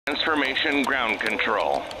Transformation Ground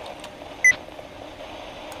Control.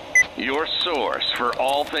 Your source for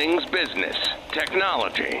all things business,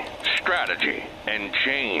 technology, strategy, and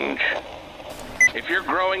change. If you're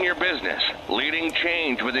growing your business, leading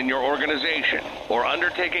change within your organization, or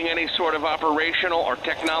undertaking any sort of operational or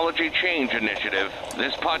technology change initiative,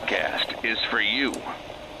 this podcast is for you.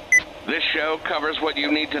 This show covers what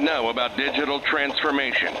you need to know about digital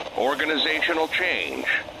transformation, organizational change,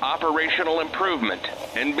 operational improvement,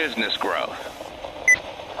 and business growth.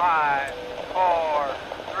 5, 4,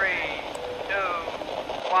 3, 2,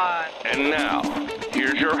 1. And now,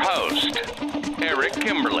 here's your host, Eric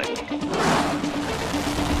Kimberling.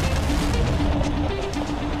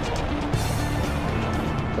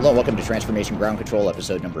 Hello, welcome to Transformation Ground Control,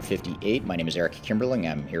 episode number 58. My name is Eric Kimberling.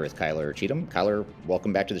 I'm here with Kyler Cheatham. Kyler,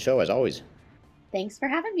 welcome back to the show, as always. Thanks for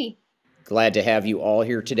having me. Glad to have you all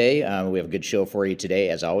here today. We have a good show for you today,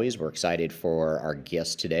 as always. We're excited for our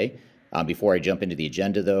guest today. Before I jump into the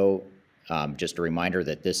agenda, though, just a reminder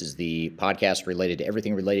that this is the podcast related to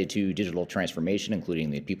everything related to digital transformation, including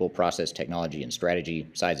the people, process, technology, and strategy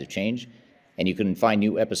sides of change. And you can find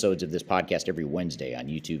new episodes of this podcast every Wednesday on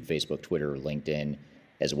YouTube, Facebook, Twitter, LinkedIn,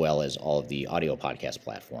 as well as all of the audio podcast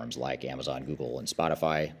platforms like Amazon, Google, and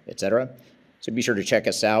Spotify, etc. So be sure to check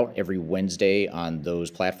us out every Wednesday on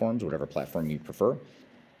those platforms, whatever platform you prefer.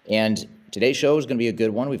 And today's show is going to be a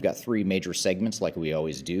good one. We've got three major segments like we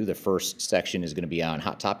always do. The first section is going to be on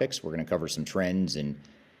hot topics. We're going to cover some trends and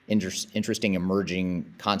interesting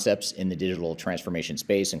emerging concepts in the digital transformation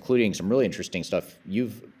space, including some really interesting stuff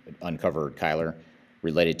you've uncovered, Kyler,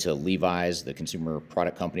 related to Levi's, the consumer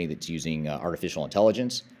product company that's using artificial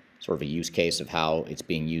intelligence, sort of a use case of how it's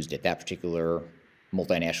being used at that particular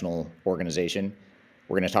multinational organization.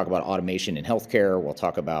 We're going to talk about automation in healthcare. We'll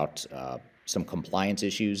talk about some compliance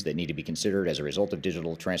issues that need to be considered as a result of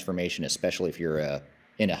digital transformation, especially if you're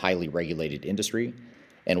in a highly regulated industry.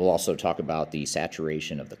 And we'll also talk about the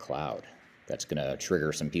saturation of the cloud. That's going to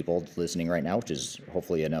trigger some people listening right now, which is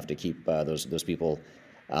hopefully enough to keep those people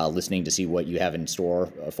listening to see what you have in store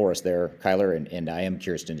for us there, Kyler, and I am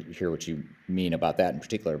curious to hear what you mean about that, in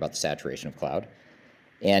particular about the saturation of cloud.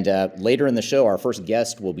 And later in the show, our first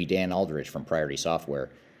guest will be Dan Aldridge from Priority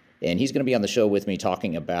Software, and he's going to be on the show with me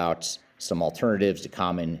talking about some alternatives to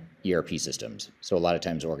common ERP systems. So a lot of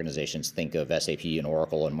times organizations think of SAP and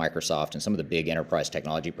Oracle and Microsoft and some of the big enterprise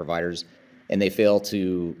technology providers, and they fail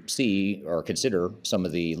to see or consider some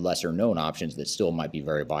of the lesser known options that still might be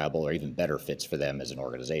very viable or even better fits for them as an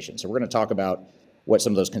organization. So we're going to talk about what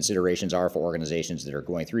some of those considerations are for organizations that are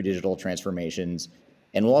going through digital transformations.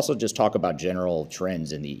 And we'll also just talk about general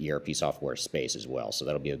trends in the ERP software space as well. So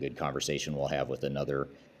that'll be a good conversation we'll have with another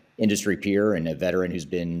industry peer and a veteran who's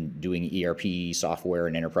been doing ERP software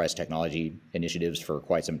and enterprise technology initiatives for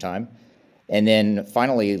quite some time. And then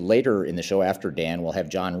finally, later in the show after Dan, we'll have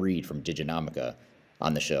John Reed from Diginomica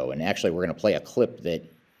on the show. And actually, we're going to play a clip that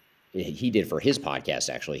he did for his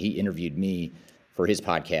podcast, actually. He interviewed me for his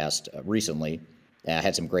podcast recently.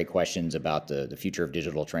 Had some great questions about the future of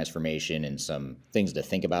digital transformation and some things to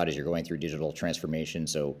think about as you're going through digital transformation.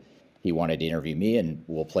 So he wanted to interview me, and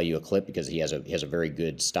we'll play you a clip because he has a very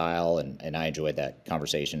good style, and I enjoyed that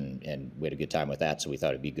conversation, and we had a good time with that. So we thought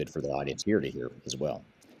it'd be good for the audience here to hear as well.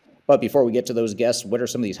 But before we get to those guests, what are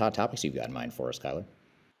some of these hot topics you've got in mind for us, Kyler?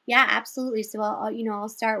 Yeah, absolutely. So I'll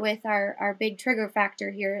start with our big trigger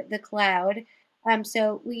factor here, the cloud.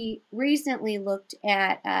 So we recently looked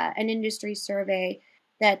at an industry survey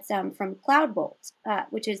that's from CloudBolt,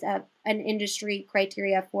 which is an industry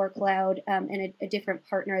criteria for cloud and a different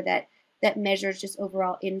partner that measures just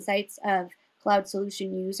overall insights of cloud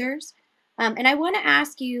solution users. And I want to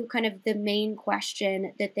ask you kind of the main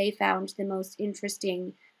question that they found the most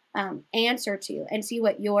interesting answer to and see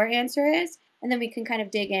what your answer is. And then we can kind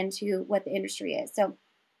of dig into what the industry is. So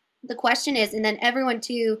the question is, and then everyone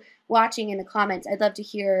too watching in the comments, I'd love to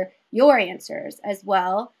hear your answers as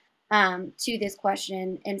well to this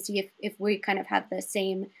question and see if we kind of have the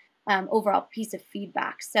same overall piece of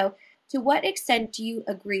feedback. So to what extent do you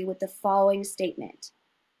agree with the following statement?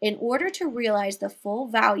 In order to realize the full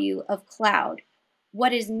value of cloud,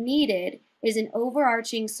 what is needed is an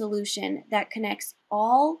overarching solution that connects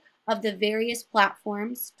all of the various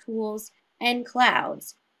platforms, tools, and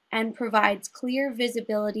clouds and provides clear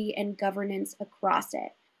visibility and governance across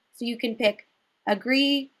it. So you can pick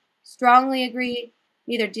agree, strongly agree,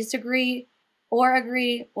 either disagree,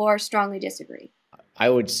 or strongly disagree. I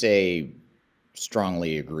would say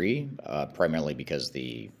strongly agree, primarily because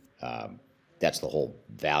that's the whole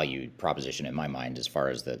value proposition in my mind as far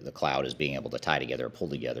as the cloud is being able to tie together, pull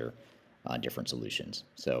together different solutions.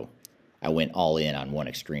 So I went all in on one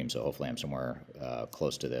extreme, so hopefully I'm somewhere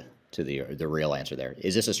close to the real answer there.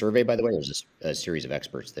 Is this a survey, by the way, or is this a series of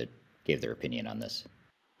experts that gave their opinion on this?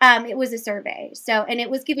 It was a survey. So, and it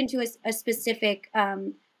was given to a specific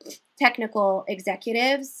technical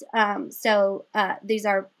executives. These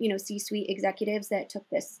are, C-suite executives that took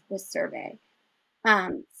this survey.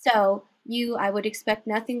 I would expect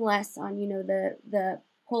nothing less on, the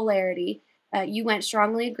polarity. You went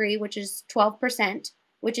strongly agree, which is 12%,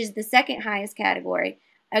 which is the second highest category.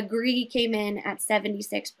 Agree came in at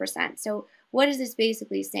 76%. So what is this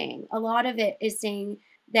basically saying? A lot of it is saying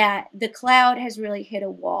that the cloud has really hit a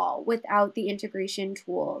wall without the integration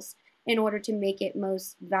tools in order to make it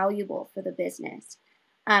most valuable for the business.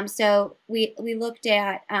 So we looked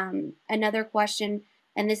at another question,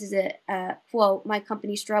 and this is a quote: "My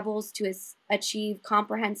company struggles to achieve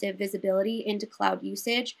comprehensive visibility into cloud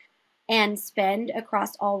usage and spend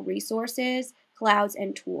across all resources, clouds,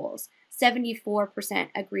 and tools." 74%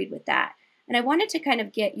 agreed with that. And I wanted to kind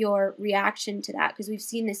of get your reaction to that, because we've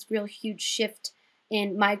seen this real huge shift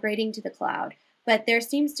in migrating to the cloud. But there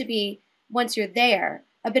seems to be, once you're there,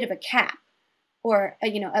 a bit of a cap, or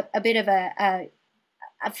a bit of a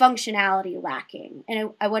functionality lacking.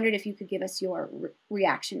 And I wondered if you could give us your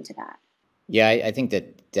reaction to that. Yeah, I think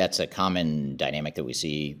that's a common dynamic that we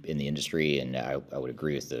see in the industry, and I would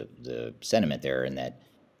agree with the sentiment there, in that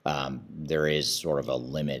there is sort of a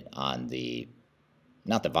limit on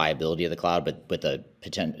not the viability of the cloud, but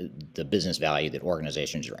the business value that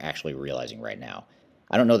organizations are actually realizing right now.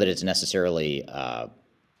 I don't know that it's necessarily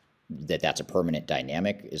that's a permanent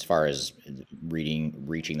dynamic as far as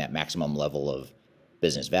reaching that maximum level of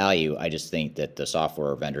business value. I just think that the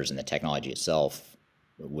software vendors and the technology itself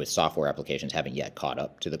with software applications haven't yet caught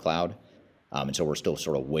up to the cloud. And so we're still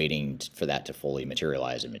sort of waiting for that to fully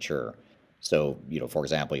materialize and mature. So, for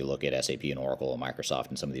example, you look at SAP and Oracle and Microsoft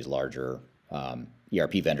and some of these larger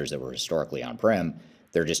ERP vendors that were historically on-prem.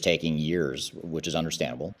 They're just taking years, which is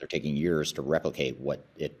understandable. They're taking years to replicate what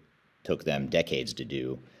it took them decades to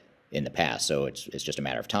do in the past. So it's just a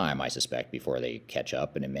matter of time, I suspect, before they catch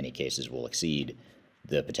up, and in many cases will exceed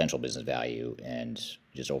the potential business value and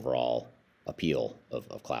just overall appeal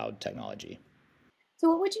of cloud technology. So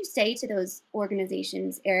what would you say to those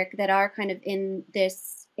organizations, Eric, that are kind of in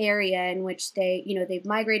this area in which they've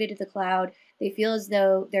migrated to the cloud, they feel as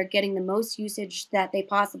though they're getting the most usage that they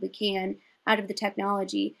possibly can out of the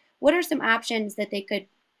technology? What are some options that they could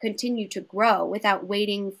continue to grow without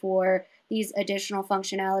waiting for these additional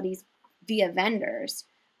functionalities via vendors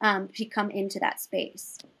to come into that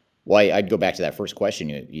space? Well, I'd go back to that first question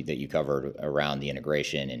that you covered around the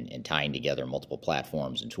integration and tying together multiple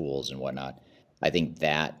platforms and tools and whatnot. I think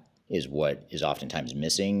that is what is oftentimes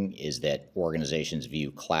missing, is that organizations view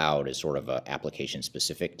cloud as sort of an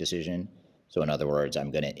application-specific decision. So in other words, I'm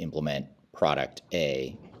going to implement product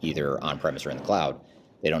A, either on-premise or in the cloud.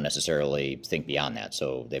 They don't necessarily think beyond that.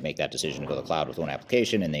 So they make that decision to go to the cloud with one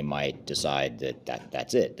application, and they might decide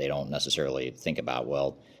that's it. They don't necessarily think about,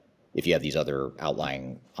 well, if you have these other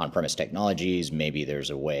outlying on-premise technologies, maybe there's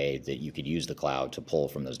a way that you could use the cloud to pull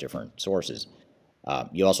from those different sources.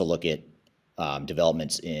 You also look at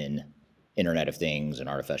developments in Internet of Things and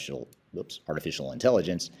artificial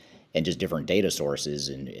intelligence, and just different data sources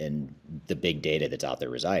and the big data that's out there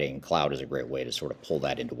residing. Cloud is a great way to sort of pull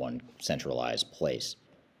that into one centralized place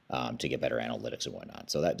to get better analytics and whatnot.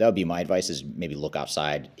 So that would be my advice, is maybe look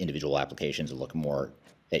outside individual applications and look more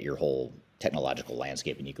at your whole technological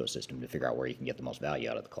landscape and ecosystem to figure out where you can get the most value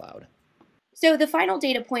out of the cloud. So the final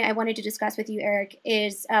data point I wanted to discuss with you, Eric,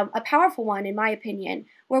 is a powerful one, in my opinion,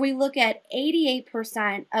 where we look at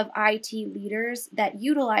 88% of IT leaders that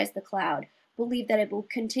utilize the cloud believe that it will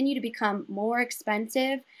continue to become more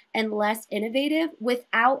expensive and less innovative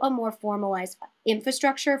without a more formalized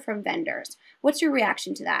infrastructure from vendors. What's your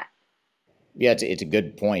reaction to that? Yeah, it's a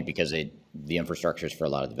good point, because the infrastructures for a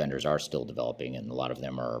lot of the vendors are still developing, and a lot of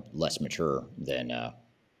them are less mature than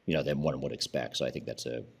than one would expect. So I think that's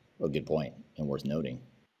a good point and worth noting.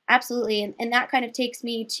 Absolutely. And that kind of takes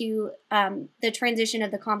me to the transition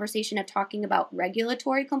of the conversation of talking about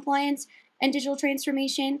regulatory compliance and digital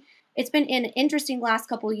transformation. It's been an interesting last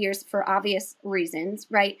couple of years for obvious reasons,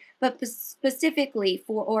 right? But specifically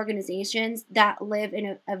for organizations that live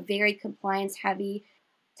in a very compliance-heavy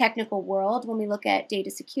technical world, when we look at data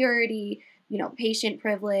security, patient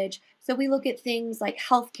privilege. So we look at things like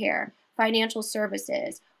healthcare, financial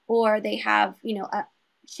services, or they have,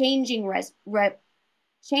 changing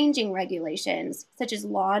regulations such as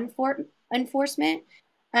law enforcement.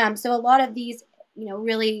 So a lot of these,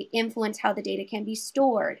 really influence how the data can be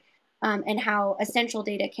stored, and how essential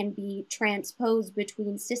data can be transposed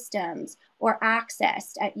between systems or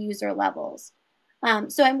accessed at user levels.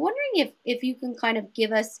 So I'm wondering if you can kind of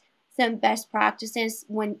give us some best practices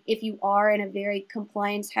if you are in a very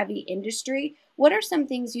compliance heavy industry. What are some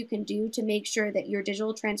things you can do to make sure that your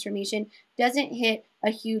digital transformation doesn't hit a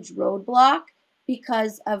huge roadblock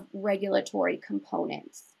because of regulatory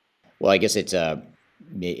components? Well, I guess it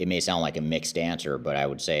may sound like a mixed answer, but I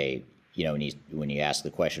would say, when you ask the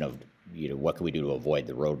question of, what can we do to avoid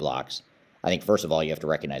the roadblocks? I think first of all, you have to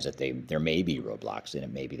recognize that there may be roadblocks, and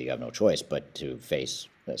it may be that you have no choice but to face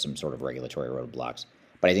some sort of regulatory roadblocks.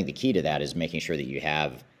 But I think the key to that is making sure that you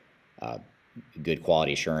have uh, good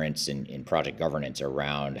quality assurance and project governance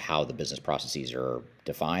around how the business processes are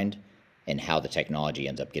defined and how the technology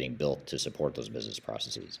ends up getting built to support those business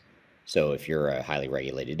processes. So if you're a highly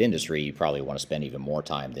regulated industry, you probably want to spend even more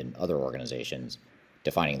time than other organizations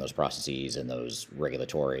defining those processes and those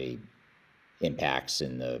regulatory impacts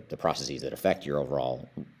and the processes that affect your overall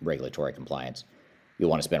regulatory compliance. You'll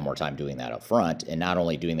want to spend more time doing that up front, and not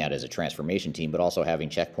only doing that as a transformation team, but also having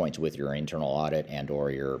checkpoints with your internal audit and or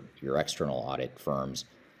your external audit firms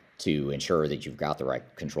to ensure that you've got the right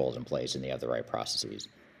controls in place and you have the right processes.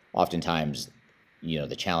 Oftentimes,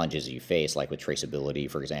 the challenges you face, like with traceability,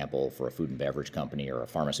 for example, for a food and beverage company or a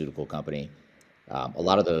pharmaceutical company, a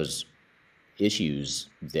lot of those issues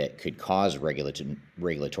that could cause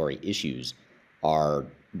regulatory issues are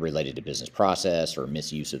related to business process or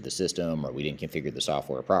misuse of the system, or we didn't configure the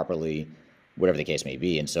software properly, whatever the case may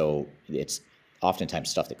be. And so it's oftentimes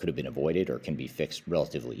stuff that could have been avoided or can be fixed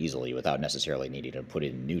relatively easily without necessarily needing to put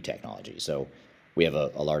in new technology. So we have a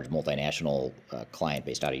large multinational client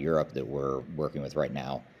based out of Europe that we're working with right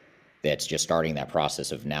now that's just starting that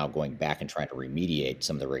process of now going back and trying to remediate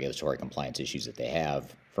some of the regulatory compliance issues that they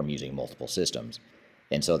have from using multiple systems.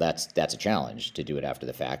 And so that's a challenge to do it after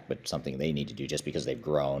the fact, but something they need to do just because they've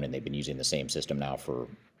grown and they've been using the same system now for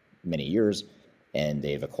many years, and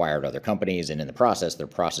they've acquired other companies, and in the process, their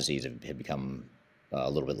processes have become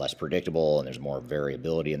a little bit less predictable, and there's more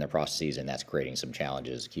variability in their processes, and that's creating some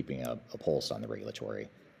challenges keeping a pulse on the regulatory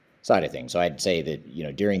side of things. So I'd say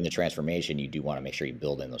that, during the transformation, you do want to make sure you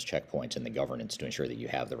build in those checkpoints in the governance to ensure that you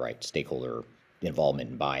have the right stakeholder involvement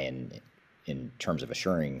and buy-in in terms of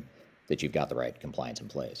assuring that you've got the right compliance in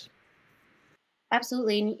place.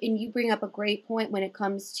 Absolutely. And you bring up a great point when it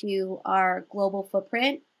comes to our global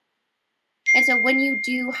footprint. And so when you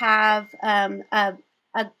do have a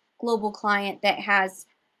global client that has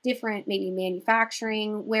different, maybe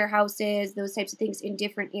manufacturing warehouses, those types of things in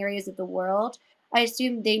different areas of the world, I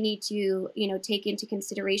assume they need to, take into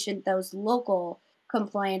consideration those local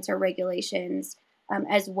compliance or regulations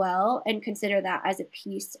as well, and consider that as a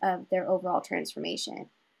piece of their overall transformation.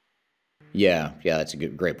 Yeah, that's a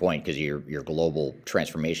great point, because your global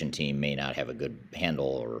transformation team may not have a good handle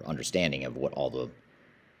or understanding of what all the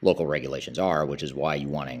local regulations are, which is why you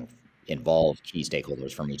want to involve key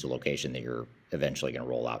stakeholders from each location that you're eventually going to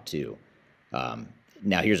roll out to. Um,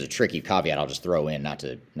 Now, here's a tricky caveat I'll just throw in, not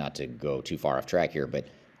to go too far off track here, but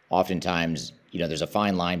oftentimes, there's a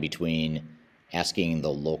fine line between asking the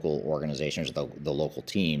local organizations, the local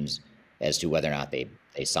teams, as to whether or not they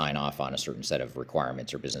sign off on a certain set of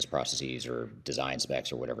requirements or business processes or design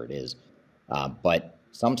specs or whatever it is. But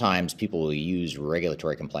sometimes people will use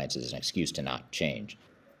regulatory compliance as an excuse to not change.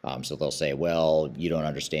 So they'll say, well, you don't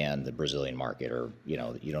understand the Brazilian market, or you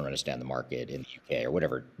don't understand the market in the UK or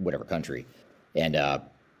whatever country, and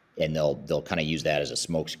they'll kind of use that as a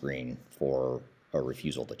smokescreen for a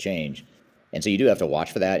refusal to change. And so you do have to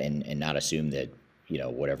watch for that, and not assume that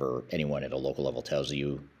whatever anyone at a local level tells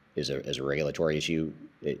you is a regulatory issue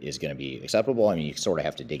is going to be acceptable. I mean, you sort of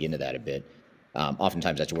have to dig into that a bit.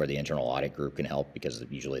 Oftentimes that's where the internal audit group can help, because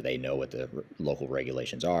usually they know what the local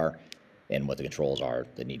regulations are and what the controls are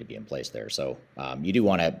that need to be in place there. So you do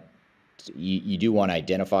want to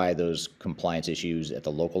identify those compliance issues at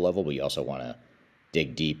the local level, but you also want to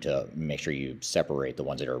dig deep to make sure you separate the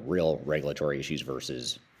ones that are real regulatory issues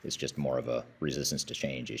versus it's just more of a resistance to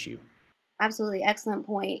change issue. Absolutely, excellent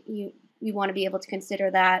point. You want to be able to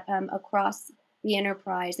consider that across the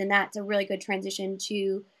enterprise, and that's a really good transition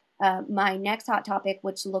to my next hot topic,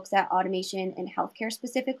 which looks at automation in healthcare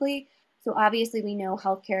specifically. So obviously, we know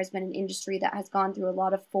healthcare has been an industry that has gone through a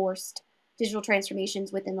lot of forced digital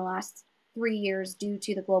transformations within the last 3 years due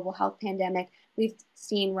to the global health pandemic. We've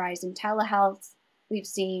seen rise in telehealth. We've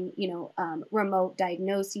seen, remote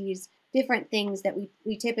diagnoses, different things that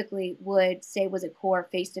we typically would say was a core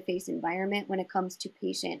face-to-face environment when it comes to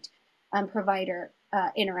patient provider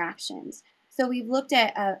interactions. So we've looked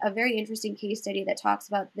at a very interesting case study that talks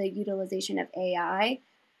about the utilization of AI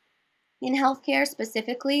in healthcare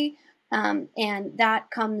specifically, And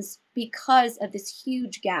that comes because of this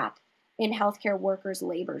huge gap in healthcare workers'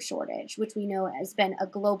 labor shortage, which we know has been a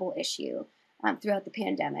global issue throughout the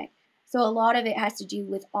pandemic. So a lot of it has to do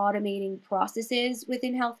with automating processes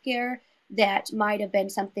within healthcare that might have been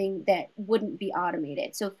something that wouldn't be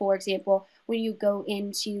automated. So, for example, when you go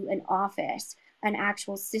into an office, an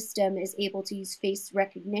actual system is able to use face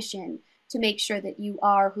recognition to make sure that you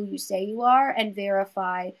are who you say you are and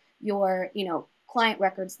verify your, client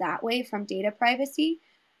records that way from data privacy.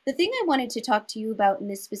 The thing I wanted to talk to you about in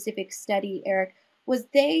this specific study, Eric, was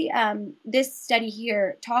this study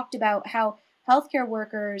here talked about how healthcare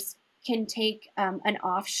workers can take an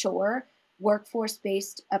offshore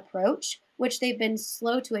workforce-based approach, which they've been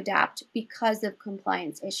slow to adapt because of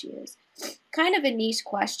compliance issues. Kind of a niche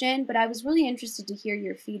question, but I was really interested to hear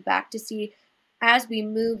your feedback to see as we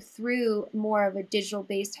move through more of a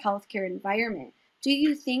digital-based healthcare environment. Do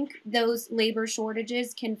you think those labor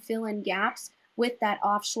shortages can fill in gaps with that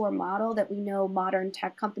offshore model that we know modern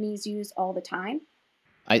tech companies use all the time?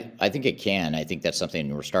 I think it can. I think that's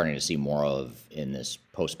something we're starting to see more of in this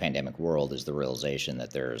post-pandemic world, is the realization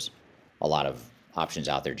that there's a lot of options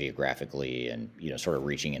out there geographically, and sort of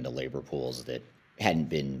reaching into labor pools that hadn't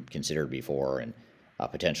been considered before, and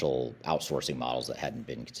potential outsourcing models that hadn't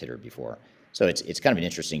been considered before. So it's kind of an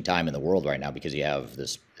interesting time in the world right now, because you have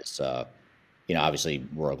this obviously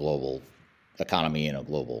we're a global economy and a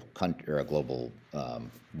global country, or a global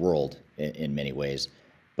world in many ways,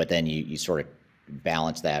 but then you sort of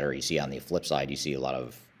balance that, or you see on the flip side, you see a lot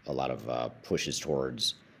of pushes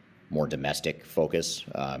towards more domestic focus,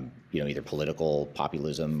 either political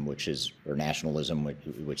populism, or nationalism,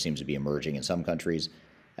 which seems to be emerging in some countries,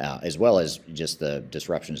 as well as just the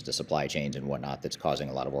disruptions to supply chains and whatnot that's causing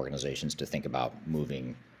a lot of organizations to think about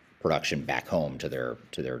moving production back home to their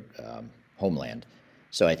homeland.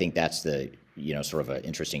 So I think that's the sort of an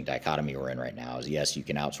interesting dichotomy we're in right now. Is yes, you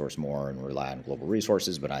can outsource more and rely on global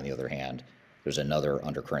resources, but on the other hand, there's another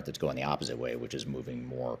undercurrent that's going the opposite way, which is moving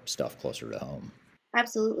more stuff closer to home.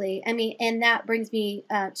 Absolutely. I mean, and that brings me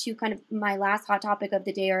to kind of my last hot topic of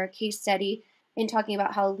the day, or a case study in talking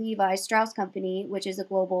about how Levi Strauss Company, which is a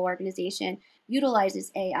global organization,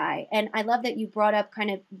 utilizes AI. And I love that you brought up kind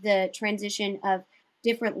of the transition of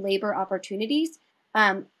different labor opportunities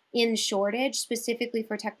in shortage, specifically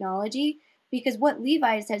for technology, because what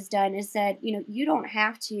Levi's has done is said, you don't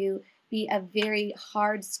have to be a very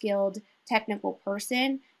hard skilled technical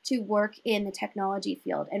person to work in the technology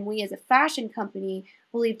field. And we as a fashion company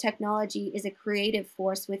believe technology is a creative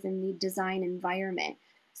force within the design environment.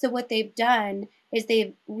 So what they've done is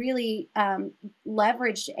they've really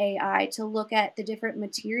leveraged AI to look at the different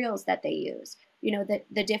materials that they use,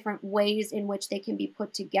 the different ways in which they can be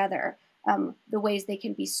put together, the ways they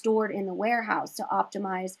can be stored in the warehouse to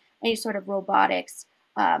optimize any sort of robotics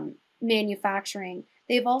manufacturing.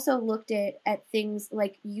 They've also looked at things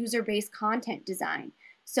like user-based content design.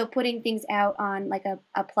 So putting things out on like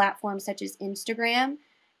a platform such as Instagram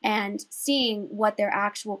and seeing what their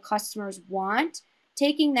actual customers want,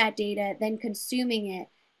 taking that data, then consuming it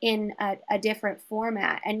in a different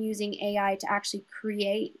format and using AI to actually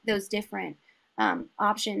create those different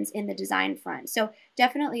options in the design front. So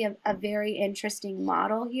definitely a very interesting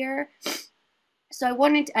model here. So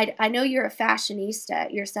I know you're a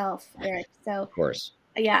fashionista yourself, Eric. So Of course.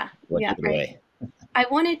 yeah, What yeah. took it away? I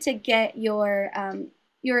wanted to get your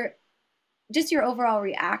just your overall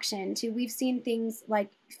reaction to, we've seen things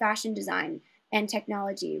like fashion design and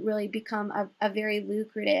technology really become a very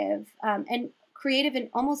lucrative and creative and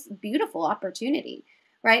almost beautiful opportunity,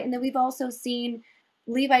 right? And then we've also seen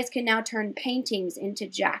Levi's can now turn paintings into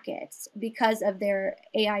jackets because of their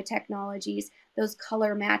AI technologies, those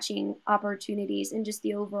color matching opportunities, and just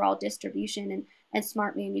the overall distribution and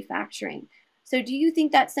smart manufacturing. So do you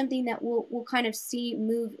think that's something that we'll kind of see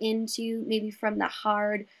move into, maybe from the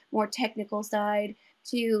hard, more technical side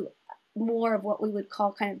to more of what we would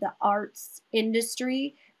call kind of the arts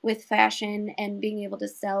industry with fashion and being able to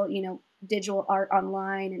sell, digital art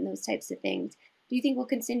online and those types of things? Do you think we'll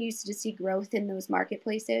continue to see growth in those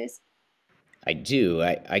marketplaces? I do.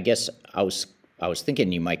 I guess I was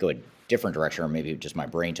thinking you might go a different direction, or maybe just my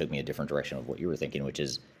brain took me a different direction of what you were thinking, which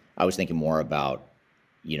is I was thinking more about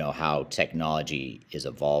how technology is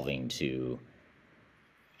evolving to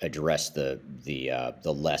address the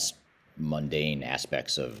less mundane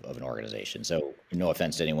aspects of an organization. So no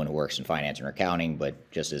offense to anyone who works in finance or accounting,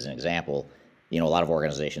 but just as an example, a lot of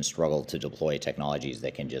organizations struggle to deploy technologies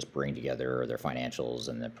that can just bring together their financials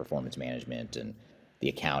and the performance management and the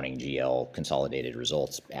accounting, GL, consolidated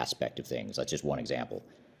results aspect of things. That's just one example.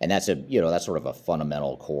 And that's that's sort of a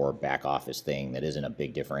fundamental core back office thing that isn't a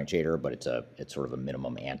big differentiator, but it's sort of a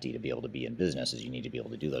minimum ante to be able to be in business, is you need to be able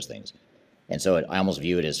to do those things. And so I almost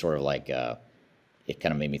view it as sort of like, it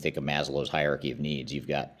kind of made me think of Maslow's hierarchy of needs. You've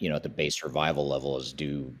got, at the base survival level is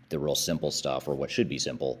do the real simple stuff, or what should be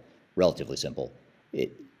simple, relatively simple.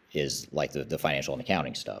 It is like the financial and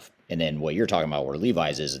accounting stuff. And then what you're talking about where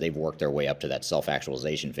Levi's is, they've worked their way up to that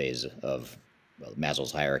self-actualization phase of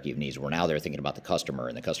Maslow's hierarchy of needs, where now they're thinking about the customer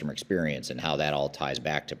and the customer experience and how that all ties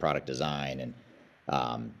back to product design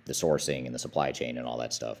and the sourcing and the supply chain and all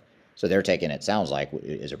that stuff. So they're taking, it sounds like,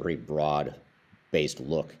 is a pretty broad-based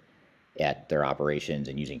look at their operations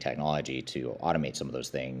and using technology to automate some of those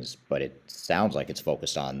things. But it sounds like it's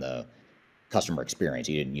focused on the customer experience.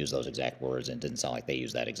 You didn't use those exact words, and it didn't sound like they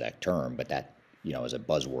used that exact term, but that, is a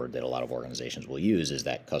buzzword that a lot of organizations will use, is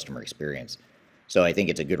that customer experience. So I think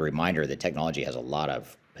it's a good reminder that technology has a lot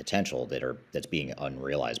of potential that's being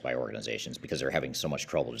unrealized by organizations because they're having so much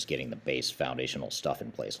trouble just getting the base foundational stuff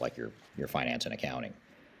in place, like your finance and accounting.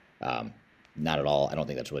 Not at all. I don't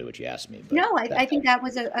think that's really what you asked me. But no, I think that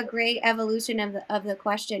was a great evolution of the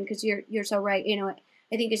question, because you're so right.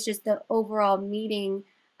 I think it's just the overall meeting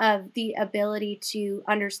of the ability to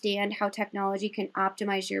understand how technology can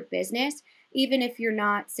optimize your business, even if you're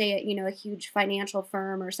not, say, a huge financial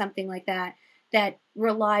firm or something like that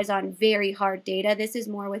relies on very hard data. This is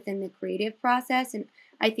more within the creative process, and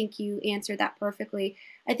I think you answered that perfectly.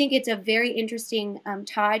 I think it's a very interesting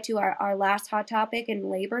tie to our last hot topic in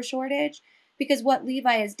labor shortage, because what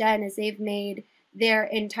Levi has done is they've made their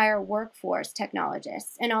entire workforce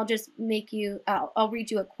technologists. And I'll just I'll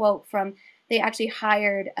read you a quote from, they actually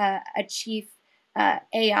hired a chief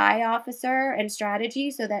AI officer and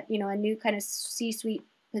strategy, so that, a new kind of C-suite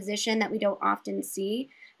position that we don't often see,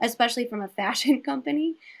 especially from a fashion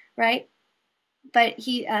company, right? But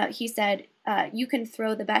he said, you can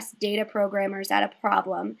throw the best data programmers at a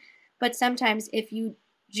problem, but sometimes if you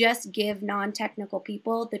just give non-technical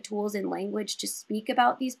people the tools and language to speak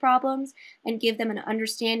about these problems and give them an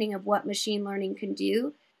understanding of what machine learning can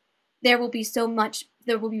do, there will be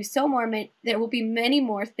many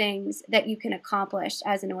more things that you can accomplish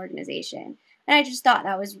as an organization. And I just thought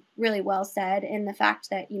that was really well said, and the fact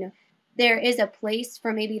that, there is a place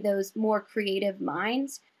for maybe those more creative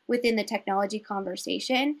minds within the technology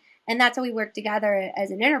conversation. And that's how we work together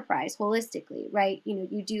as an enterprise holistically, right?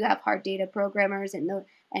 You do have hard data programmers and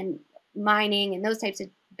mining and those types of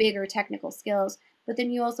bigger technical skills, but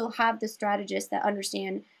then you also have the strategists that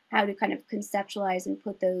understand how to kind of conceptualize and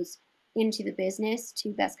put those into the business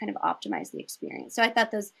to best kind of optimize the experience. So I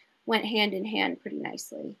thought those went hand in hand pretty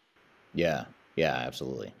nicely. Yeah,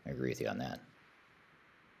 absolutely. I agree with you on that.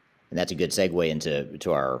 And that's a good segue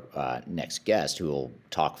into our next guest, who will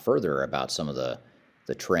talk further about some of the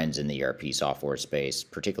trends in the ERP software space,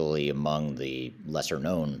 particularly among the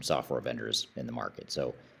lesser-known software vendors in the market.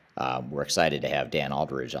 So we're excited to have Dan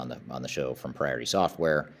Aldridge on the show from Priority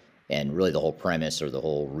Software. And really the whole premise, or the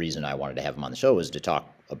whole reason I wanted to have him on the show, is to talk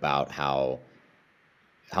about how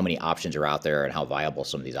many options are out there and how viable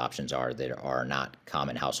some of these options are that are not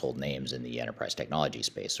common household names in the enterprise technology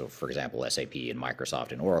space. So, for example, SAP and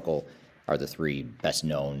Microsoft and Oracle are the three best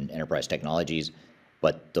known enterprise technologies,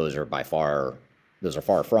 but those are far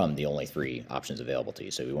from the only three options available to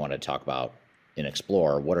you. So we want to talk about and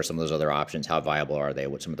explore what are some of those other options, how viable are they,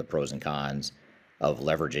 what some of the pros and cons of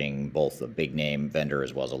leveraging both a big name vendor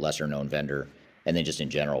as well as a lesser known vendor. And then just in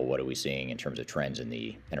general, what are we seeing in terms of trends in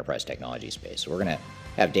the enterprise technology space? So we're going to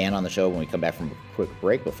have Dan on the show when we come back from a quick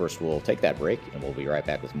break, but first we'll take that break and we'll be right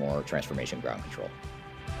back with more Transformation Ground Control.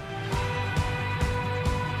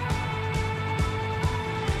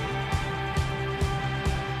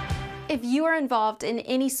 If you are involved in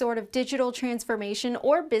any sort of digital transformation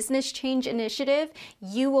or business change initiative,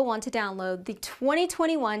 you will want to download the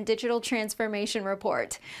 2021 Digital Transformation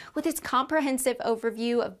Report. With its comprehensive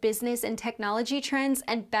overview of business and technology trends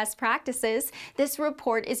and best practices, this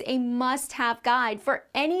report is a must-have guide for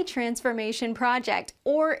any transformation project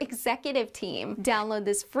or executive team. Download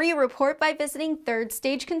this free report by visiting Third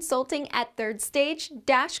Stage Consulting at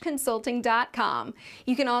thirdstage-consulting.com.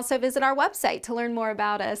 You can also visit our website to learn more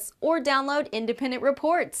about us, or download independent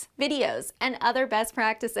reports, videos, and other best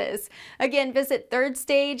practices. Again, visit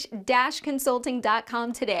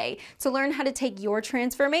thirdstage-consulting.com today to learn how to take your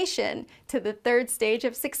transformation to the third stage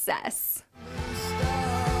of success.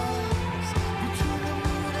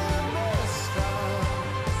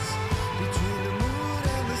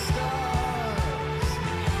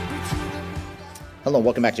 Hello,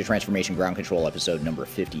 welcome back to Transformation Ground Control, episode number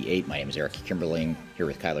 58. My name is Eric Kimberling, here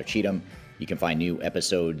with Kyler Cheatham. You can find new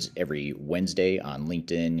episodes every Wednesday on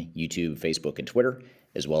LinkedIn, YouTube, Facebook, and Twitter.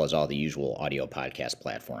 as well as all the usual audio podcast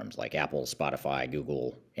platforms like Apple, Spotify,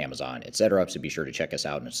 Google, Amazon, etc. So be sure to check us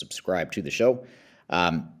out and subscribe to the show.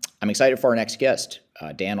 I'm excited for our next guest.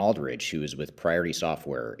 Dan Aldridge, who is with Priority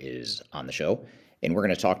Software, is on the show. And we're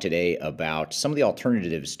going to talk today about some of the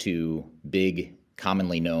alternatives to big,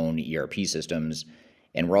 commonly known ERP systems.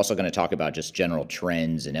 And we're also going to talk about just general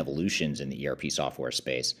trends and evolutions in the ERP software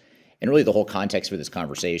space. And really the whole context for this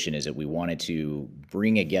conversation is that we wanted to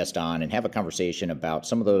bring a guest on and have a conversation about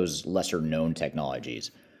some of those lesser known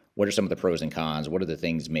technologies. What are some of the pros and cons? What are the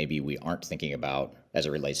things maybe we aren't thinking about as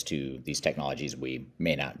it relates to these technologies we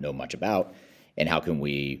may not know much about? And how can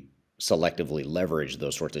we selectively leverage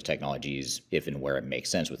those sorts of technologies if and where it makes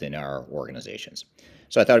sense within our organizations?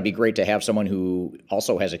 So I thought it'd be great to have someone who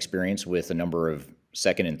also has experience with a number of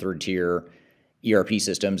second and third tier ERP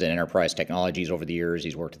systems and enterprise technologies over the years.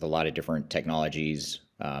 He's worked with a lot of different technologies.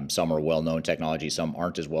 Some are well-known technologies, some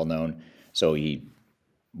aren't as well-known. So he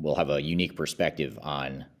will have a unique perspective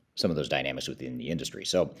on some of those dynamics within the industry.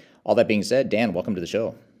 So all that being said, Dan, welcome to the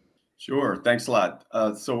show. Sure. Thanks a lot.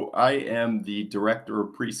 So I am the director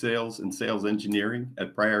of pre-sales and sales engineering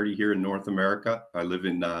at Priority here in North America. I live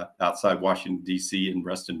in outside Washington, D.C. in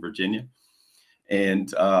Reston, Virginia.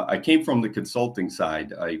 And I came from the consulting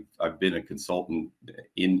side. I've been a consultant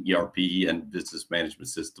in ERP and business management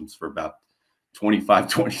systems for about 25,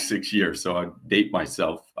 26 years. So I date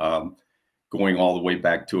myself going all the way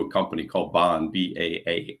back to a company called BAAN,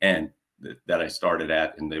 B-A-A-N, that I started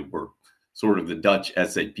at. And they were sort of the Dutch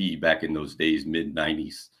SAP back in those days,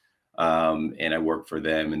 mid-90s. And I worked for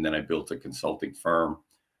them. And then I built a consulting firm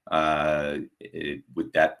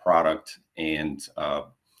with that product, and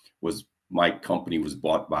my company was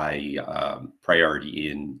bought by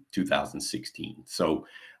Priority in 2016. So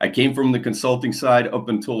I came from the consulting side up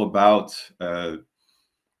until about 4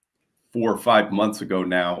 or 5 months ago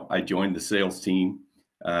now. I joined the sales team.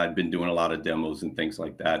 I'd been doing a lot of demos and things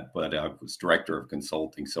like that, but I was director of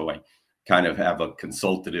consulting. So I kind of have a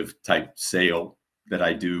consultative type sale that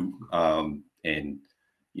I do, and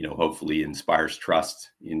hopefully inspires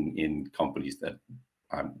trust in companies that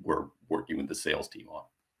we're working with the sales team on.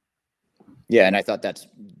 Yeah, and I thought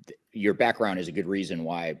your background is a good reason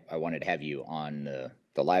why I wanted to have you on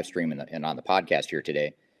the live stream and on the podcast here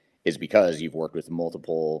today, is because you've worked with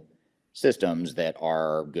multiple systems that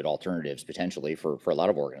are good alternatives potentially for a lot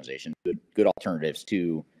of organizations, good alternatives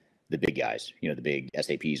to the big guys, the big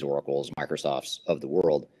SAPs, Oracles, Microsofts of the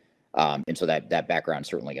world. And so that background is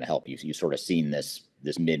certainly going to help you. You've sort of seen this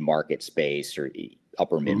mid-market space or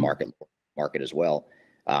upper mid-market market as well.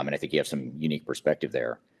 And I think you have some unique perspective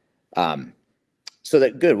there. So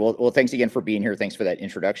that good. Well, thanks again for being here. Thanks for that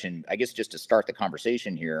introduction. I guess just to start the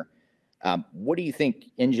conversation here, what do you think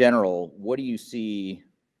in general, what do you see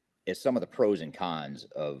as some of the pros and cons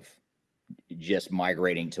of just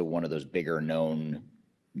migrating to one of those bigger known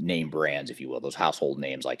name brands, if you will, those household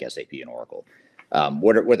names like SAP and Oracle?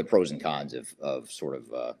 What are the pros and cons of sort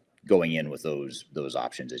of going in with those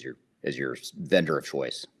options as your vendor of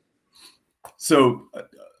choice? So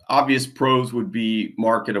obvious pros would be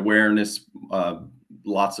market awareness,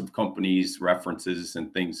 lots of companies, references,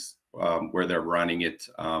 and things where they're running it.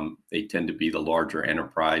 They tend to be the larger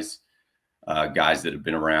enterprise guys that have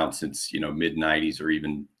been around since mid 90s or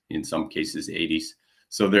even in some cases 80s.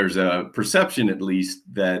 So there's a perception, at least,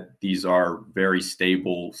 that these are very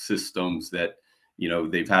stable systems that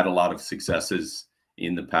they've had a lot of successes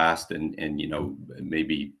in the past, and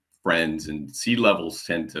maybe friends and C-levels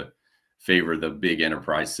tend to favor the big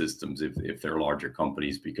enterprise systems if they're larger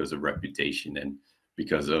companies because of reputation and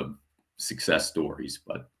because of success stories.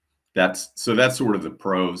 But that's sort of the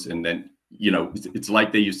pros. And then it's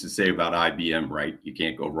like they used to say about IBM, right? You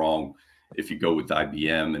can't go wrong if you go with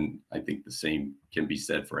IBM, and I think the same can be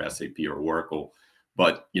said for SAP or Oracle.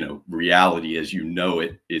 But reality, as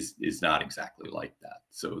it, is not exactly like that.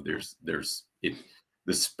 So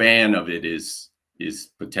the span of it is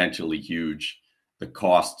potentially huge. The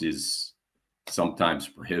cost is sometimes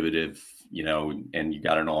prohibitive, and you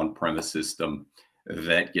got an on-premise system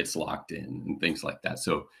that gets locked in and things like that.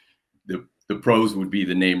 So the pros would be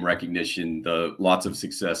the name recognition, the lots of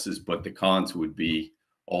successes, but the cons would be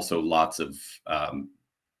also lots of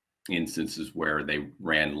instances where they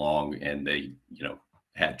ran long and they,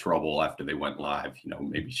 had trouble after they went live,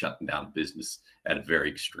 maybe shutting down business at a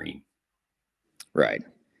very extreme. Right.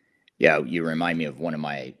 Yeah. You remind me of one of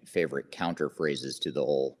my favorite counter phrases to the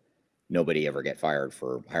whole nobody ever get fired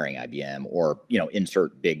for hiring IBM, or,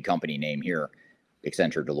 insert big company name here,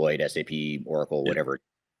 Accenture, Deloitte, SAP, Oracle, whatever.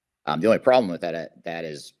 The only problem with that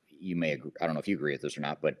is you may agree, I don't know if you agree with this or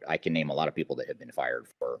not, but I can name a lot of people that have been fired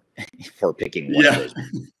for for picking one of those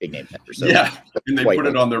big name vendors. So yeah, and they put it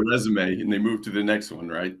lucky. on their resume and they move to the next one,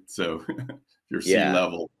 right? So you're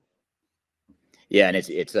C-level. Yeah, and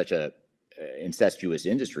it's such a incestuous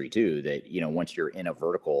industry too that, you know, once you're in a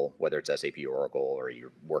vertical, whether it's SAP or Oracle, or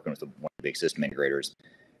you're working with one of the big system integrators,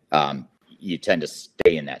 you tend to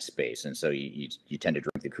stay in that space, and so you tend to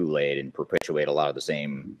drink the Kool-Aid and perpetuate a lot of the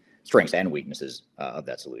same strengths and weaknesses of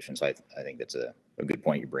that solution. So I think that's a good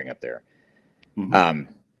point you bring up there.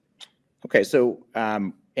 Okay, so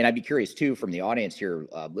and I'd be curious too, from the audience here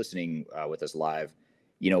listening with us live,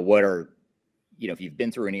 you know, what are, you know, if you've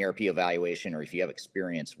been through an ERP evaluation, or if you have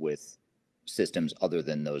experience with systems other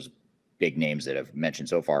than those big names that I've mentioned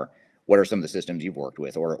so far, what are some of the systems you've worked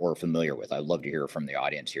with or familiar with? I'd love to hear from the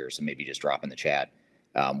audience here. So maybe just drop in the chat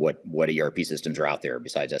what ERP systems are out there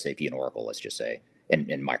besides SAP and Oracle, let's just say, and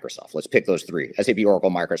Microsoft. Let's pick those three: SAP, Oracle,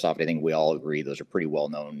 Microsoft. I think we all agree those are pretty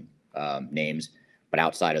well-known names. But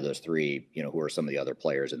outside of those three, you know, who are some of the other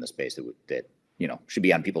players in the space that you know should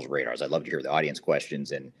be on people's radars? I'd love to hear the audience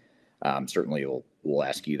questions, and certainly we'll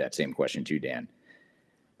ask you that same question too, Dan.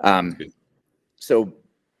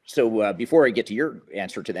 So before I get to your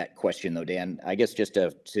answer to that question, though, Dan, I guess just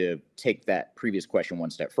to take that previous question one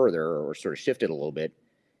step further, or sort of shift it a little bit,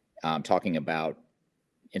 talking about,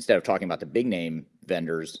 instead of talking about the big name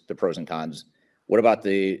vendors, the pros and cons, what about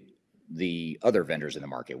the other vendors in the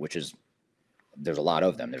market, which is, there's a lot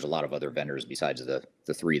of them. There's a lot of other vendors besides the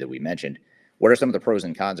three that we mentioned. What are some of the pros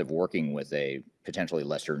and cons of working with a potentially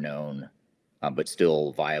lesser known, but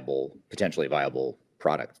still potentially viable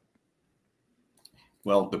product?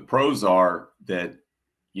 Well, the pros are that,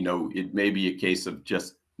 you know, it may be a case of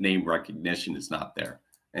just name recognition is not there,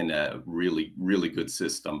 and a really, really good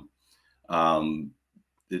system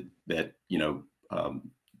that you know,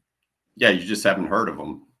 yeah, you just haven't heard of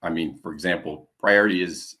them. I mean, for example, Priority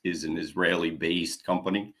is an Israeli-based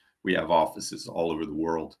company. We have offices all over the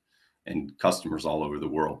world and customers all over the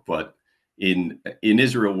world. But in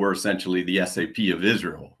Israel, we're essentially the SAP of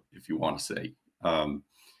Israel, if you want to say.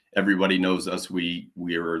 Everybody knows us. We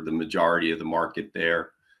are the majority of the market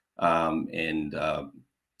there.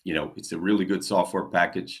 You know, it's a really good software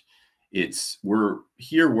package.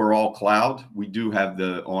 We're all cloud. We do have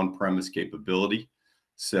the on-premise capability.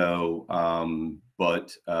 So,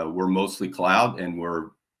 but we're mostly cloud, and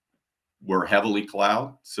we're heavily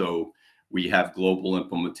cloud. So we have global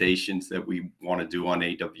implementations that we want to do on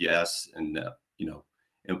AWS and, you know,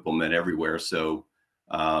 implement everywhere. So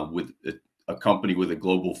with a company with a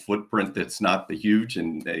global footprint that's not the huge,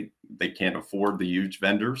 and they can't afford the huge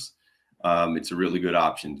vendors, it's a really good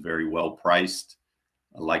option. Very well priced.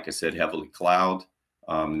 Like I said, heavily cloud.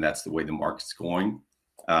 And that's the way the market's going.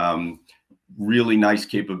 Really nice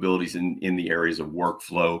capabilities in the areas of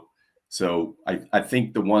workflow. So I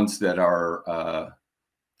think the ones that are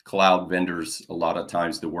cloud vendors, a lot of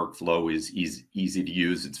times the workflow is easy to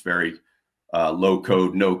use. It's very low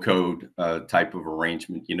code, no code type of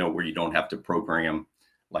arrangement, you know, where you don't have to program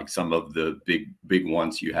like some of the big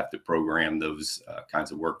ones. You have to program those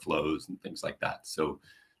kinds of workflows and things like that. So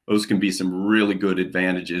those can be some really good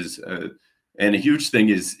advantages. And a huge thing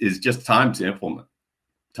is just time to implement.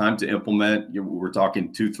 We're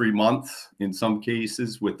talking 2-3 months in some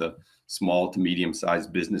cases with a small to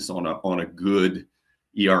medium-sized business on a good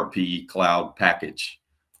ERP cloud package.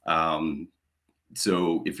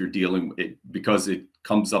 So if you're dealing it, because it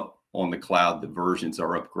comes up on the cloud, the versions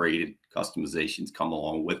are upgraded, customizations come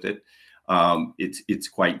along with it. It's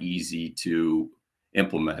quite easy to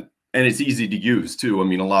implement, and it's easy to use too. I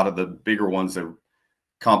mean, a lot of the bigger ones are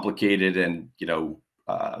complicated, and, you know,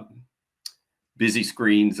 busy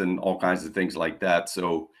screens and all kinds of things like that.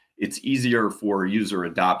 So it's easier for user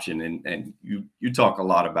adoption. And you talk a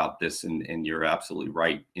lot about this, and you're absolutely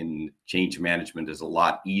right. In change management is a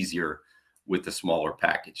lot easier with a smaller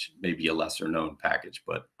package, maybe a lesser known package,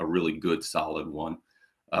 but a really good solid one.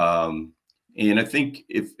 And I think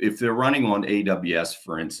if they're running on AWS,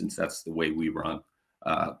 for instance, that's the way we run,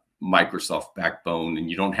 Microsoft backbone, and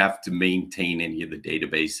you don't have to maintain any of the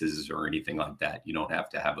databases or anything like that. You don't have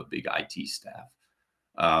to have a big IT staff.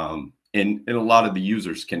 And a lot of the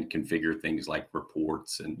users can configure things like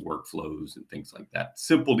reports and workflows and things like that.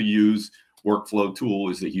 Simple to use workflow tool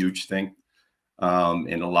is a huge thing.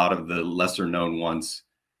 And a lot of the lesser known ones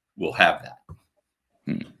will have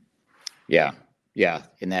that. Yeah. Yeah.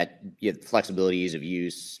 And that flexibility, ease of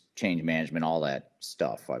use, change management, all that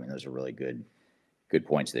stuff. I mean, those are really good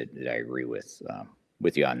points that I agree with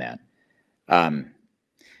you on that.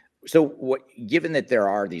 So given that there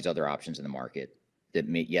are these other options in the market that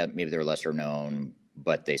maybe they're lesser known,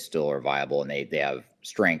 but they still are viable, and they have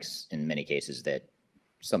strengths in many cases that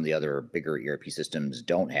some of the other bigger ERP systems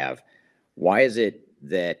don't have. Why is it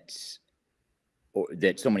that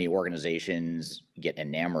so many organizations get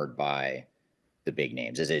enamored by the big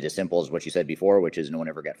names? Is it as simple as what you said before, which is no one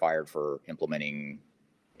ever got fired for implementing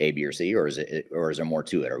A, B, or C, or is there more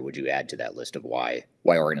to it, or would you add to that list of why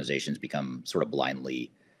organizations become sort of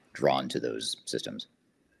blindly drawn to those systems?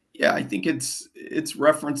 Yeah, I think it's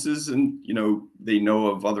references, and they know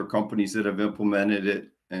of other companies that have implemented it,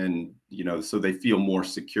 and so they feel more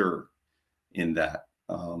secure in that.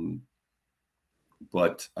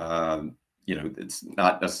 But it's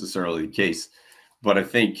not necessarily the case. But I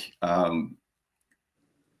think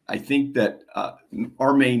that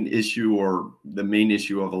our main issue, or the main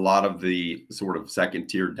issue of a lot of the sort of second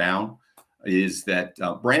tier down, is that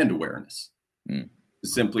brand awareness.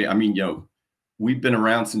 Simply, I mean, we've been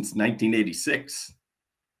around since 1986,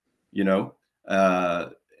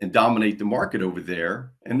 and dominate the market over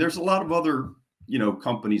there. And there's a lot of other,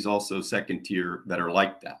 companies also second tier that are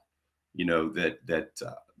like that, that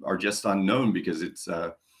are just unknown, because it's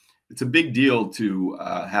a big deal to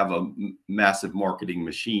have a massive marketing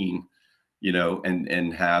machine,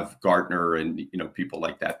 and have Gartner and, people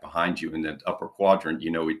like that behind you in that upper quadrant.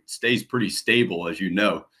 It stays pretty stable, as you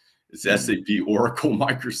know. It's SAP, Oracle,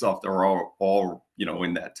 Microsoft are all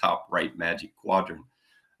in that top right magic quadrant.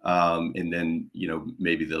 And then,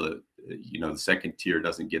 maybe the second tier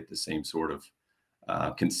doesn't get the same sort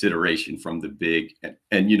of consideration from the big.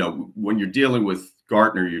 And when you're dealing with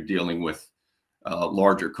Gartner, you're dealing with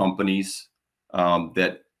larger companies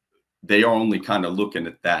that they are only kind of looking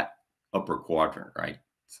at that upper quadrant, right?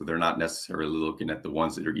 So they're not necessarily looking at the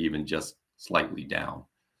ones that are even just slightly down.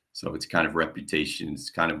 So it's kind of reputation. It's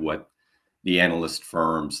kind of what the analyst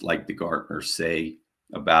firms like the Gartner say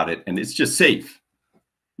about it. And it's just safe,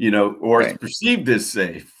 or Right. It's perceived as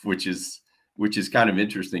safe, which is kind of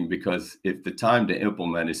interesting, because if the time to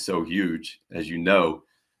implement is so huge, as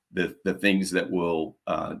the things that will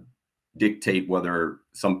dictate whether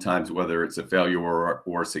it's a failure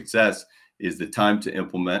or a success is the time to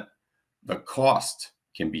implement. The cost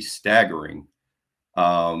can be staggering.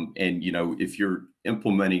 And, if you're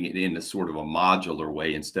implementing it in a sort of a modular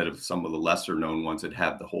way, instead of some of the lesser known ones that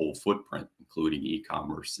have the whole footprint, including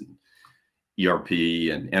e-commerce and ERP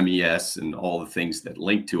and MES and all the things that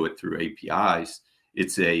link to it through APIs,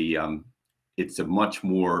 it's a much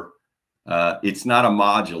more, it's not a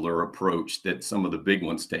modular approach that some of the big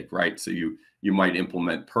ones take, right? So you might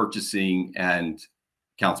implement purchasing and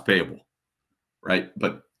accounts payable, right?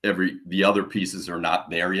 But the other pieces are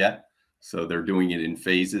not there yet. So they're doing it in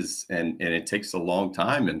phases, and it takes a long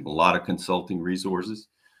time and a lot of consulting resources.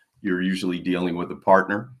 You're usually dealing with a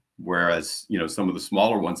partner, whereas, some of the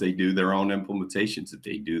smaller ones, they do their own implementations, that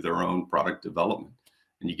they do their own product development,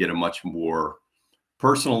 and you get a much more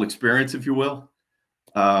personal experience, if you will.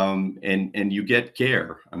 And you get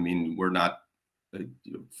care. I mean, we're not,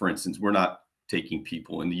 for instance, we're not taking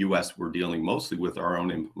people in the US. We're dealing mostly with our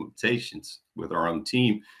own implementations, with our own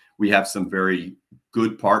team. We have some very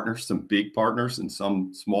good partners, some big partners, and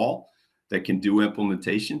some small that can do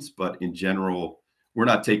implementations. But in general, we're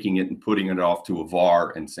not taking it and putting it off to a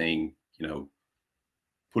VAR and saying,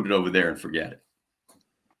 put it over there and forget it.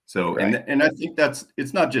 So, Right. and I think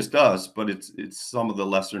it's not just us, but it's some of the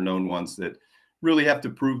lesser known ones that really have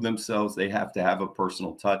to prove themselves. They have to have a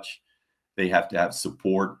personal touch. They have to have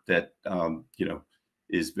support that,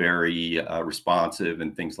 is very responsive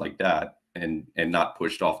and things like that, and not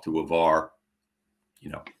pushed off to a VAR,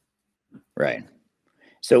 Right.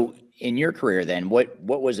 So in your career then, what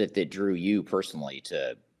was it that drew you personally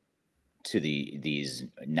to these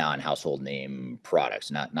non-household name products?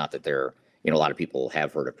 Not that they're, a lot of people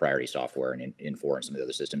have heard of Priority Software and Infor and some of the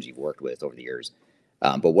other systems you've worked with over the years.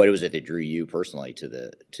 But what was it that drew you personally to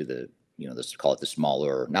the let's call it the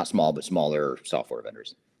smaller, not small, but smaller software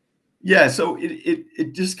vendors? Yeah, so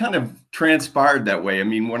it just kind of transpired that way. I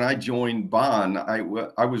mean, when I joined Bond, I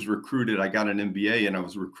was recruited. I got an MBA, and I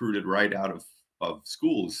was recruited right out of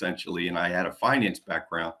school, essentially. And I had a finance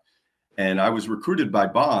background, and I was recruited by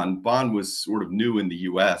Bond. Bond was sort of new in the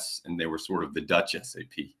US, and they were sort of the Dutch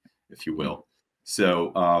SAP, if you will.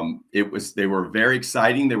 So they were very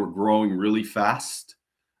exciting. They were growing really fast.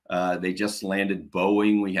 They just landed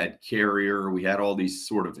Boeing. We had Carrier. We had all these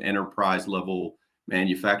sort of enterprise level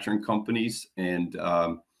manufacturing companies. And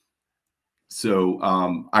so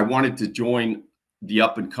I wanted to join the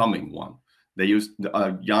up and coming one. They used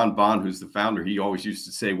Jan Bond, who's the founder. He always used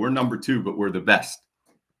to say, "We're number two, but we're the best."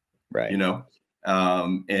 Right.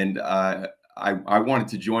 And I wanted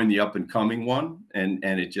to join the up and coming one, and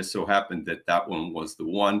it just so happened that one was the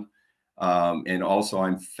one. And also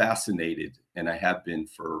I'm fascinated, and I have been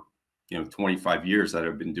for, 25 years that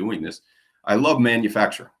I've been doing this. I love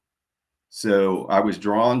manufacturing. So I was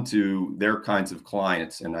drawn to their kinds of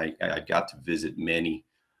clients, and I got to visit many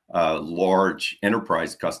large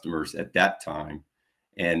enterprise customers at that time.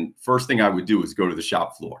 And first thing I would do is go to the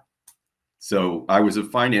shop floor. So I was a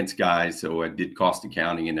finance guy, so I did cost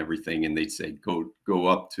accounting and everything. And they'd say, go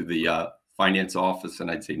up to the finance office. And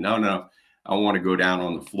I'd say, no, I want to go down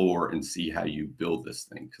on the floor and see how you build this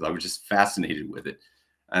thing, because I was just fascinated with it.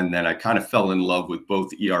 And then I kind of fell in love with both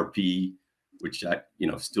ERP, which I,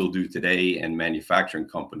 still do today, and manufacturing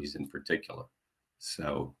companies in particular.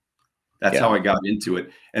 So that's how I got into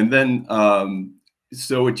it. And then,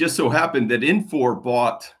 so it just so happened that Infor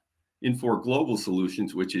bought Infor Global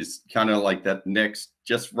Solutions, which is kind of like that next,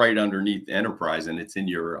 just right underneath the enterprise. And it's in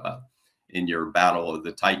your Battle of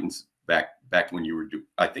the Titans back when you were,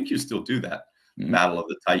 I think you still do that, Battle of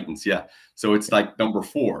the Titans. Yeah. So it's like number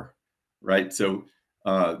 4, right? So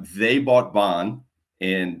they bought Bond.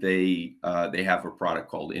 And they have a product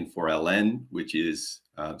called Infor LN, which is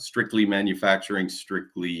strictly manufacturing,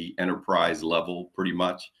 strictly enterprise level, pretty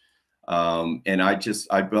much. And I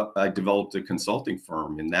developed a consulting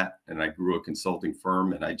firm in that, and I grew a consulting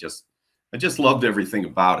firm, and I just loved everything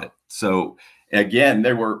about it. So again,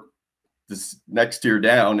 they were this next tier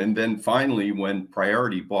down, and then finally, when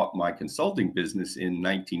Priority bought my consulting business in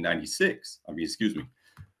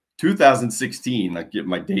 2016, I get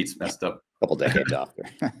my dates messed up. Couple decades after.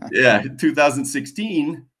 Yeah,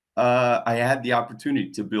 2016, I had the opportunity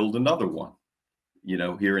to build another one,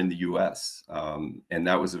 here in the US. And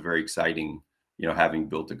that was a very exciting, having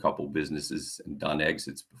built a couple businesses and done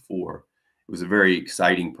exits before. It was a very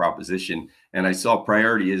exciting proposition. And I saw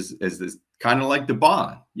Priority as this kind of like the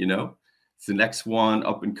Bond, it's the next one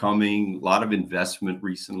up and coming, a lot of investment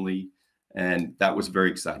recently. And that was very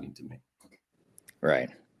exciting to me. Right.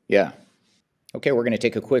 Yeah. Okay, we're going to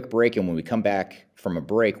take a quick break, and when we come back from a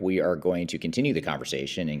break, we are going to continue the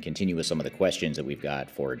conversation and continue with some of the questions that we've got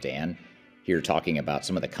for Dan here, talking about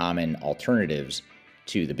some of the common alternatives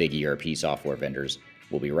to the big ERP software vendors.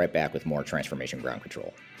 We'll be right back with more Transformation Ground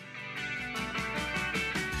Control.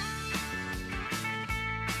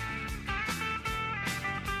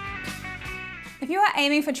 If you are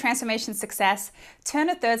aiming for transformation success, turn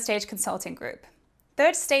to Third Stage Consulting Group.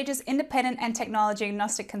 Third Stage's independent and technology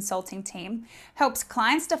agnostic consulting team helps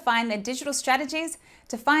clients define their digital strategies,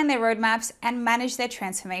 define their roadmaps, and manage their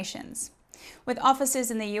transformations. With offices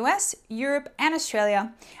in the US, Europe, and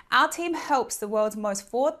Australia, our team helps the world's most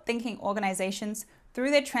forward-thinking organizations through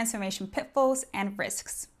their transformation pitfalls and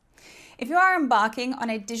risks. If you are embarking on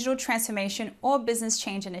a digital transformation or business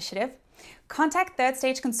change initiative, contact Third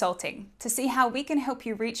Stage Consulting to see how we can help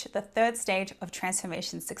you reach the third stage of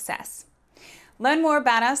transformation success. Learn more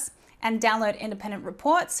about us and download independent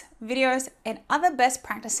reports, videos, and other best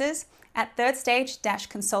practices at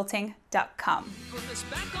thirdstage-consulting.com.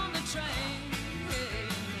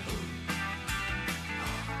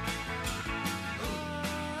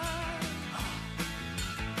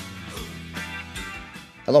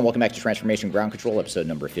 Hello and welcome back to Transformation Ground Control, episode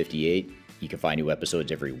number 58. You can find new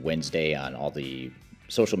episodes every Wednesday on all the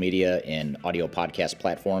social media and audio podcast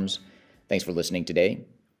platforms. Thanks for listening today.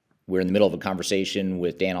 We're in the middle of a conversation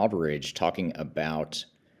with Dan Aldridge talking about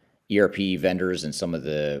ERP vendors and some of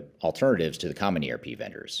the alternatives to the common ERP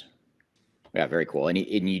vendors. Yeah, very cool. And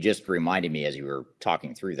you just reminded me as you were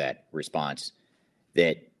talking through that response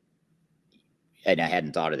that, and I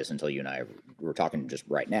hadn't thought of this until you and I were talking just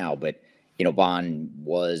right now, but Bond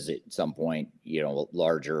was at some point, a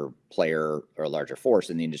larger player or a larger force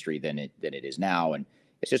in the industry than it is now. And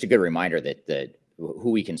it's just a good reminder that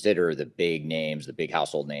who we consider the big names, the big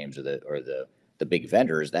household names, or the big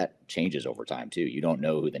vendors, that changes over time too. You don't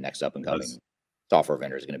know who the next up and coming software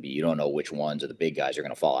vendor is going to be. You don't know which ones of the big guys are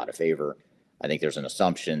going to fall out of favor. I think there's an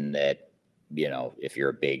assumption that, if you're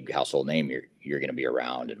a big household name, you're going to be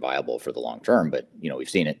around and viable for the long term. But, we've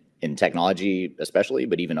seen it in technology especially,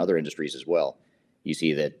 but even other industries as well. You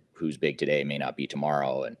see that who's big today may not be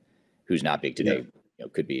tomorrow, and who's not big today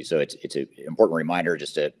could be. So it's an important reminder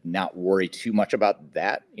just to not worry too much about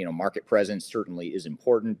that. Market presence certainly is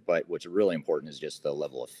important, but what's really important is just the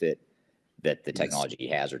level of fit that the technology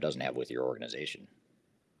has or doesn't have with your organization.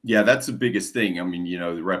 Yeah, that's the biggest thing. I mean,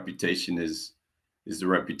 the reputation is the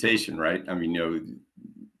reputation, right? I mean,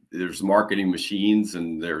 there's marketing machines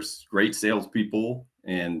and there's great salespeople,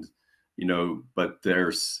 and but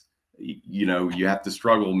there's you have to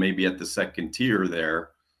struggle maybe at the second tier there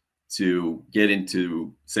to get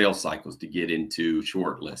into sales cycles, to get into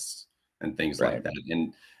short lists and things like that.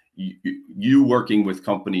 And you working with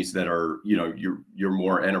companies that are, you know, you're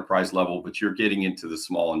more enterprise level, but you're getting into the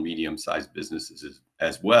small and medium sized businesses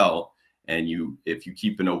as well. And if you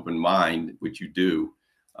keep an open mind, which you do,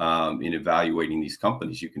 in evaluating these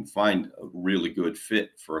companies, you can find a really good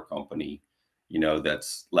fit for a company, you know,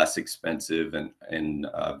 that's less expensive and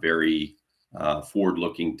very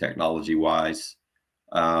forward-looking technology-wise,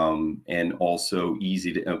 and also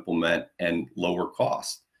easy to implement and lower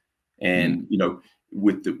cost. And you know,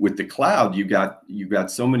 with the cloud, you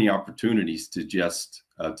got so many opportunities to just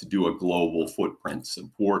to do a global footprint,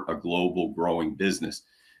 support a global growing business.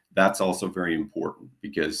 That's also very important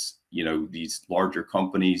because, you know, these larger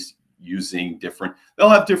companies they'll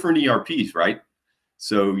have different ERPs, right?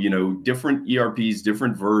 So, you know, different ERPs,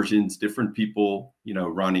 different versions, different people, you know,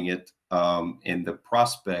 running it. And the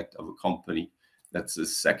prospect of a company that's a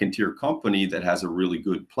second tier company that has a really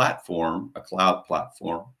good platform, a cloud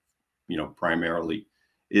platform, you know, primarily,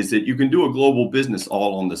 is that you can do a global business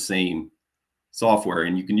all on the same software,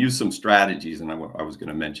 and you can use some strategies. And I was going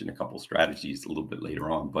to mention a couple strategies a little bit later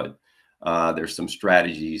on, but there's some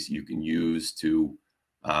strategies you can use to,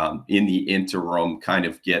 in the interim, kind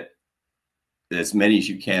of get as many as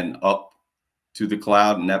you can up to the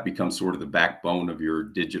cloud, and that becomes sort of the backbone of your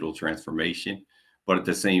digital transformation. But at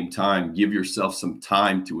the same time, give yourself some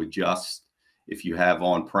time to adjust if you have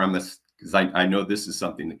on-premise, because I know this is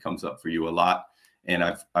something that comes up for you a lot. And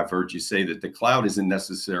I've heard you say that the cloud isn't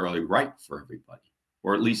necessarily right for everybody,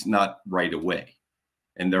 or at least not right away.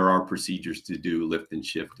 And there are procedures to do lift and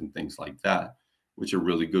shift and things like that, which are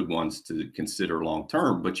really good ones to consider long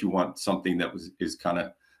term. But you want something that is kind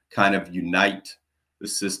of unite the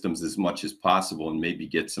systems as much as possible, and maybe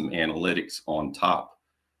get some analytics on top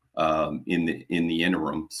in the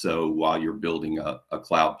interim. So while you're building a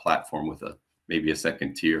cloud platform with maybe a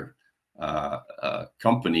second tier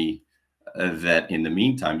company, that in the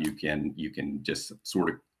meantime you can just sort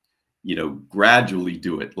of, you know, gradually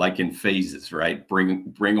do it, like in phases, right?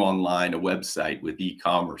 Bring online a website with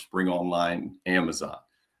e-commerce, bring online Amazon,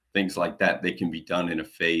 things like that. They can be done in a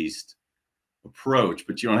phased approach,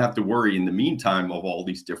 but you don't have to worry in the meantime of all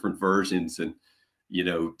these different versions and, you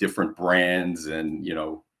know, different brands. And, you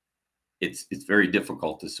know, it's very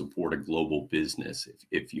difficult to support a global business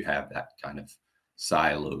if you have that kind of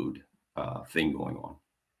siloed thing going on.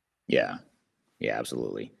 Yeah,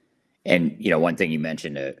 absolutely. And, you know, one thing you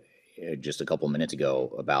mentioned just a couple of minutes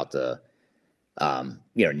ago about the,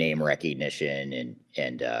 you know, name recognition,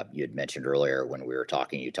 and you had mentioned earlier when we were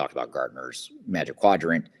talking, you talked about Gartner's Magic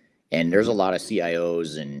Quadrant, and there's a lot of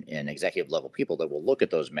CIOs and executive level people that will look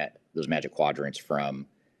at those Magic Quadrants from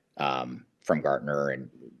Gartner and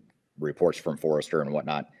reports from Forrester and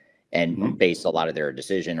whatnot, and base a lot of their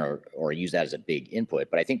decision or use that as a big input.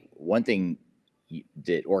 But I think one thing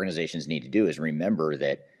that organizations need to do is remember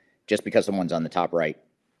that just because someone's on the top right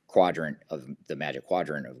quadrant of the Magic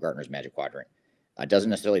Quadrant of Gartner's Magic Quadrant doesn't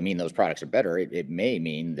necessarily mean those products are better. It may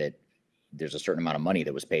mean that there's a certain amount of money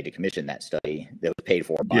that was paid to commission that study that was paid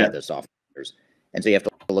for by the softwares. And so you have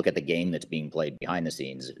to look at the game that's being played behind the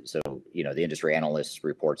scenes. So, you know, the industry analysts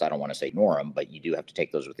reports, I don't want to say ignore them, but you do have to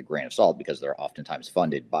take those with a grain of salt because they're oftentimes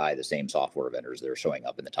funded by the same software vendors that are showing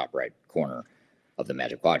up in the top right corner of the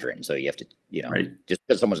Magic Quadrant. And so you have to, you know, just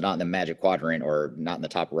because someone's not in the Magic Quadrant or not in the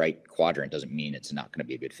top right quadrant doesn't mean it's not going to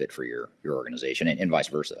be a good fit for your organization, and vice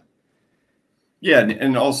versa. Yeah,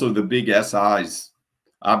 and also the big SIs,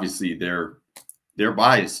 obviously they're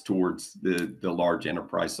biased towards the large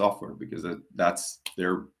enterprise software because that's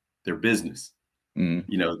their business. You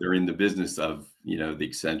know, they're in the business of, you know, the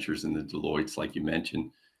Accentures and the Deloittes, like you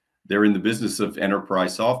mentioned. They're in the business of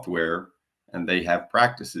enterprise software, and they have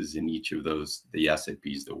practices in each of those, the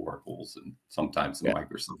SAPs, the Oracles, and sometimes the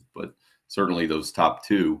Microsoft, but certainly those top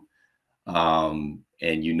two. And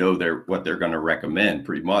you know what they're going to recommend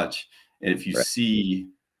pretty much. And if you see,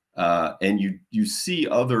 and you see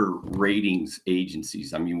other ratings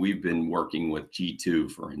agencies, I mean, we've been working with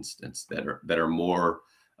G2, for instance, that are more,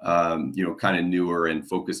 you know, kind of newer and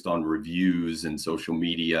focused on reviews and social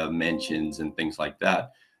media mentions and things like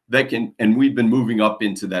that. And we've been moving up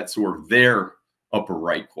into that sort of their upper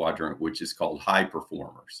right quadrant, which is called high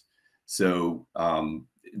performers. So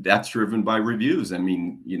that's driven by reviews. I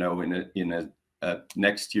mean, you know, in a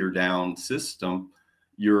next tier down system,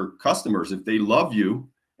 your customers, if they love you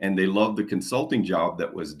and they love the consulting job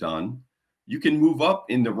that was done, you can move up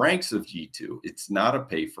in the ranks of G2. It's not a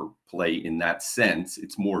pay for play in that sense.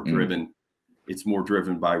 It's more driven. It's more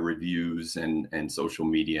driven by reviews and social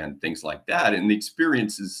media and things like that, and the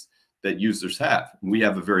experiences that users have. We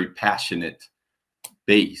have a very passionate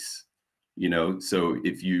base, you know. So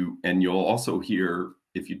you'll also hear,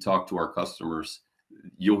 if you talk to our customers,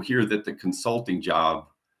 you'll hear that the consulting job,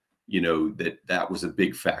 that was a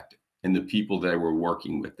big factor. And the people they were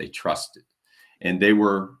working with, they trusted. And they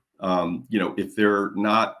were, if they're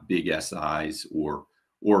not big SIs or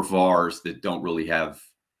VARs that don't really have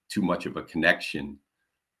too much of a connection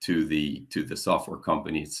to the software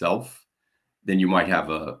company itself, then you might have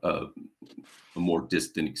a more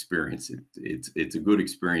distant experience. It's a good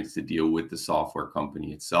experience to deal with the software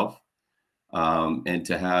company itself, and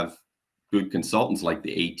to have good consultants like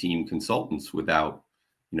the A-team consultants without,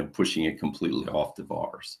 pushing it completely off the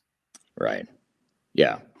VARs. Right.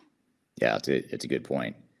 Yeah. Yeah. It's a good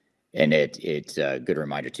point. And it's a good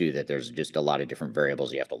reminder too, that there's just a lot of different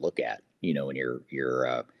variables you have to look at, when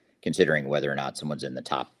you're considering whether or not someone's in the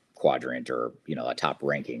top quadrant or, a top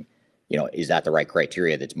ranking. Is that the right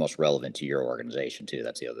criteria that's most relevant to your organization too?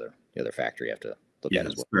 That's the other factor you have to look at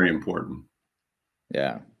as well. It's very important.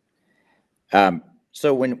 Yeah.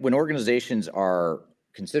 So when organizations are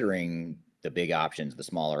considering the big options, the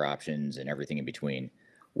smaller options, and everything in between,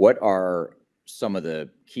 what are some of the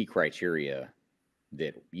key criteria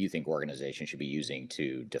that you think organizations should be using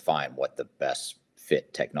to define what the best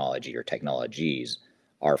fit technology or technologies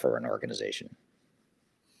are for an organization?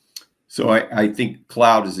 So I think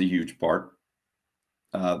cloud is a huge part.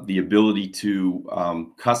 The ability to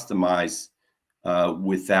customize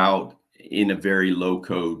without in a very low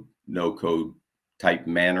code, no code type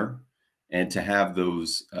manner, and to have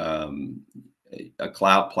those a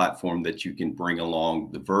cloud platform that you can bring along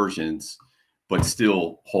the versions, but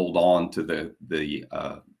still hold on to the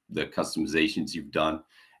customizations you've done,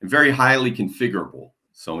 and very highly configurable.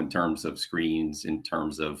 So in terms of screens, in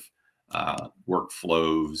terms of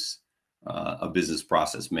workflows, a business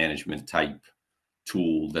process management type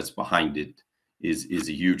tool that's behind it is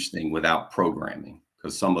a huge thing without programming,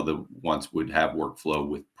 because some of the ones would have workflow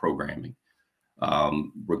with programming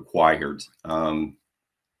required. And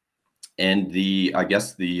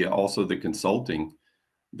also the consulting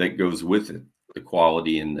that goes with it, the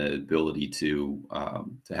quality and the ability to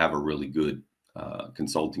have a really good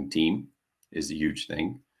consulting team is a huge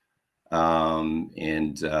thing.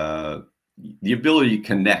 And the ability to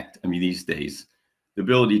connect, these days, the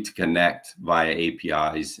ability to connect via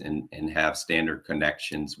APIs and have standard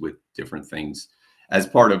connections with different things as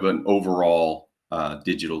part of an overall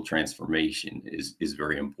digital transformation is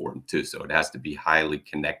very important too. So it has to be highly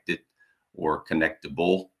connected or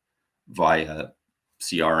connectable via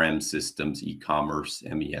CRM systems, e-commerce,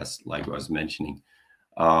 MES, like I was mentioning,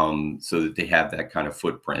 so that they have that kind of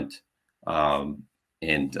footprint and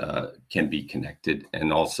can be connected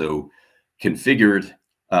and also configured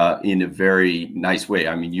in a very nice way.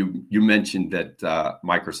 You mentioned that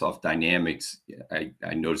Microsoft Dynamics,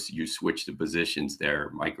 I noticed you switched the positions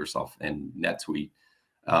there, Microsoft and NetSuite,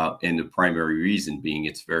 and the primary reason being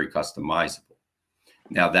it's very customizable.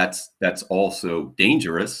 Now that's also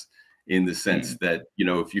dangerous in the sense that,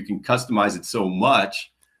 if you can customize it so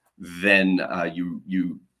much, then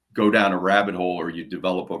you go down a rabbit hole, or you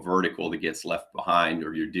develop a vertical that gets left behind,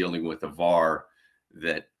 or you're dealing with a VAR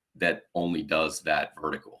that only does that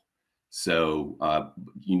vertical. So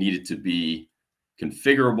you need it to be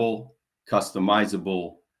configurable,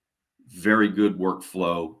 customizable, very good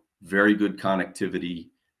workflow, very good connectivity,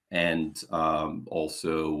 and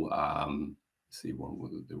also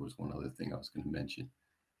there was one other thing I was going to mention.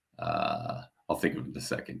 I'll think of it in a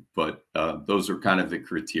second, but those are kind of the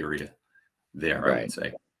criteria there, right. I would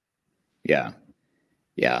say. Yeah.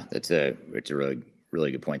 It's a really,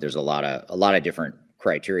 really good point. There's a lot of different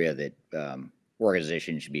criteria that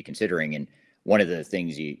organizations should be considering. And one of the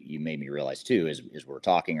things you made me realize too, is we're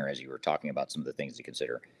talking, or as you were talking about some of the things to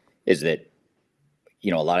consider, is that, a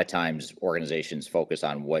lot of times organizations focus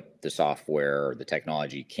on what the software or the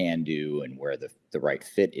technology can do and where the right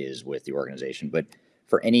fit is with the organization. But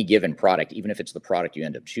for any given product, even if it's the product you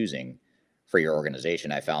end up choosing for your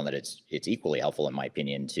organization, I found that it's equally helpful, in my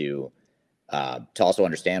opinion, to also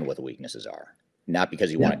understand what the weaknesses are. Not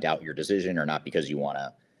because you want to doubt your decision, or not because you want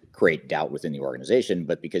to create doubt within the organization,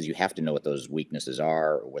 but because you have to know what those weaknesses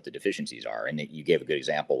are, or what the deficiencies are. And you gave a good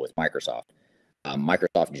example with Microsoft.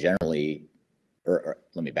 Microsoft generally, or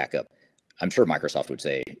let me back up. I'm sure Microsoft would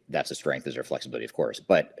say that's a strength, is their flexibility, of course.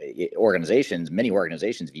 But many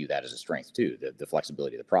organizations view that as a strength too, the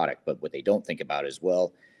flexibility of the product. But what they don't think about is,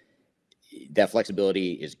 well, that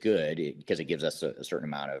flexibility is good because it gives us a certain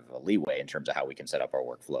amount of leeway in terms of how we can set up our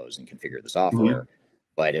workflows and configure the software.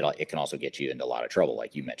 But it can also get you into a lot of trouble,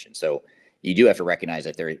 like you mentioned. So you do have to recognize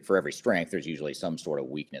that for every strength, there's usually some sort of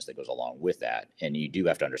weakness that goes along with that. And you do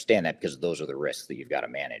have to understand that, because those are the risks that you've got to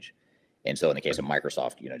manage. And so in the case of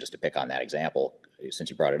Microsoft, just to pick on that example,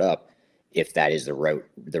 since you brought it up, if that is the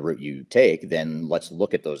route you take, then let's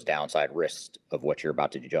look at those downside risks of what you're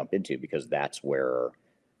about to jump into, because that's where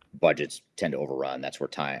budgets tend to overrun. That's where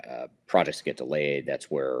projects get delayed. That's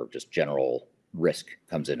where just general risk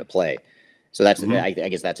comes into play. So that's, I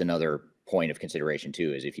guess that's another point of consideration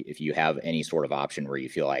too, is if you have any sort of option where you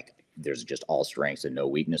feel like there's just all strengths and no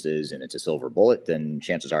weaknesses and it's a silver bullet, then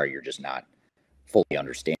chances are you're just not fully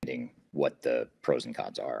understanding what the pros and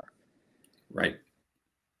cons are. Right.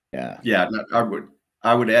 Yeah. Yeah.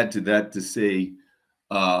 I would add to that to say,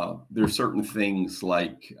 there are certain things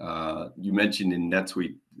like you mentioned in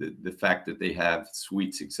NetSuite, the fact that they have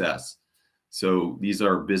suite success. So these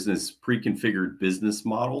are pre-configured business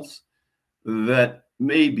models that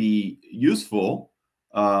may be useful,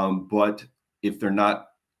 but if they're not,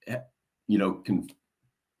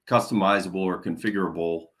 customizable or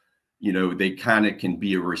configurable, they kind of can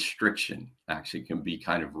be a restriction, actually can be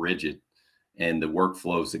kind of rigid. And the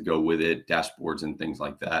workflows that go with it, dashboards and things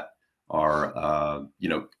like that are,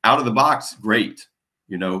 out of the box, great,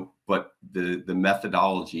 but the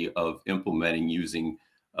methodology of implementing using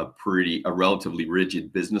a relatively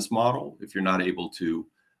rigid business model, if you're not able to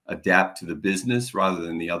adapt to the business rather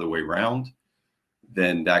than the other way around,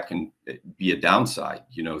 then that can be a downside,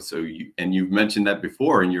 so you've mentioned that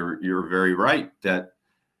before, and you're very right that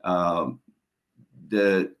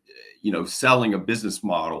selling a business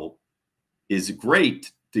model is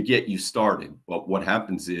great to get you started. But what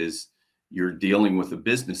happens is you're dealing with a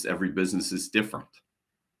business. Every business is different,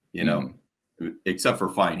 except for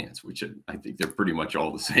finance, which I think they're pretty much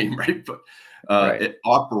all the same, right? But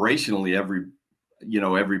operationally,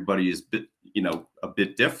 everybody is a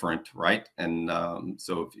bit different, right? And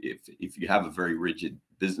so if you have a very rigid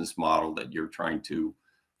business model that you're trying to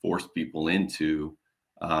force people into,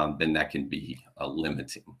 then that can be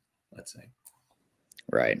limiting, let's say.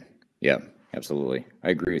 Right. Yeah, absolutely. I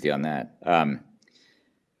agree with you on that.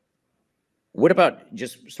 What about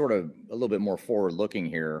just sort of a little bit more forward looking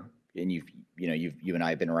here? And you and I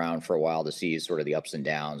have been around for a while to see sort of the ups and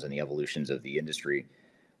downs and the evolutions of the industry.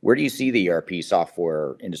 Where do you see the ERP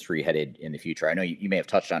software industry headed in the future? I know you may have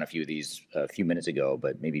touched on a few of these a few minutes ago,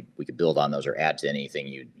 but maybe we could build on those or add to anything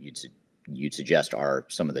you'd suggest are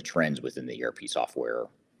some of the trends within the ERP software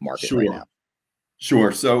market right now.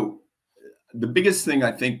 Sure. So the biggest thing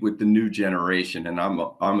I think with the new generation, and I'm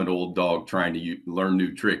an old dog trying to learn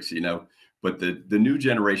new tricks, but the new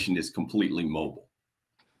generation is completely mobile.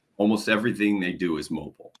 Almost everything they do is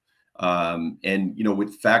mobile. And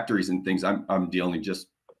with factories and things, I'm dealing just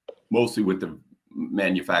mostly with the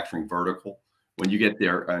manufacturing vertical. When you get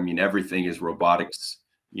there, I mean, everything is robotics.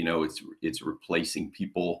 It's replacing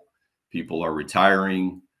people. People are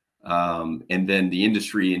retiring. And then the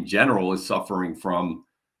industry in general is suffering from,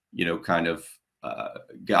 kind of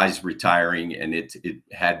guys retiring, and it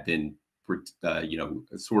had been,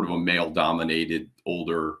 sort of a male dominated,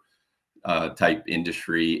 older type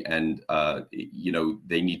industry. And,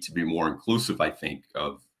 they need to be more inclusive, I think,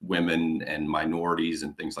 of women and minorities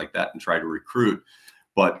and things like that, and try to recruit.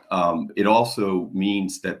 But it also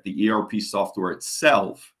means that the ERP software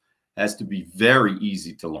itself has to be very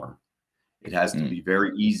easy to learn. It has to be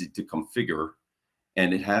very easy to configure,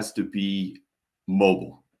 and it has to be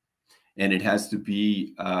mobile, and it has to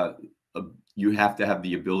be, you have to have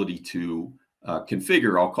the ability to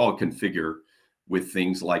configure, I'll call it configure, with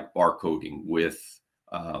things like barcoding, with,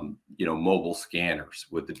 mobile scanners,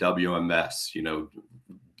 with the WMS,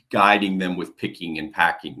 guiding them with picking and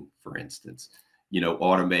packing, for instance,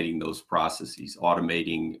 automating those processes,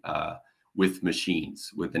 automating with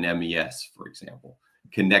machines, with an MES, for example,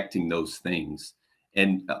 connecting those things,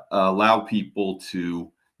 and allow people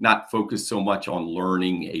to not focus so much on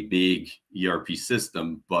learning a big ERP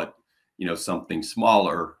system, but, something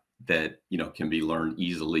smaller that, can be learned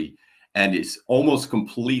easily. And it's almost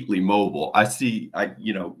completely mobile. I see,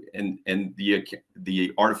 and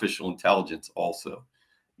the artificial intelligence also,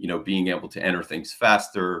 being able to enter things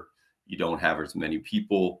faster. You don't have as many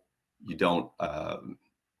people. You don't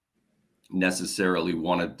necessarily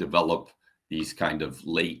want to develop these kind of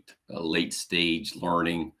late stage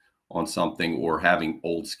learning on something, or having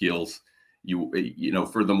old skills.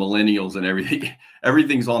 For the millennials and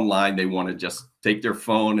everything's online. They want to just take their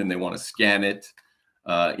phone and they want to scan it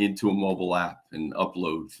into a mobile app and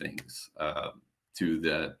upload things to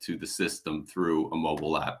the system through a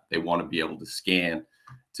mobile app. They want to be able to scan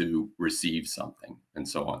to receive something, and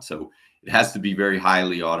so on. So it has to be very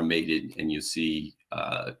highly automated, and you'll see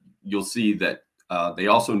that they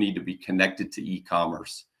also need to be connected to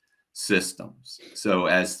e-commerce systems. So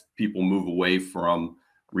as people move away from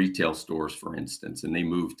retail stores, for instance, and they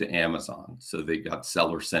move to Amazon, so they got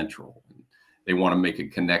Seller Central, they want to make a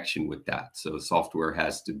connection with that. So software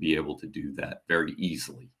has to be able to do that very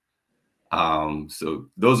easily. So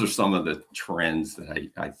those are some of the trends that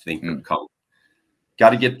I think are coming.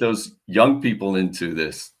 Got to get those young people into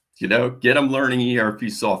this, get them learning ERP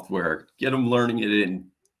software, get them learning it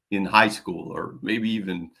in high school, or maybe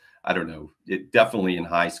even, I don't know, definitely in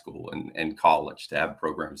high school and college, to have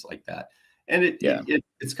programs like that. And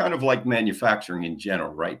it's kind of like manufacturing in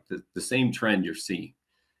general, right? The same trend you're seeing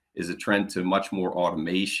is a trend to much more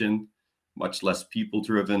automation, much less people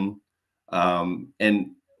driven,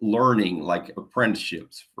 and learning, like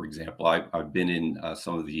apprenticeships, for example. I've been in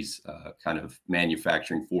some of these kind of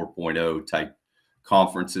manufacturing 4.0 type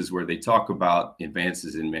conferences where they talk about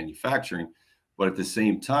advances in manufacturing, but at the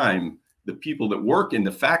same time, the people that work in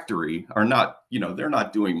the factory are not, they're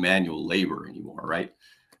not doing manual labor anymore, right?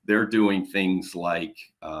 They're doing things like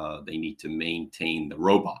they need to maintain the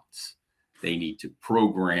robots. They need to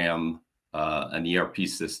program an ERP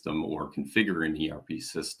system or configure an ERP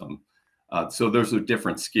system. So those are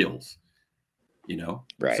different skills,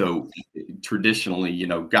 Right. So traditionally,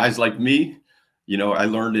 guys like me, I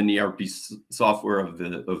learned an ERP software of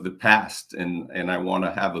the past, and I want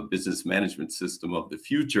to have a business management system of the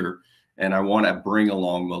future, and I want to bring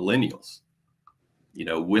along millennials,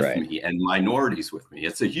 with me, and minorities with me.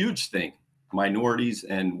 It's a huge thing, minorities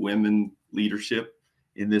and women leadership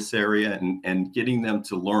in this area, and getting them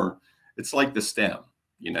to learn. It's like the STEM,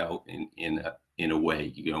 in a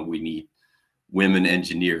way. We need women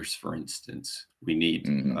engineers, for instance. We need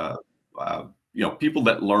people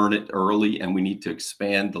that learn it early, and we need to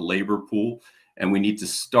expand the labor pool, and we need to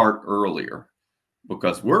start earlier,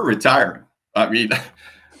 because we're retiring. I mean,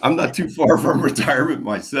 I'm not too far from retirement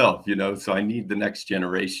myself, so I need the next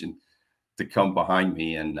generation to come behind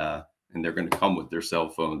me, and they're going to come with their cell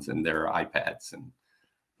phones and their iPads, and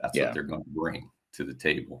that's what they're going to bring to the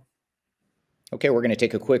table. Okay, we're going to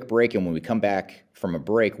take a quick break, and when we come back from a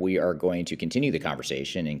break, we are going to continue the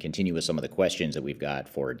conversation and continue with some of the questions that we've got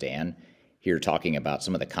for Dan here, talking about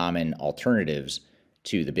some of the common alternatives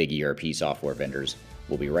to the big ERP software vendors.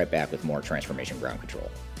 We'll be right back with more Transformation Ground Control.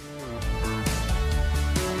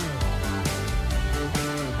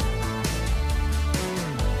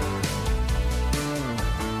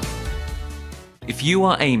 If you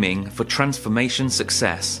are aiming for transformation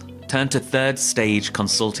success, turn to Third Stage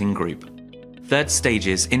Consulting Group. Third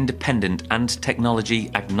Stage's independent and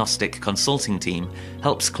technology-agnostic consulting team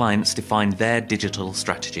helps clients define their digital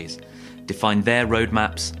strategies, define their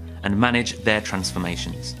roadmaps, and manage their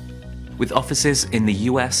transformations. With offices in the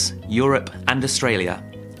US, Europe, and Australia,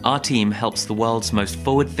 our team helps the world's most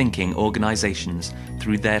forward-thinking organizations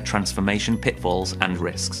through their transformation pitfalls and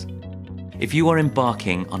risks. If you are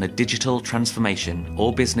embarking on a digital transformation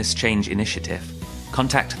or business change initiative,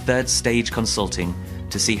 contact Third Stage Consulting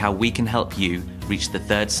to see how we can help you reach the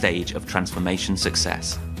third stage of transformation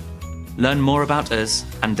success. Learn more about us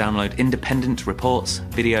and download independent reports,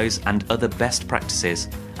 videos, and other best practices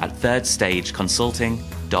at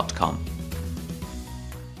thirdstageconsulting.com.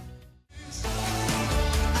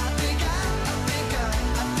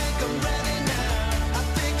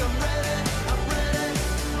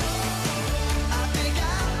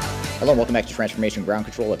 Hello and welcome back to Transformation Ground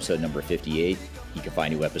Control, episode number 58. You can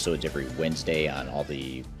find new episodes every Wednesday on all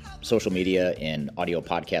the social media and audio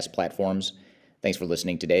podcast platforms. Thanks for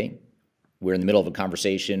listening today. We're in the middle of a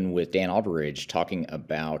conversation with Dan Aldridge talking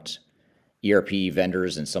about ERP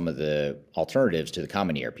vendors and some of the alternatives to the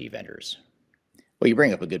common ERP vendors. Well, you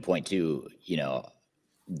bring up a good point too,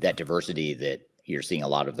 that diversity that you're seeing a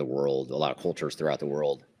lot of the world, a lot of cultures throughout the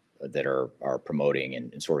world that are promoting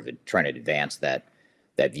and sort of trying to advance that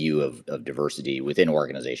view of diversity within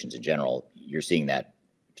organizations in general. You're seeing that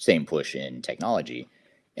same push in technology.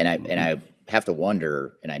 And I have to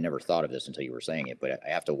wonder, and I never thought of this until you were saying it, but I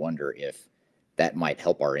have to wonder if that might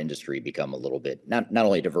help our industry become a little bit, not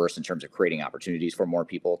only diverse in terms of creating opportunities for more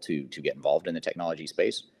people to get involved in the technology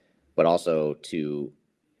space, but also to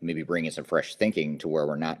maybe bring in some fresh thinking to where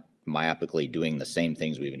we're not myopically doing the same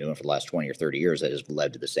things we've been doing for the last 20 or 30 years that has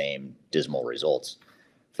led to the same dismal results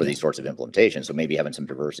for these sorts of implementations. So maybe having some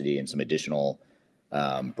diversity and some additional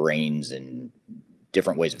brains and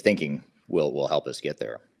different ways of thinking will help us get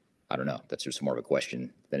there. I don't know. That's just more of a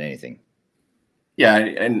question than anything. Yeah,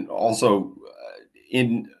 and also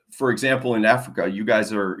for example, in Africa, you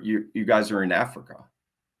guys are in Africa,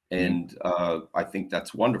 and I think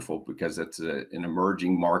that's wonderful because it's an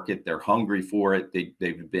emerging market. They're hungry for it.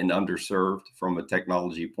 They've been underserved from a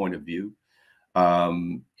technology point of view.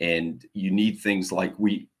 And you need things like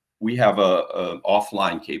we have a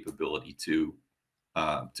offline capability to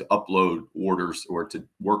upload orders or to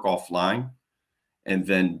work offline And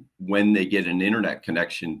then when they get an internet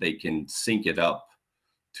connection, they can sync it up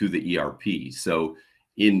to the ERP. So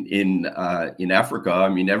in Africa, I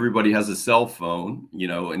mean, everybody has a cell phone, you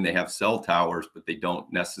know, and they have cell towers, but they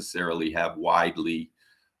don't necessarily have widely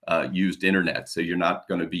used internet. So you're not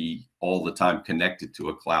going to be all the time connected to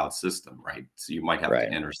a cloud system, right? So you might have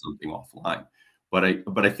to enter something offline. But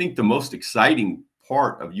I think the most exciting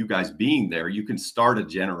part of you guys being there, you can start a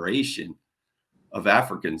generation of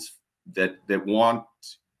Africans that want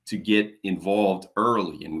to get involved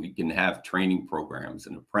early, and we can have training programs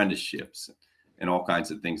and apprenticeships and all kinds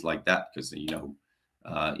of things like that. Because, you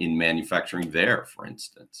know, in manufacturing there, for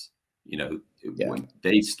instance, you know, when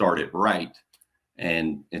they started right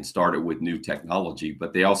and started with new technology,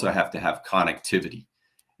 but they also have to have connectivity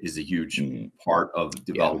is a huge part of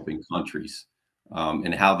developing countries,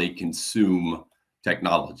 and how they consume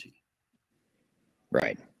technology.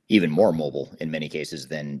 Right. Even more mobile in many cases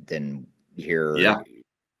than here,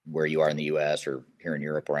 where you are in the US or here in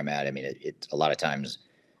Europe where I'm at. I mean, it's a lot of times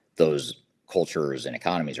those cultures and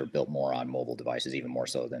economies are built more on mobile devices, even more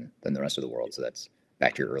so than the rest of the world. So that's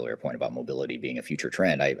back to your earlier point about mobility being a future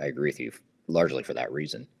trend. I agree with you largely for that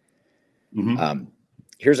reason.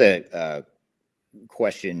 Here's a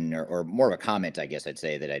question or more of a comment, I guess I'd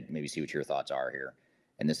say, that I'd maybe see what your thoughts are here.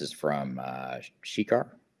 And this is from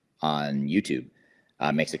Shikar on YouTube.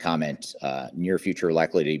 Makes a comment, near future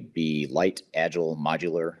likely to be light, agile,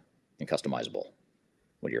 modular, and customizable.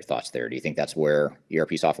 What are your thoughts there? Do you think that's where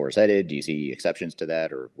ERP software is headed? Do you see exceptions to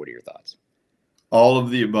that, or what are your thoughts? All of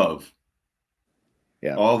the above.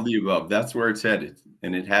 Yeah. All of the above. That's where it's headed,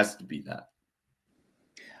 and it has to be that.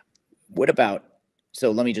 What about, so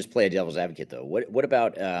let me just play a devil's advocate though. What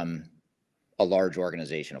about a large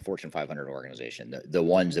organization, a Fortune 500 organization, the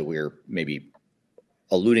ones that we're maybe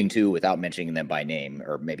alluding to without mentioning them by name,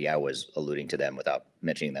 or maybe I was alluding to them without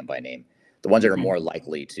mentioning them by name, the ones that are more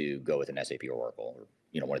likely to go with an SAP or Oracle, or,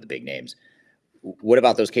 you know, one of the big names. What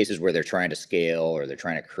about those cases where they're trying to scale, or they're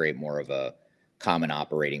trying to create more of a common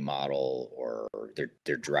operating model, or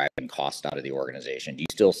they're driving cost out of the organization? Do you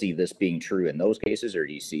still see this being true in those cases, or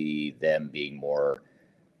do you see them being more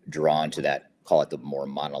drawn to that, call it the more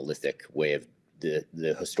monolithic way of the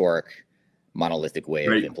historic monolithic way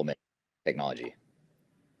of implementing technology?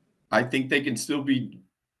 I think they can still be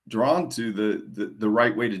drawn to the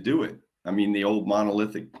right way to do it. I mean, the old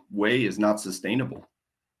monolithic way is not sustainable.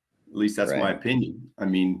 At least that's my opinion. I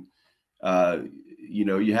mean, you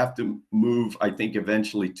know, you have to move, I think,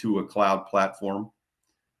 eventually to a cloud platform.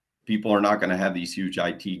 People are not going to have these huge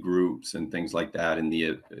IT groups and things like that, and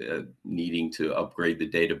the needing to upgrade the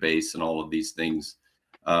database and all of these things.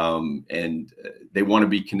 And they want to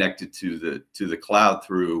be connected to the cloud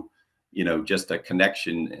through, you know, just a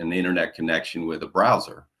connection, an internet connection with a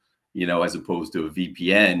browser, you know, as opposed to a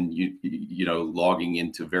VPN, you know, logging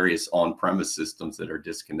into various on-premise systems that are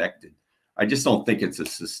disconnected. I just don't think it's a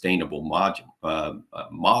sustainable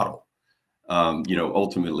model, you know,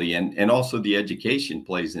 ultimately. And also the education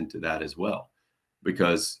plays into that as well,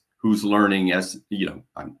 because who's learning, as, you know,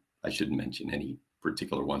 I shouldn't mention any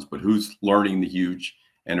particular ones, but who's learning the huge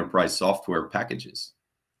enterprise software packages?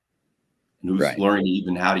 And who's learning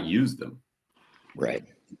even how to use them? Right.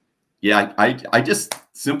 Yeah, I just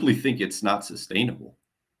simply think it's not sustainable.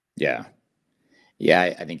 Yeah.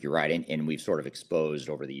 Yeah, I think you're right. And we've sort of exposed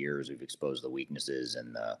over the years, we've exposed the weaknesses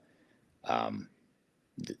and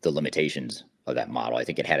the limitations of that model. I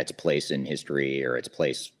think it had its place in history, or its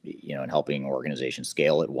place, you know, in helping organizations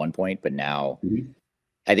scale at one point. But now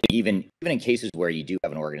I think even in cases where you do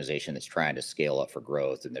have an organization that's trying to scale up for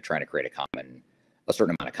growth, and they're trying to create a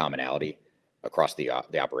certain amount of commonality across the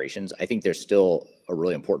operations, I think there's still a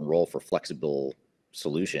really important role for flexible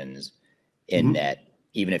solutions in that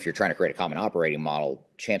even if you're trying to create a common operating model,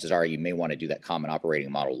 chances are you may want to do that common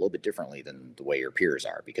operating model a little bit differently than the way your peers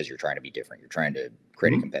are, because you're trying to be different. You're trying to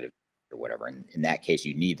create a competitive or whatever. And in that case,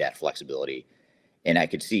 you need that flexibility. And I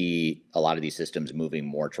could see a lot of these systems moving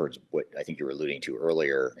more towards what I think you were alluding to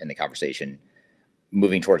earlier in the conversation,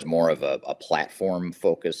 moving towards more of a platform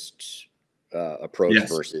focused approach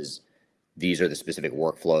versus these are the specific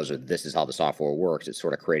workflows, or this is how the software works. It's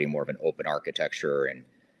sort of creating more of an open architecture and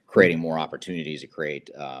creating more opportunities to create,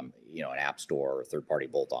 you know, an app store or third-party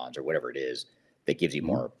bolt-ons or whatever it is that gives you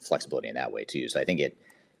more flexibility in that way too. So I think it,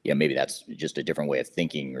 you know, maybe that's just a different way of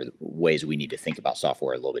thinking, or ways we need to think about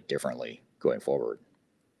software a little bit differently going forward.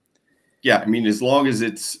 Yeah, I mean, as long as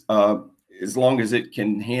it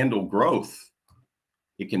can handle growth,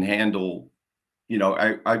 it can handle, you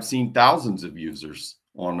know, I've seen thousands of users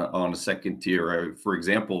on a second tier. For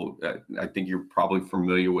example, I think you're probably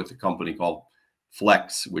familiar with a company called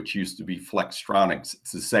Flex, which used to be Flextronics.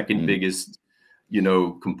 It's the second biggest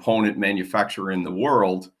component manufacturer in the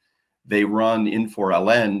world. They run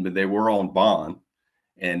Infor-LN, but they were on bond,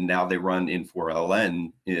 and now they run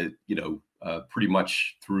Infor-LN, pretty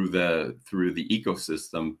much through the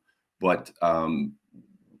ecosystem. But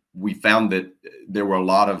we found that there were a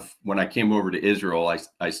lot of, when I came over to Israel,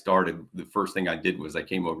 I started, the first thing I did was I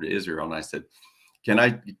came over to Israel and I said, can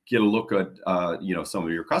I get a look at, some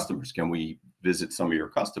of your customers? Can we visit some of your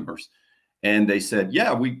customers? And they said,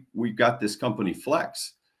 yeah, we got this company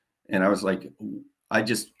Flex. And I was like,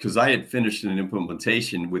 because I had finished an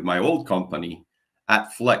implementation with my old company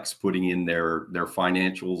at Flex, putting in their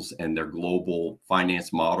financials and their global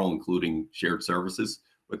finance model, including shared services,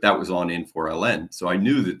 but that was on Infor-LN. So I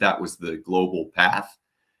knew that was the global path.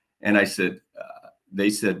 And I said, they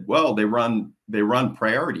said, well, they run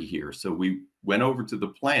priority here. So we went over to the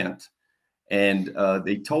plant, and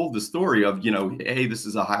they told the story of, hey, this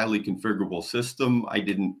is a highly configurable system. I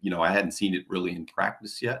hadn't seen it really in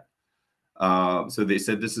practice yet. So they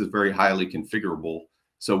said, this is very highly configurable.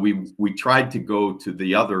 So we tried to go to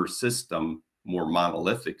the other system, more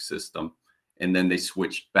monolithic system, and then they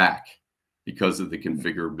switched back because of the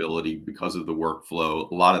configurability, because of the workflow,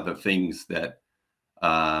 a lot of the things that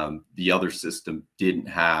the other system didn't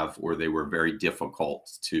have, or they were very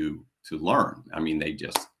difficult to learn. I mean, they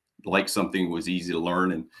just like something was easy to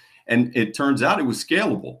learn, and it turns out it was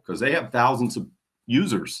scalable because they have thousands of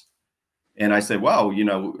users. And I said, well,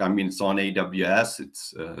 I mean, it's on AWS.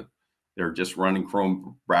 It's they're just running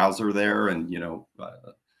Chrome browser there, and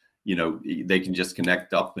they can just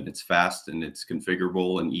connect up, and it's fast and it's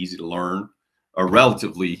configurable and easy to learn, or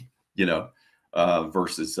relatively,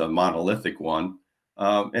 versus a monolithic one.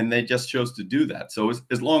 And they just chose to do that. So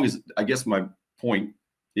as long as, I guess my point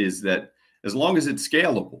is that as long as it's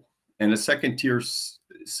scalable, and a second tier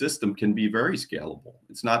system can be very scalable.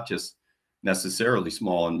 It's not just necessarily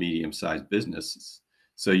small and medium sized businesses.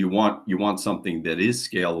 So you want something that is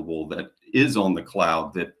scalable, that is on the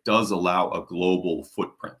cloud, that does allow a global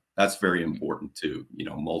footprint. That's very important too.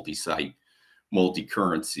 Multi-site,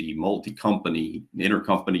 multi-currency, multi-company,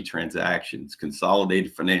 intercompany transactions,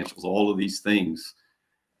 consolidated financials, all of these things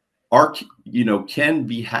are, can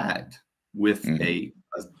be had with a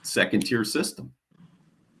second tier system.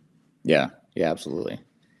 Yeah, absolutely.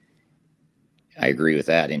 I agree with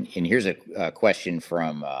that. And here's a question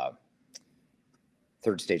from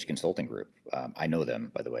Third Stage Consulting Group. I know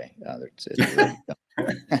them, by the way.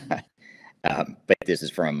 But this is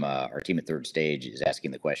from our team at Third Stage, is asking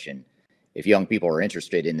the question: if young people are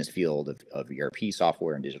interested in this field of ERP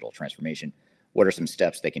software and digital transformation, what are some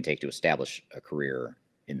steps they can take to establish a career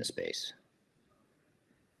in the space?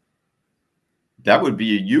 That would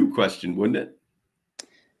be a you question, wouldn't it?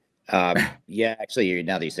 Yeah, actually,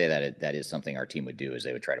 now that you say that, that is something our team would do, is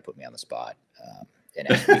they would try to put me on the spot and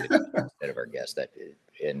ask me instead of our guest.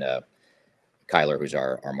 And Kyler, who's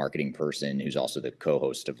our marketing person, who's also the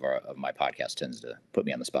co-host of my podcast, tends to put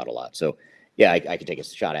me on the spot a lot. So yeah, I could take a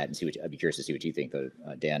shot at it and see I'd be curious to see what you think,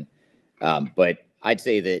 Dan. But I'd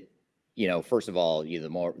say that, first of all, the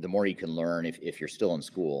more you can learn, if you're still in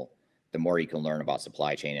school, the more you can learn about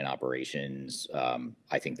supply chain and operations,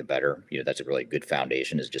 I think the better. That's a really good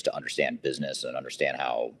foundation, is just to understand business and understand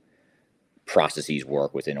how processes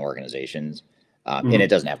work within organizations. And it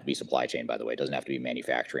doesn't have to be supply chain, by the way. It doesn't have to be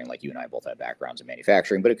manufacturing. Like you and I both have backgrounds in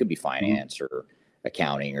manufacturing, but it could be finance or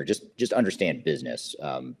accounting, or just understand business.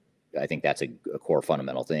 I think that's a core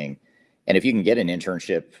fundamental thing. And if you can get an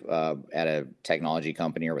internship at a technology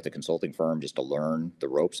company or with a consulting firm just to learn the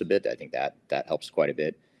ropes a bit, I think that helps quite a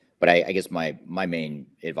bit. But I guess my main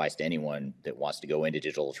advice to anyone that wants to go into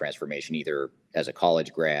digital transformation, either as a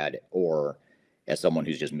college grad or as someone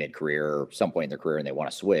who's just mid-career or some point in their career and they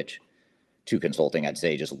want to switch to consulting, I'd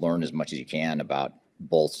say just learn as much as you can about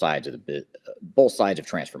both sides of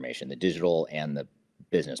transformation, the digital and the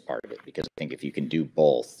business part of it. Because I think if you can do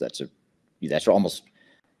both, that's almost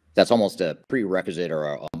a prerequisite or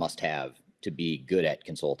a must-have to be good at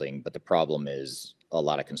consulting. But the problem is a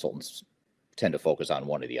lot of consultants tend to focus on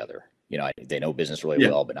one or the other. They know business really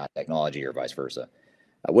well, but not technology, or vice versa.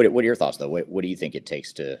 What are your thoughts, though? What do you think it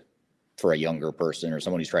takes for a younger person or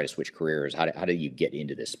someone who's trying to switch careers? How do you get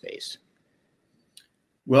into this space?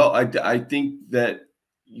 Well, I think that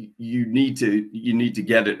you need to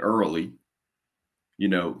get it early,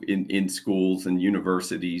 in schools and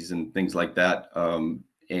universities and things like that.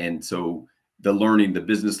 And so the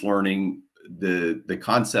business learning, the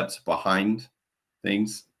concepts behind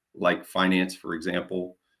things like finance, for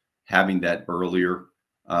example, having that earlier,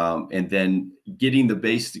 and then getting the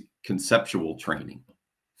basic conceptual training,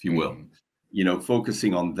 if you will,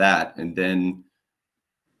 focusing on that. And then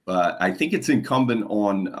I think it's incumbent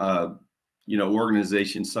on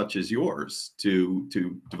organizations such as yours to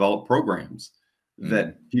develop programs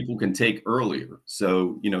that people can take earlier.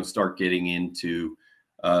 So, start getting into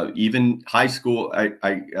even high school.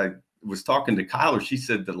 I was talking to Kyler. She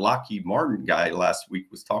said the Lockheed Martin guy last week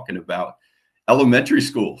was talking about elementary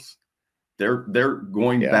schools. They're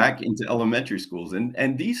going back into elementary schools,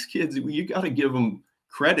 and these kids, you got to give them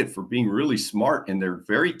credit for being really smart, and they're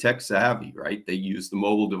very tech savvy, right? They use the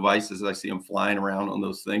mobile devices. I see them flying around on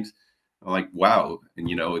those things. I'm like, wow. And,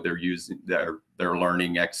 they're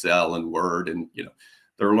learning Excel and Word, and,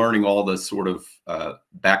 they're learning all the sort of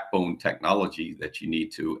backbone technology that you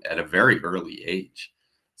need to at a very early age.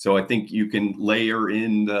 So I think you can layer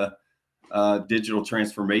in the digital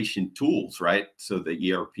transformation tools, right? So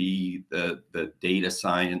the ERP, the data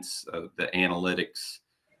science, the analytics,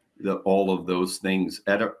 all of those things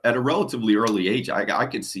at a relatively early age. I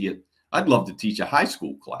could see it. I'd love to teach a high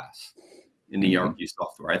school class in ERP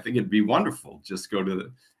software. I think it'd be wonderful. Just go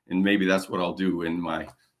to and maybe that's what I'll do in my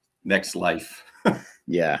next life.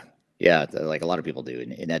 Yeah, like a lot of people do,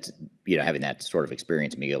 and that's having that sort of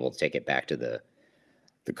experience and being able to take it back to the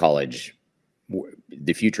college,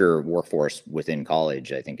 the future workforce within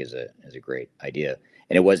college. I think is a great idea.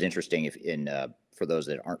 And it was interesting for those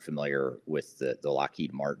that aren't familiar with the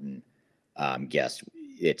Lockheed Martin guest.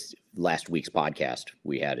 It's last week's podcast.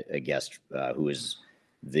 We had a guest who is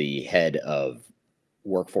the head of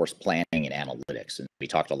workforce planning and analytics, and we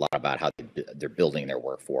talked a lot about how they're building their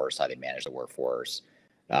workforce, how they manage the workforce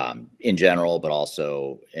in general, but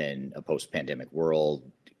also in a post-pandemic world,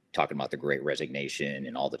 talking about the Great Resignation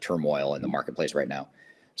and all the turmoil in the marketplace right now.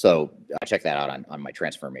 So check that out on my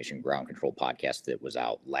Transformation Ground Control podcast that was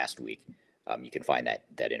out last week. You can find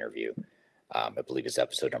that interview. I believe it's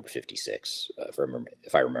episode number 56,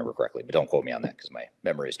 if I remember correctly. But don't quote me on that because my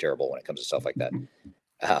memory is terrible when it comes to stuff like that.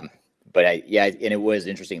 And it was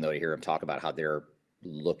interesting though to hear him talk about how they're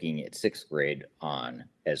looking at sixth grade on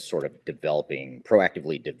as sort of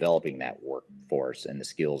proactively developing that workforce and the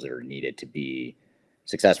skills that are needed to be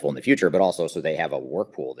successful in the future, but also so they have a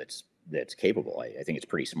work pool that's capable. I think it's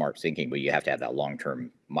pretty smart thinking, but you have to have that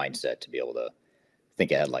long-term mindset to be able to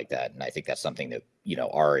think ahead like that. And I think that's something that,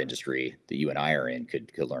 our industry that you and I are in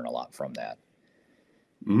could learn a lot from that.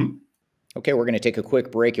 Mm-hmm. Okay, we're going to take a quick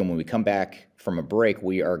break. And when we come back from a break,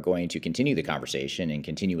 we are going to continue the conversation and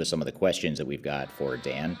continue with some of the questions that we've got for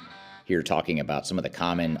Dan here, talking about some of the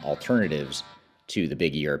common alternatives to the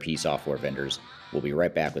big ERP software vendors. We'll be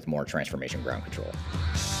right back with more Transformation Ground Control.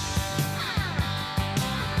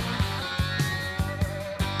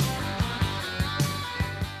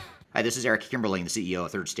 Hi, this is Eric Kimberling, the CEO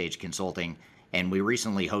of Third Stage Consulting, and we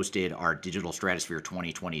recently hosted our Digital Stratosphere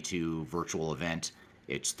 2022 virtual event.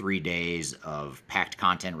 It's 3 days of packed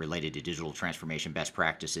content related to digital transformation best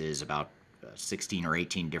practices, about 16 or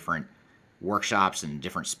 18 different workshops and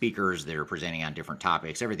different speakers that are presenting on different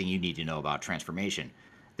topics, everything you need to know about transformation.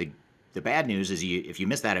 The bad news is if you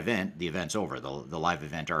miss that event, the event's over. The live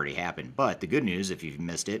event already happened. But the good news, if you've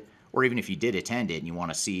missed it, or even if you did attend it and you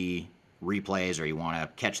want to see replays or you want to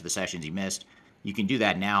catch the sessions you missed, you can do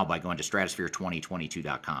that now by going to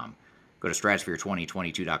stratosphere2022.com. Go to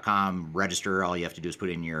stratosphere2022.com, register. All you have to do is put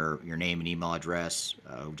in your name and email address,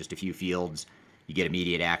 just a few fields. You get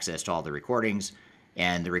immediate access to all the recordings,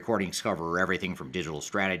 and the recordings cover everything from digital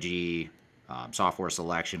strategy, software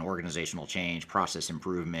selection, organizational change, process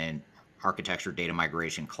improvement, architecture, data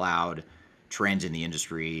migration, cloud, trends in the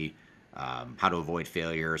industry, how to avoid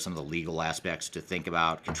failure, some of the legal aspects to think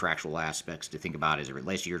about, contractual aspects to think about as it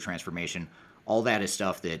relates to your transformation. All that is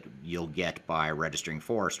stuff that you'll get by registering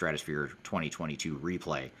for Stratosphere 2022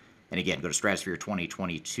 replay. And again, go to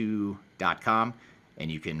stratosphere2022.com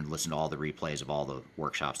and you can listen to all the replays of all the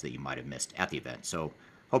workshops that you might have missed at the event. So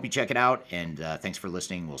hope you check it out, and thanks for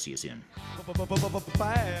listening. We'll see you soon.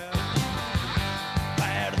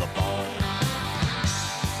 Bad to the bone.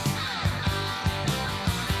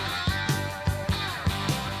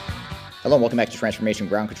 Hello and welcome back to Transformation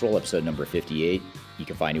Ground Control, episode number 58. You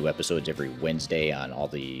can find new episodes every Wednesday on all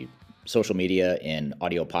the social media and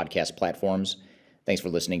audio podcast platforms. Thanks for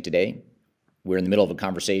listening today. We're in the middle of a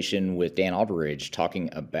conversation with Dan Aldridge talking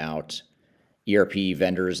about ERP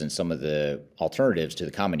vendors and some of the alternatives to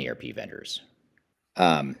the common ERP vendors.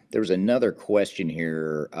 There was another question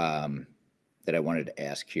here that I wanted to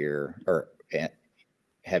ask here, or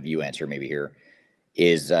have you answer maybe here,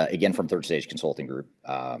 is again from Third Stage Consulting Group.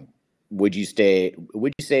 Would you say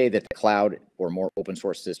that the cloud or more open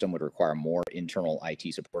source system would require more internal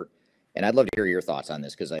IT support? And I'd love to hear your thoughts on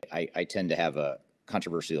this, because I tend to have a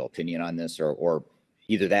controversial opinion on this, or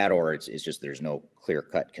either that, or it's just there's no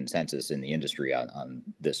clear-cut consensus in the industry on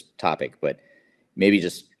this topic. But maybe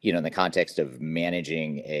just, in the context of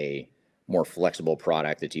managing a more flexible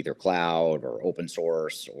product that's either cloud or open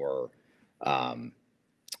source or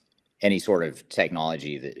any sort of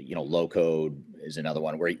technology that, low code is another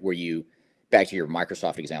one where you, back to your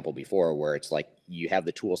Microsoft example before, where it's like you have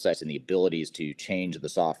the tool sets and the abilities to change the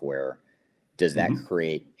software. Does that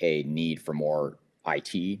create a need for more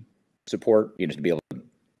IT support, to be able to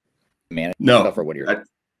manage stuff, or what are your...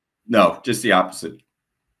 No, just the opposite.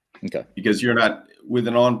 Okay. Because you're not, with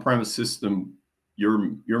an on-premise system,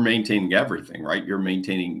 you're maintaining everything, right? You're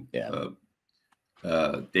maintaining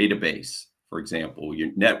database, for example, your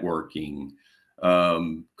networking,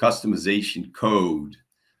 customization code,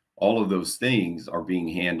 all of those things are being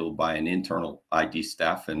handled by an internal IT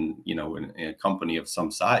staff. And, in a company of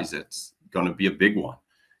some size, it's going to be a big one.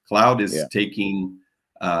 Cloud is taking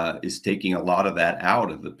a lot of that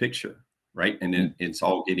out of the picture, right? And it's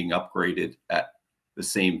all getting upgraded at the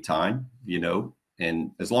same time,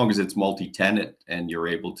 and as long as it's multi-tenant and you're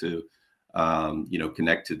able to,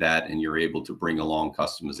 connect to that, and you're able to bring along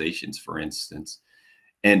customizations, for instance,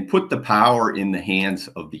 and put the power in the hands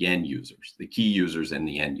of the end users, the key users and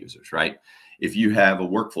the end users, right? If you have a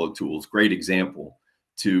workflow tools, great example,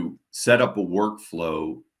 to set up a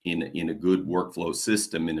workflow in a good workflow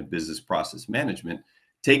system in a business process management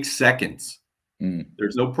takes seconds.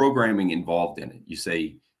 There's no programming involved in it. You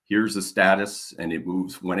say, here's the status, and it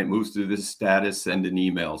moves. When it moves through this status, send an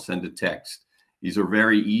email, send a text. These are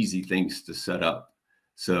very easy things to set up.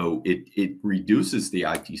 So it reduces the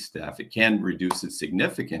IT staff. It can reduce it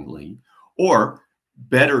significantly, or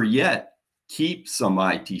better yet, keep some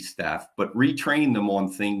IT staff, but retrain them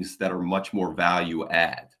on things that are much more value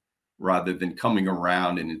add, rather than coming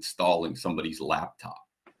around and installing somebody's laptop.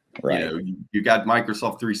 Right. You got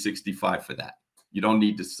Microsoft 365 for that. You don't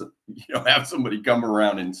need to, have somebody come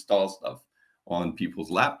around and install stuff on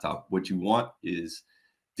people's laptop. What you want is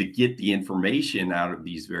to get the information out of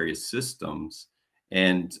these various systems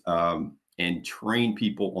and train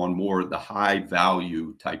people on more of the high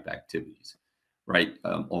value type activities, right?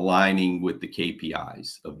 Aligning with the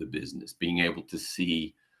KPIs of the business, being able to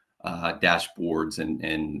see dashboards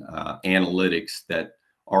and analytics that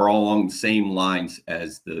are all along the same lines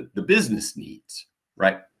as the business needs,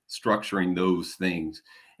 right? Structuring those things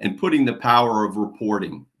and putting the power of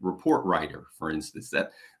reporting, report writer, for instance,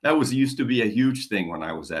 that was used to be a huge thing when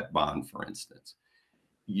I was at Bond, for instance.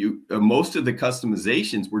 Most of the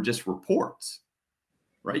customizations were just reports,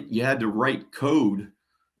 right? You had to write code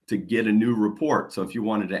to get a new report. So if you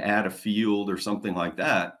wanted to add a field or something like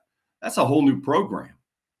that, that's a whole new program.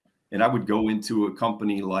 And I would go into a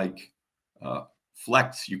company like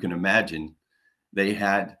Flex, you can imagine, they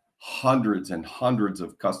had hundreds and hundreds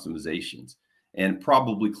of customizations, and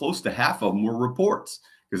probably close to half of them were reports,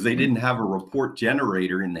 because they didn't have a report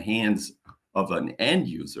generator in the hands of an end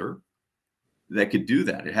user that could do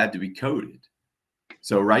that. It had to be coded.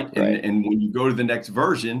 So, right. And when you go to the next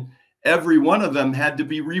version, every one of them had to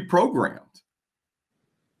be reprogrammed,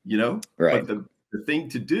 But the thing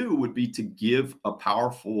to do would be to give a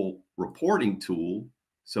powerful reporting tool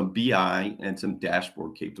some BI and some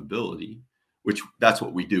dashboard capability, which that's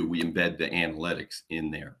what we do. We embed the analytics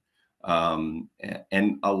in there,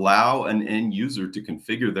 and allow an end user to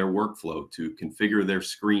configure their workflow, to configure their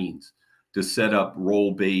screens, to set up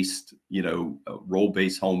role-based,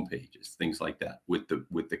 role-based home pages, things like that with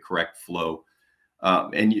the correct flow.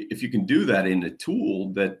 And if you can do that in a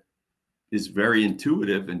tool that is very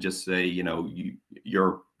intuitive, and just say,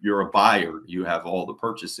 you're a buyer, you have all the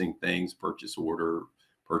purchasing things, purchase order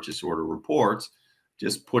reports,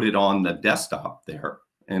 just put it on the desktop there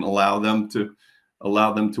and allow them to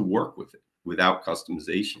work with it without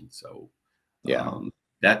customization. So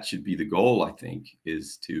that should be the goal, I think,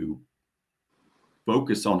 is to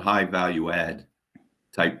focus on high value add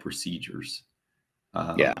type procedures,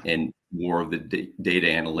 and more of the data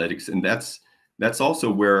analytics. And that's also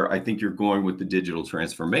where I think you're going with the digital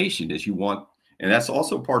transformation, is you want, and that's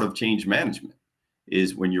also part of change management,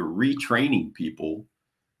 is when you're retraining people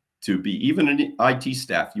to be, even an IT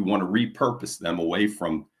staff, you want to repurpose them away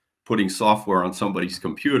from putting software on somebody's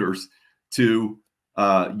computers to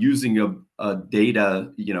using a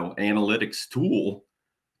data, analytics tool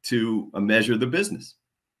to measure the business.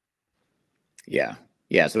 Yeah.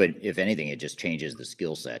 So if anything, it just changes the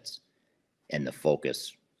skill sets and the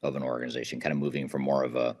focus of an organization, kind of moving from more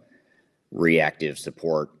of a reactive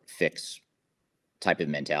support fix type of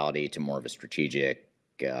mentality to more of a strategic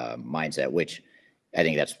mindset, which I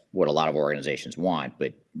think that's what a lot of organizations want,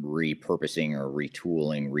 but repurposing or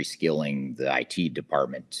retooling, reskilling the IT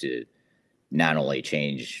department to not only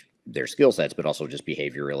change their skill sets, but also just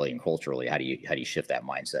behaviorally and culturally. How do you shift that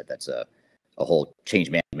mindset? That's a whole change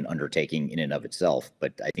management undertaking in and of itself.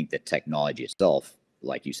 But I think that technology itself,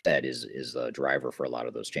 like you said, is a driver for a lot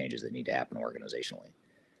of those changes that need to happen organizationally.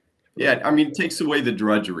 Yeah, I mean, it takes away the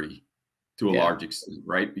drudgery to a large extent,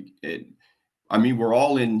 right? I mean, we're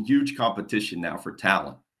all in huge competition now for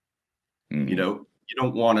talent. You know, you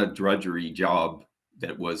don't want a drudgery job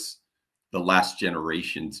that was the last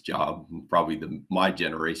generation's job, probably my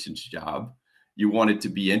generation's job. You want it to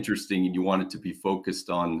be interesting, and you want it to be focused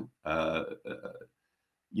on,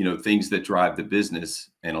 you know, things that drive the business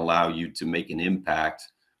and allow you to make an impact,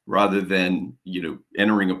 rather than, you know,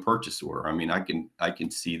 entering a purchase order. I mean, I can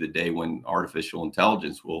see the day when artificial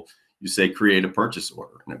intelligence will, you say, create a purchase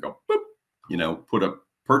order, and I go, boop, you know, put a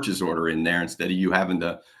purchase order in there instead of you having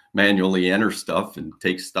to manually enter stuff and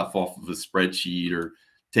take stuff off of a spreadsheet, or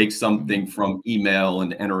take something from email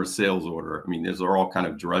and enter a sales order. I mean, those are all kind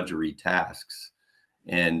of drudgery tasks.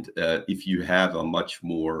 And if you have a much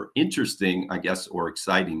more interesting, I guess, or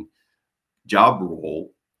exciting job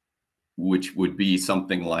role, which would be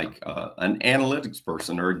something like an analytics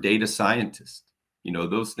person or a data scientist, you know,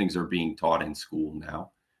 those things are being taught in school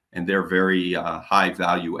now, and they're very high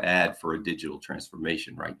value add for a digital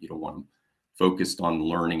transformation, right? You don't want them focused on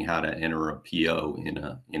learning how to enter a PO in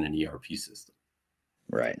an ERP system.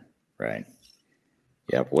 Right.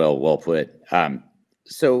 Yep. Well put.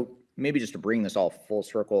 So maybe just to bring this all full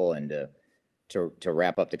circle and to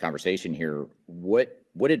wrap up the conversation here, what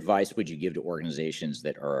advice would you give to organizations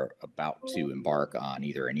that are about to embark on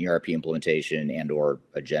either an ERP implementation and or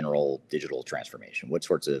a general digital transformation? What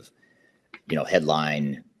sorts of, you know,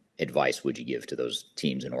 headline advice would you give to those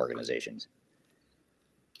teams and organizations?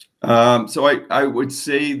 So I would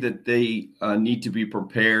say that they need to be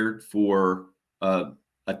prepared for a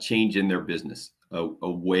change in their business, a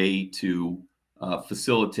way to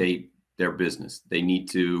facilitate their business. They need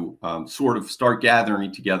to sort of start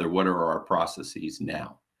gathering together what are our processes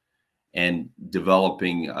now, and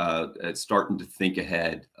developing, starting to think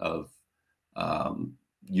ahead of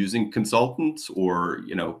using consultants or,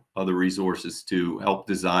 you know, other resources to help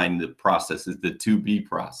design the processes, the to-be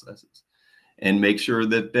processes, and make sure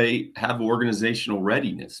that they have organizational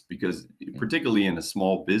readiness, because particularly in a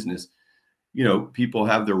small business, you know, people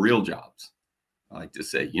have their real jobs. I like to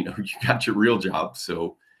say, you know, you got your real job.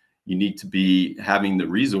 So you need to be having the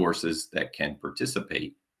resources that can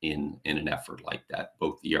participate in an effort like that,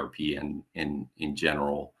 both ERP and in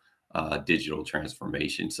general digital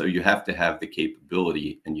transformation. So you have to have the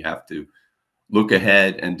capability, and you have to look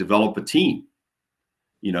ahead and develop a team,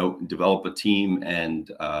 you know,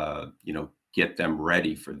 and, you know, get them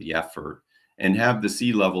ready for the effort, and have the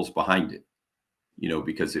C-levels behind it, you know,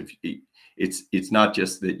 because if it's not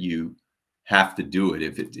just that you have to do it,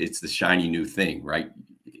 if it's the shiny new thing, right?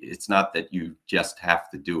 It's not that you just have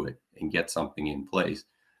to do it and get something in place.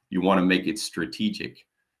 You want to make it strategic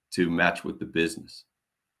to match with the business.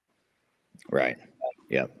 Right.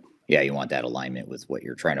 Yep. Yeah. You want that alignment with what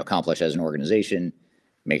you're trying to accomplish as an organization,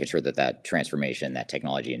 making sure that that transformation, that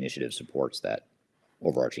technology initiative supports that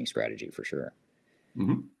overarching strategy for sure.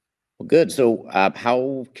 Mm-hmm. Well, good. So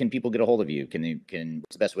how can people get a hold of you?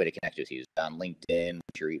 What's the best way to connect with you? Is it on LinkedIn?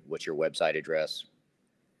 What's your website address?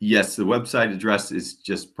 Yes, the website address is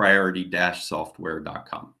just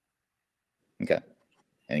priority-software.com. Okay.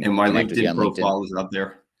 And my LinkedIn profile is out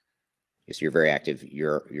there. Yes, you're very active.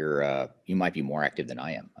 You might be more active than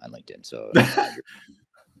I am on LinkedIn. So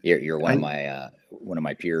you're one of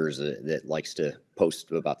my peers that likes to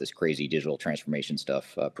post about this crazy digital transformation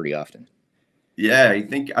stuff pretty often. Yeah,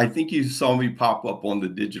 I think you saw me pop up on the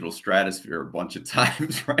digital stratosphere a bunch of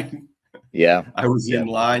times, right? Yeah, I was in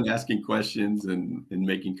line asking questions and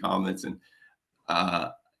making comments, and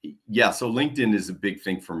yeah, so LinkedIn is a big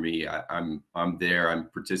thing for me. I'm there. I'm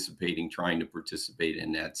participating, trying to participate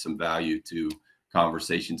and add some value to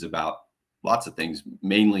conversations about lots of things,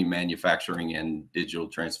 mainly manufacturing and digital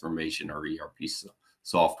transformation or ERP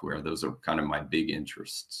software. Those are kind of my big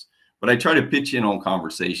interests. But I try to pitch in on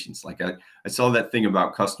conversations. Like I saw that thing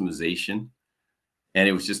about customization, and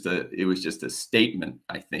it was just a statement,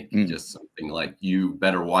 I think, just something like, you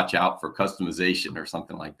better watch out for customization or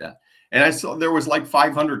something like that. And I saw there was like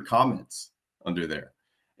 500 comments under there.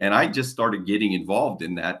 And I just started getting involved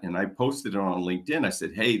in that. And I posted it on LinkedIn. I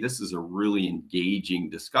said, hey, this is a really engaging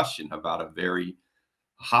discussion about a very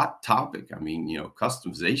hot topic. I mean, you know,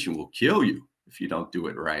 customization will kill you if you don't do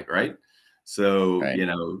it right, right? So, you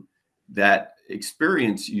know, that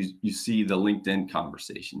experience, you see the LinkedIn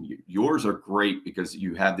conversation. Yours are great because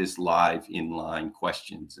you have this live inline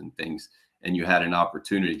questions and things, and you had an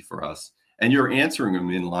opportunity for us, and you're answering them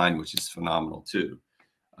in line, which is phenomenal too,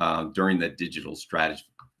 during that digital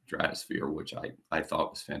stratosphere, which I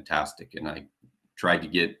thought was fantastic. And I tried to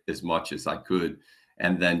get as much as I could,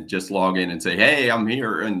 and then just log in and say, hey, I'm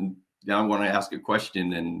here, and I want to ask a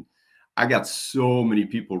question. And I got so many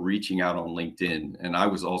people reaching out on LinkedIn, and I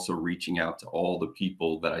was also reaching out to all the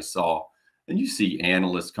people that I saw. And you see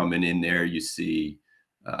analysts coming in there, you see,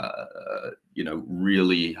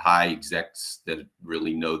 really high execs that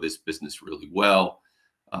really know this business really well.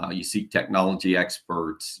 You see technology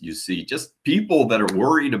experts, you see just people that are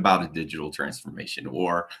worried about a digital transformation,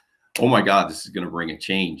 or, oh my God, this is going to bring a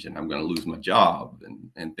change and I'm going to lose my job,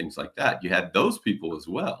 and things like that. You had those people as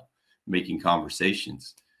well making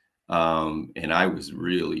conversations. And I was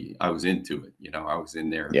into it. I was in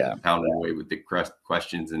there pounding away with the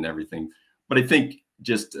questions and everything. But I think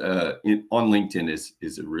just on LinkedIn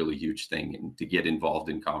is a really huge thing, and to get involved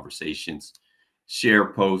in conversations,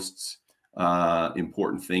 share posts,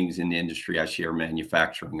 important things in the industry. I share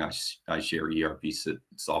manufacturing. I share ERP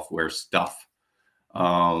software stuff,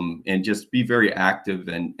 and just be very active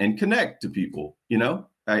and connect to people.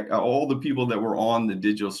 All the people that were on the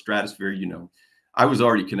digital stratosphere, I was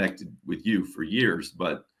already connected with you for years,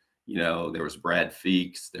 but there was Brad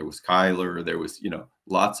Feeks, there was Kyler, there was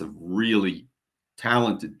lots of really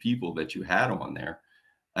talented people that you had on there,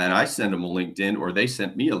 and I sent them a LinkedIn, or they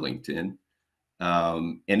sent me a LinkedIn,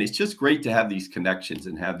 and it's just great to have these connections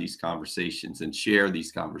and have these conversations and share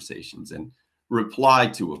these conversations and reply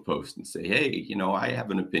to a post and say, hey, I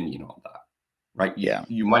have an opinion on that, right? Yeah,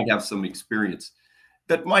 you might have some experience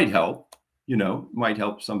that might help. Might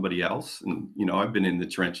help somebody else. And, I've been in the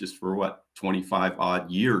trenches for 25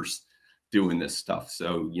 odd years doing this stuff.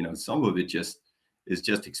 So, some of it is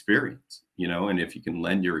just experience, and if you can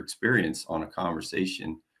lend your experience on a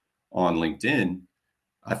conversation on LinkedIn,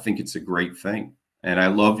 I think it's a great thing. And I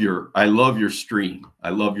love your stream. I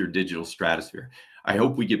love your digital stratosphere. I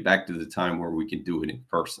hope we get back to the time where we can do it in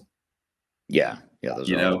person. Yeah.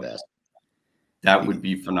 Those are the best. That would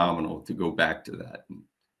be phenomenal to go back to that.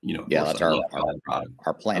 That's our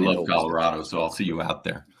plan. I love Colorado, so I'll see you out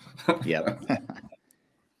there. Yep.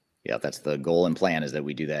 Yeah, that's the goal and plan, is that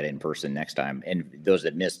we do that in person next time. And those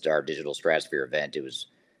that missed our Digital Stratosphere event, it was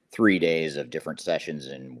 3 days of different sessions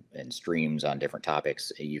and streams on different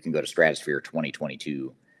topics. You can go to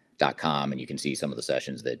stratosphere2022.com and you can see some of the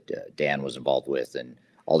sessions that Dan was involved with, and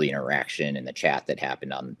all the interaction and the chat that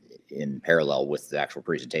happened in parallel with the actual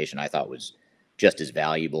presentation. I thought was just as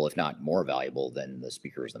valuable, if not more valuable, than the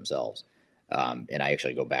speakers themselves. And I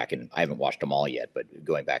actually go back, and I haven't watched them all yet, but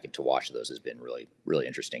going back to watch those has been really, really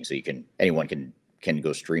interesting. So anyone can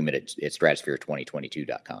go stream it at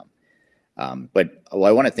stratosphere2022.com. But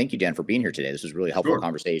I want to thank you, Dan, for being here today. This was a really helpful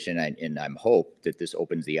conversation, and I hope that this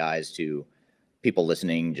opens the eyes to people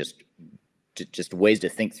listening, just ways to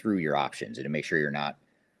think through your options and to make sure you're not,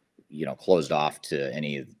 closed off to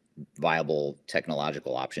any viable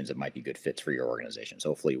technological options that might be good fits for your organization. So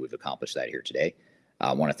hopefully we've accomplished that here today.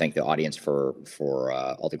 I want to thank the audience for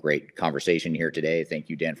all the great conversation here today. Thank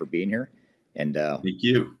you, Dan, for being here. And thank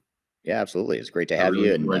you. Yeah, absolutely. It's great to have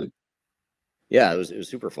you. And yeah, it was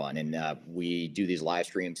super fun. And we do these live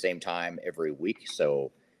streams same time every week.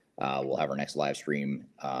 So we'll have our next live stream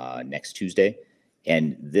next Tuesday.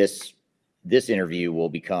 And this interview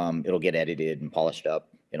it'll get edited and polished up.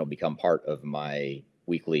 It'll become part of my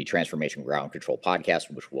weekly Transformation Ground Control podcast,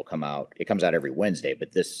 which will come out. It comes out every Wednesday,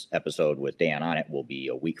 but this episode with Dan on it will be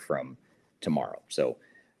a week from tomorrow. So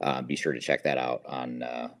be sure to check that out on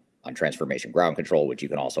Transformation Ground Control, which you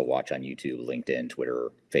can also watch on YouTube, LinkedIn, Twitter,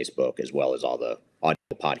 Facebook, as well as all the audio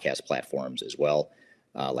podcast platforms as well,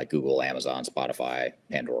 like Google, Amazon, Spotify,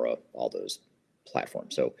 Pandora, all those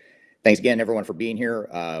platforms. So thanks again, everyone, for being here.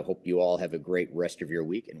 Hope you all have a great rest of your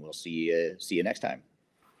week, and we'll see you next time.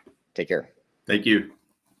 Take care. Thank you.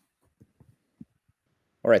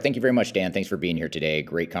 All right. Thank you very much, Dan. Thanks for being here today.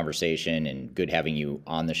 Great conversation, and good having you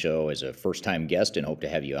on the show as a first-time guest, and hope to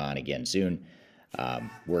have you on again soon.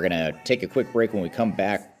 We're going to take a quick break. When we come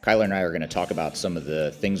back, Kyler and I are going to talk about some of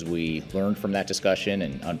the things we learned from that discussion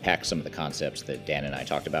and unpack some of the concepts that Dan and I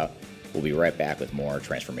talked about. We'll be right back with more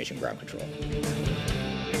Transformation Ground Control.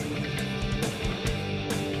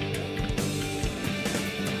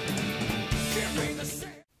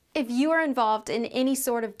 If you are involved in any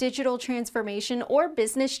sort of digital transformation or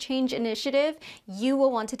business change initiative, you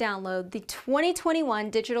will want to download the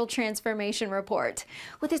 2021 Digital Transformation Report.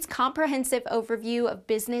 With its comprehensive overview of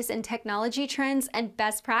business and technology trends and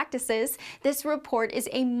best practices, this report is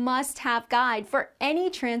a must-have guide for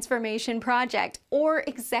any transformation project or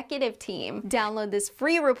executive team. Download this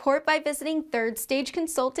free report by visiting Third Stage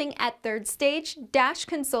Consulting at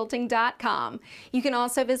thirdstage-consulting.com. You can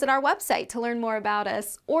also visit our website to learn more about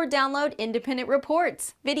us, or download download independent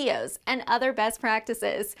reports, videos, and other best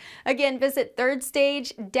practices. Again, visit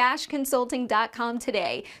thirdstage-consulting.com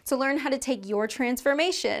today to learn how to take your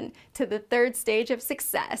transformation to the third stage of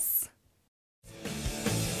success.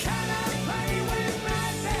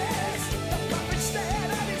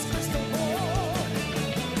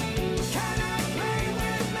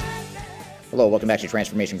 Hello, welcome back to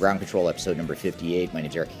Transformation Ground Control, episode number 58. My name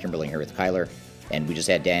is Eric Kimberling here with Kyler, and we just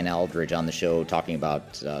had Dan Aldridge on the show talking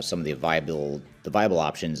about some of the viable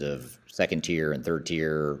options of second-tier and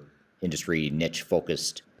third-tier industry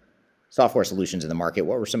niche-focused software solutions in the market.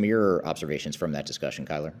 What were some of your observations from that discussion,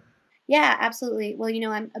 Kyler? Yeah, absolutely. Well,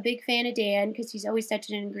 I'm a big fan of Dan because he's always such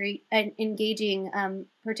an engaging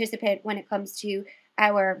participant when it comes to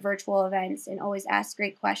our virtual events and always asks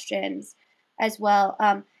great questions as well.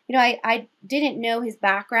 I didn't know his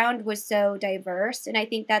background was so diverse, and I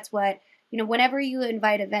think that's what, whenever you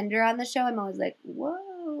invite a vendor on the show, I'm always like,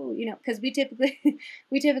 whoa, because we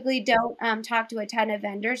typically don't talk to a ton of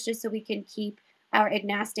vendors just so we can keep our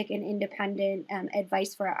agnostic and independent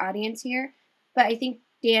advice for our audience here. But I think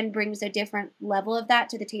Dan brings a different level of that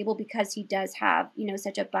to the table because he does have,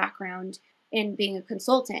 such a background in being a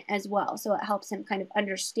consultant as well. So it helps him kind of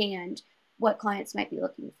understand what clients might be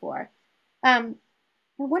looking for.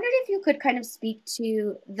 I wondered if you could kind of speak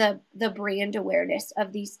to the brand awareness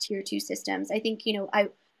of these tier 2 systems. I think, I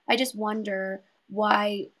just wonder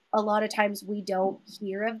why a lot of times we don't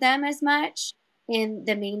hear of them as much in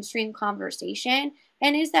the mainstream conversation.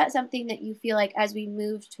 And is that something that you feel like as we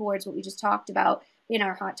move towards what we just talked about in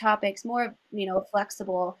our hot topics, more of,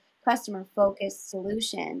 flexible, customer-focused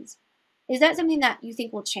solutions, is that something that you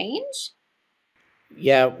think will change?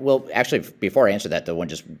 Yeah, well, actually, before I answer that, though, one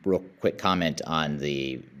just real quick comment on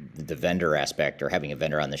the vendor aspect or having a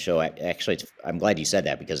vendor on the show. I'm glad you said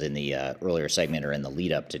that because in the earlier segment or in the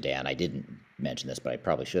lead up to Dan, I didn't mention this, but I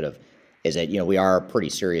probably should have, is that, we are pretty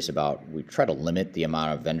serious about, we try to limit the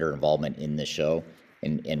amount of vendor involvement in this show,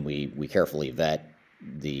 and we carefully vet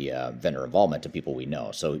the vendor involvement to people we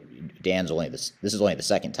know. So this is only the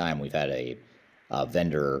second time we've had a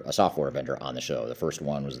software vendor on the show. The first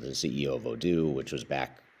one was the CEO of Odoo, which was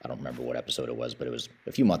back, I don't remember what episode it was, but it was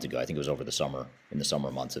a few months ago. I think it was over the summer, in the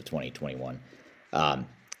summer months of 2021. And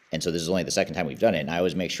so this is only the second time we've done it. And I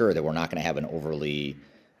always make sure that we're not going to have an overly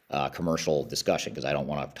commercial discussion because I don't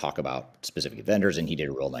want to talk about specific vendors. And he did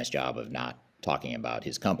a real nice job of not talking about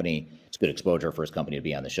his company. It's good exposure for his company to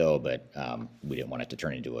be on the show, but we didn't want it to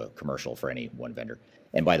turn into a commercial for any one vendor.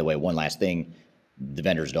 And by the way, one last thing, the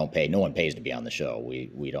vendors don't pay. No one pays to be on the show.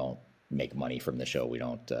 We don't make money from the show. We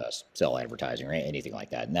don't sell advertising or anything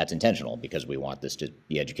like that. And that's intentional because we want this to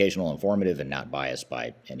be educational, informative, and not biased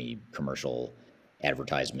by any commercial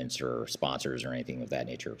advertisements or sponsors or anything of that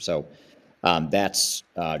nature. So that's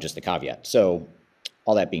just the caveat. So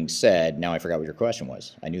all that being said, now I forgot what your question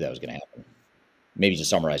was. I knew that was going to happen. Maybe just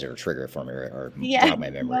summarize it or trigger it for me or jog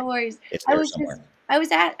my memory. No worries. It's there somewhere.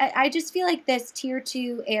 I just feel like this tier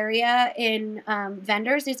 2 area in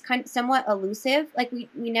vendors is kind of somewhat elusive. Like we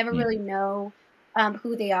never really know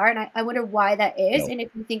who they are. And I wonder why that is and if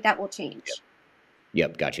you think that will change.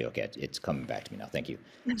 Yep. Got you. Okay. It's coming back to me now. Thank you.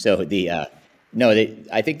 So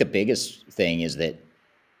I think the biggest thing is that,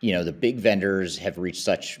 the big vendors have reached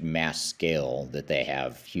such mass scale that they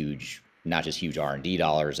have not just huge R&D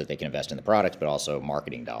dollars that they can invest in the products, but also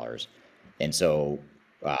marketing dollars. And so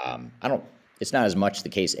it's not as much the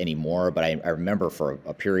case anymore, but I remember for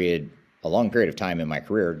a long period of time in my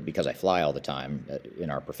career, because I fly all the time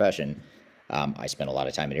in our profession, I spent a lot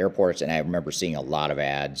of time at airports, and I remember seeing a lot of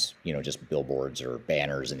ads, just billboards or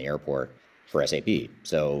banners in the airport for SAP.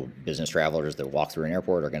 So business travelers that walk through an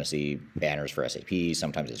airport are going to see banners for SAP.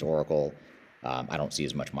 Sometimes it's Oracle. I don't see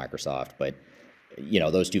as much Microsoft, but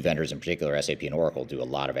those two vendors in particular, SAP and Oracle, do a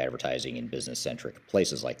lot of advertising in business-centric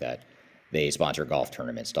places like that. They sponsor golf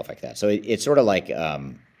tournaments, stuff like that. So it's sort of like,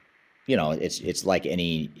 it's like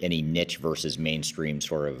any niche versus mainstream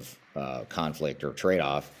sort of conflict or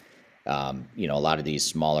trade-off. A lot of these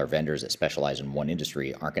smaller vendors that specialize in one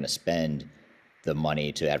industry aren't going to spend the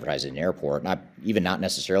money to advertise in an airport, not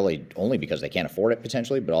necessarily only because they can't afford it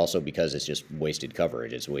potentially, but also because it's just wasted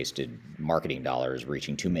coverage. It's wasted marketing dollars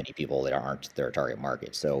reaching too many people that aren't their target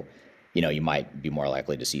market. So, you might be more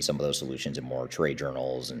likely to see some of those solutions in more trade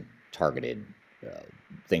journals and targeted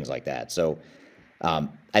things like that. So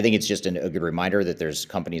I think it's just a good reminder that there's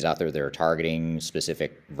companies out there that are targeting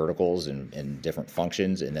specific verticals and different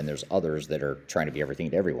functions, and then there's others that are trying to be everything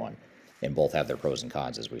to everyone, and both have their pros and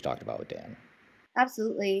cons, as we've talked about with Dan.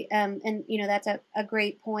 Absolutely. And, that's a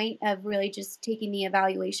great point of really just taking the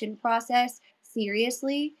evaluation process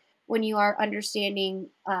seriously when you are understanding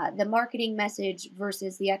the marketing message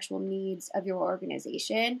versus the actual needs of your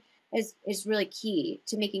organization is really key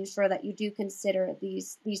to making sure that you do consider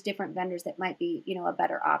these different vendors that might be, a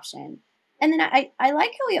better option. And then I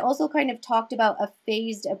like how we also kind of talked about a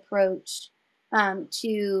phased approach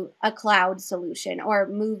to a cloud solution or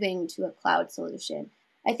moving to a cloud solution.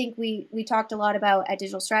 I think we talked a lot about at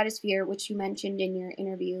Digital Stratosphere, which you mentioned in your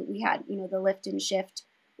interview. We had, the lift and shift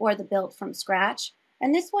or the build from scratch.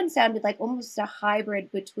 And this one sounded like almost a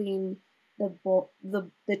hybrid between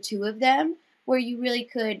the two of them, where you really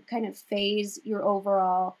could kind of phase your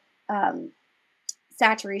overall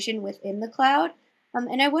saturation within the cloud.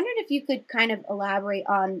 And I wondered if you could kind of elaborate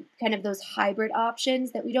on kind of those hybrid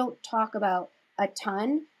options that we don't talk about a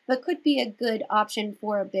ton, but could be a good option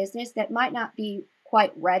for a business that might not be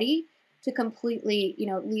quite ready to completely,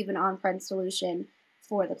 leave an on-prem solution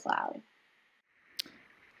for the cloud.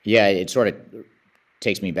 Yeah, it sort of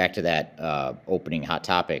takes me back to that opening hot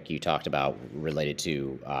topic you talked about related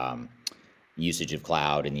to usage of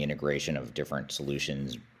cloud and the integration of different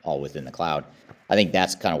solutions all within the cloud. I think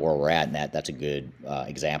that's kind of where we're at, and that's a good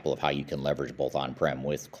example of how you can leverage both on-prem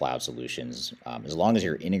with cloud solutions. As long as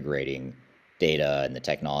you're integrating data and the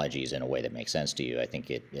technologies in a way that makes sense to you, I think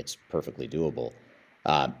it's perfectly doable.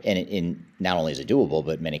 And not only is it doable,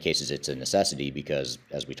 but in many cases it's a necessity because,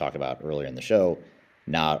 as we talked about earlier in the show,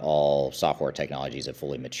 not all software technologies have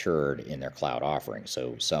fully matured in their cloud offerings.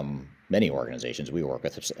 So many organizations we work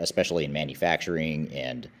with, especially in manufacturing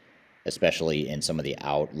and especially in some of the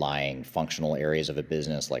outlying functional areas of a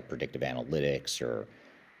business like predictive analytics or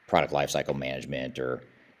product lifecycle management or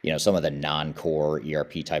some of the non-core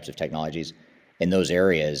ERP types of technologies. In those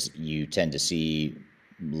areas, you tend to see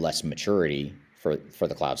less maturity for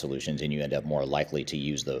the cloud solutions, and you end up more likely to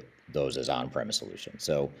use those as on-premise solutions.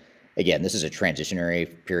 So again, this is a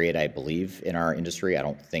transitionary period, I believe, in our industry. I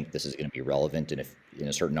don't think this is going to be relevant in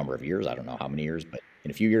a certain number of years. I don't know how many years, but in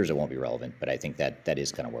a few years it won't be relevant. But I think that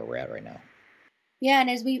is kind of where we're at right now. Yeah, and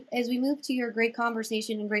as we move to your great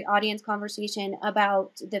conversation and great audience conversation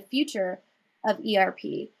about the future of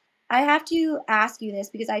ERP, I have to ask you this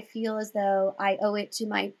because I feel as though I owe it to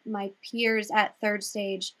my peers at Third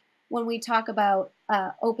Stage when we talk about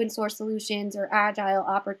open source solutions or agile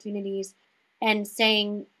opportunities and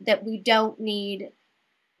saying that we don't need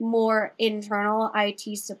more internal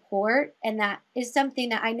IT support. And that is something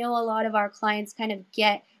that I know a lot of our clients kind of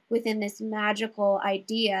get within this magical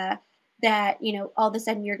idea that, all of a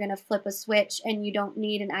sudden you're going to flip a switch and you don't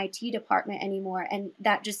need an IT department anymore. And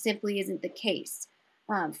that just simply isn't the case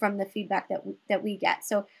from the feedback that we get.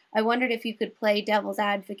 So I wondered if you could play devil's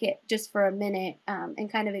advocate just for a minute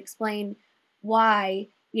and kind of explain why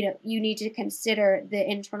you need to consider the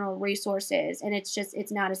internal resources, and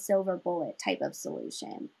it's not a silver bullet type of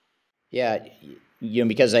solution. Yeah,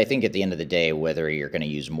 because I think at the end of the day, whether you're going to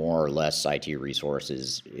use more or less IT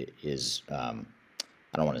resources is, I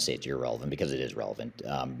don't want to say it's irrelevant because it is relevant.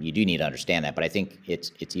 You do need to understand that, but I think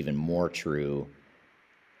it's even more true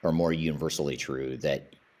or more universally true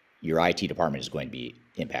that your IT department is going to be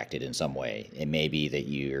impacted in some way. It may be that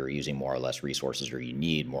you're using more or less resources or you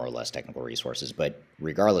need more or less technical resources, but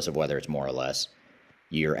regardless of whether it's more or less,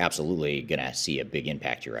 you're absolutely going to see a big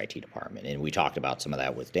impact to your IT department. And we talked about some of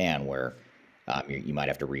that with Dan, where you might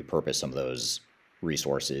have to repurpose some of those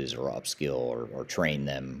resources or upskill or train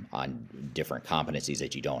them on different competencies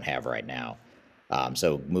that you don't have right now.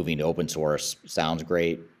 So moving to open source sounds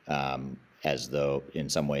great, as though in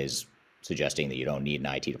some ways suggesting that you don't need an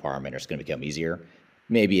IT department or it's going to become easier.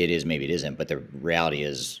 Maybe it is, maybe it isn't. But the reality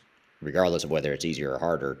is, regardless of whether it's easier or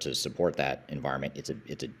harder to support that environment, it's a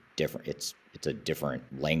different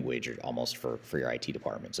language almost for your IT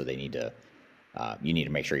department. So they need to you need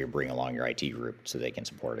to make sure you bring along your IT group so they can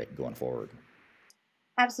support it going forward.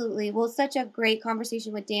 Absolutely. Well, such a great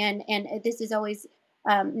conversation with Dan, and this is always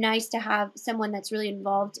nice to have someone that's really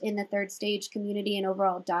involved in the Third Stage community and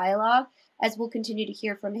overall dialogue, as we'll continue to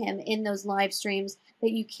hear from him in those live streams that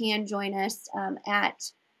you can join us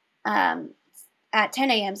at 10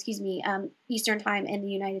 a.m. Eastern time in the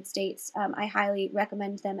United States. I highly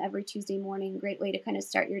recommend them every Tuesday morning. Great way to kind of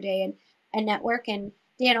start your day and network. And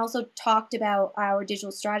Dan also talked about our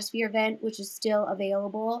Digital Stratosphere event, which is still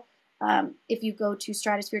available if you go to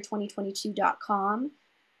stratosphere2022.com.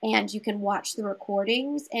 And you can watch the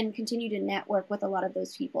recordings and continue to network with a lot of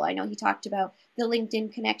those people. I know he talked about the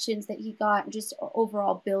LinkedIn connections that he got, and just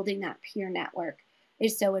overall building that peer network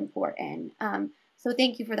is so important. So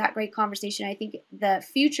thank you for that great conversation. I think the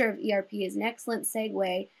future of ERP is an excellent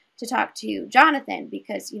segue to talk to Jonathan,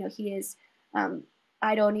 because he is.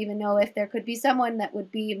 I don't even know if there could be someone that would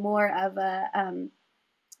be more of a an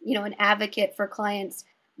advocate for clients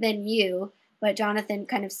than you, but Jonathan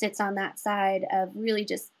kind of sits on that side of really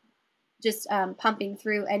just pumping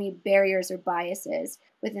through any barriers or biases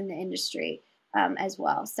within the industry as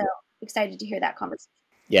well. So excited to hear that conversation.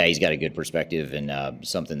 Yeah, he's got a good perspective and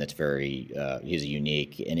something that's very, he's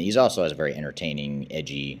unique, and he's also has a very entertaining,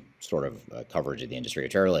 edgy sort of coverage of the industry,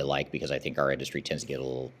 which I really like because I think our industry tends to get a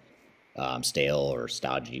little stale or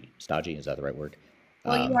stodgy. Stodgy, is that the right word?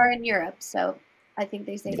 Well, you are in Europe, so I think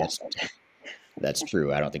they say that. That's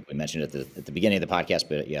true. I don't think we mentioned it at the beginning of the podcast,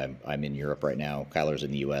 but yeah, I'm in Europe right now. Kyler's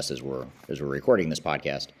in the U.S. as we're recording this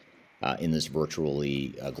podcast in this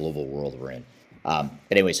virtually global world we're in. But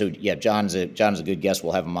anyway, so yeah, John's a good guest.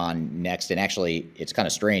 We'll have him on next. And actually, it's kind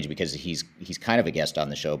of strange because he's kind of a guest on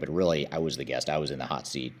the show, but really, I was the guest. I was in the hot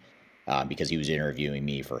seat because he was interviewing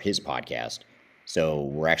me for his podcast. So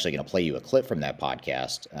we're actually going to play you a clip from that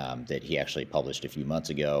podcast that he actually published a few months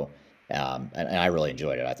ago. And I really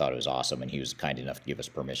enjoyed it. I thought it was awesome. And he was kind enough to give us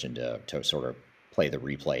permission to sort of play the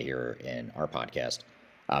replay here in our podcast.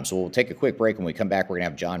 So we'll take a quick break. When we come back, we're going to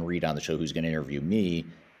have John Reed on the show, who's going to interview me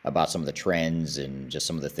about some of the trends and just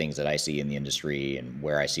some of the things that I see in the industry and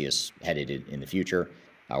where I see us headed in the future.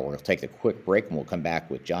 We're going to take a quick break, and we'll come back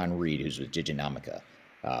with John Reed, who's with Diginomica,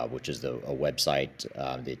 which is a website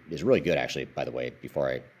that is really good, actually, by the way, before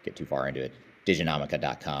I get too far into it.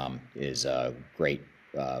 Diginomica.com is a great,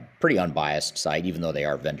 pretty unbiased site. Even though they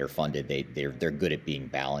are vendor funded, they're good at being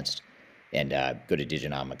balanced, and go to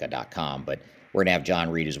Diginomica.com. But we're going to have John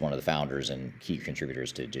Reed, who's one of the founders and key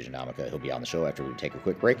contributors to Diginomica. He'll be on the show after we take a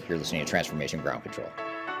quick break. You're listening to Transformation Ground Control.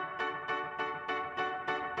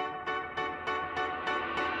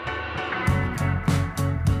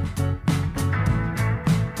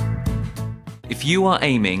 If you are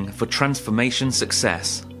aiming for transformation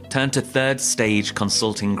success, turn to Third Stage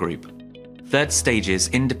Consulting Group. Third Stage's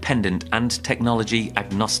independent and technology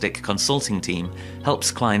agnostic consulting team helps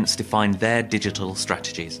clients define their digital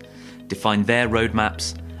strategies, define their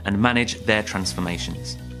roadmaps, and manage their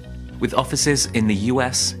transformations. With offices in the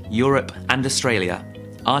US, Europe, and Australia,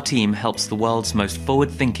 our team helps the world's most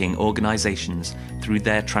forward-thinking organizations through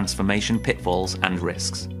their transformation pitfalls and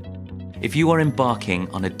risks. If you are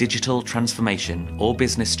embarking on a digital transformation or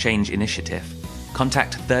business change initiative,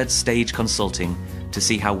 contact Third Stage Consulting to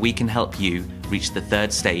see how we can help you reach the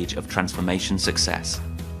third stage of transformation success.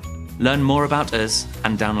 Learn more about us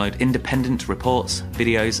and download independent reports,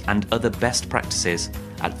 videos, and other best practices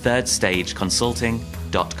at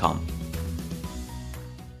thirdstageconsulting.com.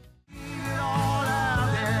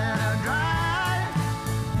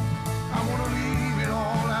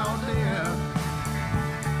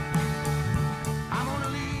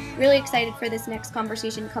 Really excited for this next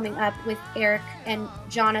conversation coming up with Eric and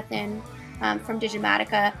Jonathan from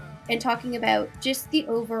Diginomica, and talking about just the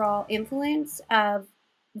overall influence of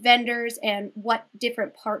vendors and what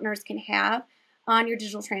different partners can have on your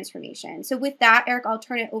digital transformation. So with that, Eric, I'll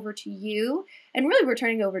turn it over to you. And really, we're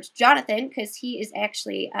turning it over to Jonathan because he is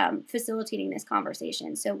actually facilitating this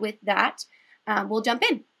conversation. So with that, we'll jump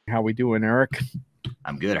in. How we doing, Eric?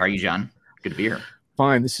 I'm good. How are you, John? Good to be here.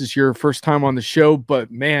 Fine. This is your first time on the show, but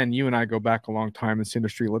man, you and I go back a long time in this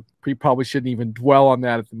industry. We probably shouldn't even dwell on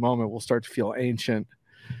that at the moment. We'll start to feel ancient.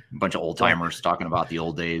 A bunch of old timers talking about the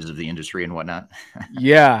old days of the industry and whatnot.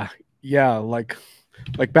 Yeah. Like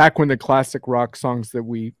back when the classic rock songs that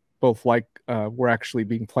we both like were actually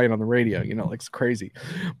being played on the radio. You know, like it's crazy.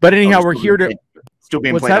 But anyhow, we're here to still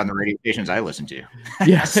being played on the radio stations I listen to.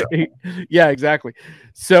 Yeah, yeah, exactly.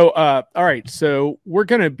 So, all right. So we're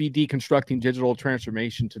going to be deconstructing digital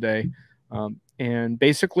transformation today, and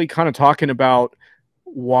basically kind of talking about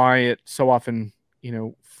why it so often,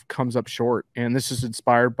 comes up short. And this is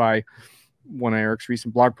inspired by one of Eric's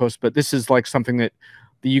recent blog posts, but this is like something that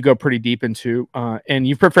you go pretty deep into. And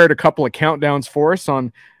you've prepared a couple of countdowns for us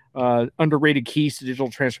on underrated keys to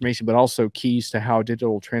digital transformation, but also keys to how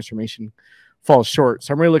digital transformation falls short.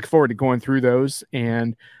 So I'm really looking forward to going through those,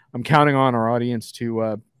 and I'm counting on our audience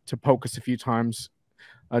to poke us a few times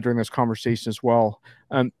during this conversation as well.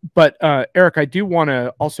 But Eric, I do want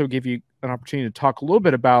to also give you an opportunity to talk a little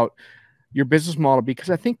bit about your business model, because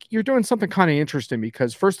I think you're doing something kind of interesting.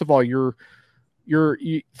 Because first of all, you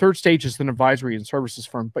Third Stage is an advisory and services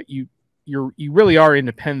firm, but you really are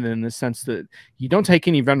independent in the sense that you don't take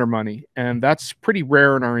any vendor money, and that's pretty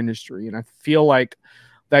rare in our industry. And I feel like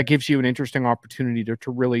that gives you an interesting opportunity to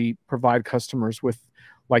really provide customers with,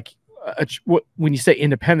 like, when you say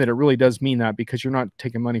independent, it really does mean that, because you're not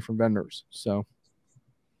taking money from vendors. So,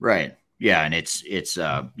 right. Yeah. And it's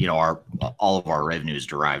all of our revenue is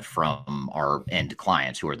derived from our end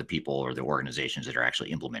clients, who are the people or the organizations that are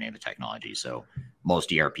actually implementing the technology. So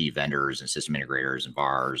most ERP vendors and system integrators and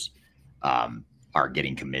VARs, are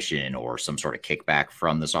getting commission or some sort of kickback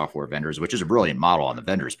from the software vendors, which is a brilliant model on the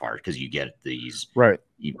vendors' part, because you get these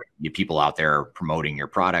you people out there promoting your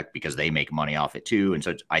product because they make money off it too. And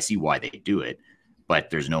so I see why they do it, but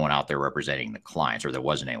there's no one out there representing the clients, or there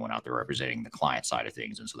wasn't anyone out there representing the client side of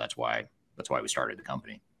things. And so that's why we started the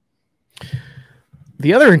company.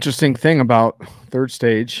 The other interesting thing about Third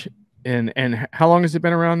Stage, and how long has it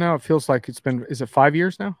been around now? It feels like it's been, is it 5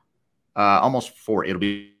 years now? Almost 4. It'll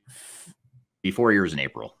be 4 years in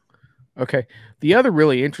April. Okay. The other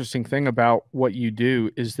really interesting thing about what you do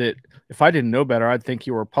is that if I didn't know better, I'd think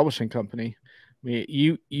you were a publishing company. I mean,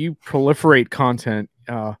 you proliferate content.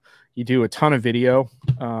 You do a ton of video,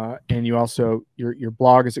 and you also, your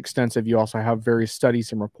blog is extensive. You also have various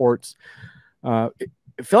studies and reports. I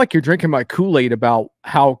feel like you're drinking my Kool-Aid about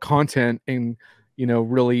how content and,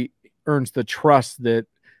 really earns the trust that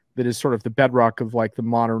is sort of the bedrock of like the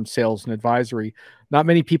modern sales and advisory. Not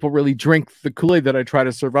many people really drink the Kool-Aid that I try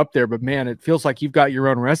to serve up there, but man, it feels like you've got your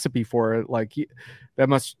own recipe for it. Like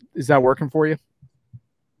is that working for you?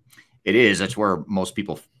 It is. That's where most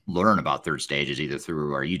people learn about Third Stage, is either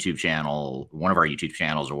through our YouTube channel, one of our YouTube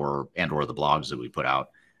channels, or the blogs that we put out.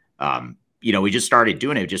 We just started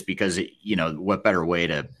doing it just because, what better way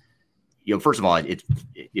to, first of all,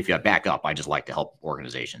 if you back up, I just like to help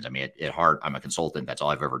organizations. I mean, at heart, I'm a consultant. That's all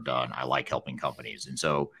I've ever done. I like helping companies. And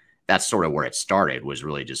so that's sort of where it started, was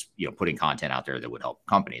really just, putting content out there that would help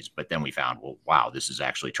companies. But then we found, well, wow, this is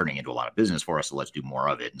actually turning into a lot of business for us. So let's do more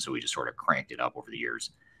of it. And so we just sort of cranked it up over the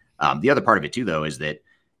years. The other part of it too, though, is that,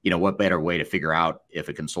 what better way to figure out if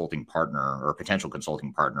a consulting partner or a potential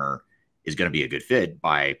consulting partner is going to be a good fit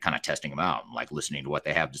by kind of testing them out, like listening to what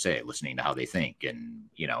they have to say, listening to how they think. And,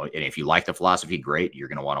 and if you like the philosophy, great, you're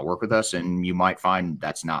going to want to work with us, and you might find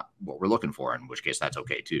that's not what we're looking for, in which case that's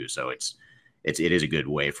okay too. So it is a good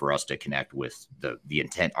way for us to connect with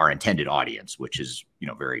our intended audience, which is,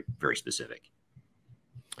 very, very specific.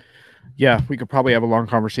 Yeah, we could probably have a long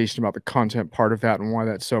conversation about the content part of that and why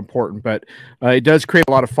that's so important. But it does create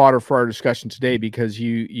a lot of fodder for our discussion today, because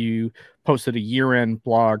you posted a year-end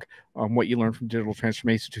blog on what you learned from Digital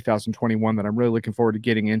Transformation 2021 that I'm really looking forward to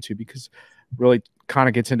getting into, because it really kind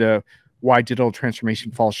of gets into why digital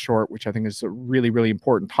transformation falls short, which I think is a really, really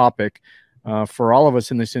important topic for all of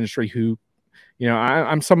us in this industry who,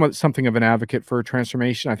 I'm something of an advocate for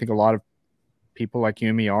transformation. I think a lot of people like you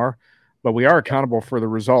and me are. But we are accountable for the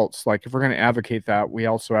results. Like, if we're going to advocate that, we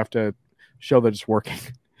also have to show that it's working.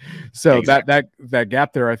 So exactly. that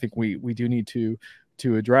gap there, I think we do need to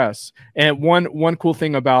address. And one cool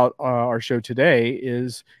thing about our show today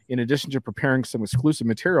is, in addition to preparing some exclusive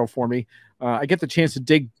material for me, I get the chance to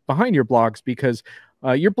dig behind your blogs, because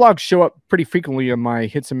your blogs show up pretty frequently on my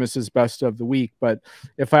hits and misses best of the week. But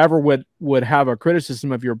if I ever would have a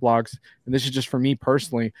criticism of your blogs, and this is just for me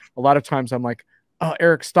personally, a lot of times I'm like, oh,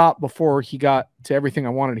 Eric stopped before he got to everything I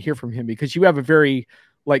wanted to hear from him, because you have a very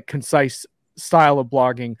concise style of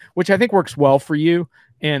blogging, which I think works well for you.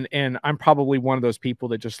 And I'm probably one of those people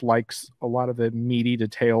that just likes a lot of the meaty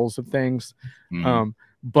details of things.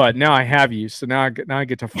 But now I have you, so now I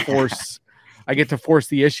get to force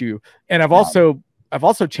the issue. And I've also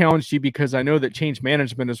challenged you, because I know that change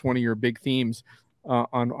management is one of your big themes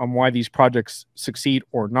on why these projects succeed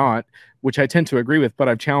or not, which I tend to agree with. But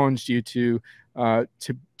I've challenged you to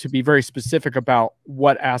be very specific about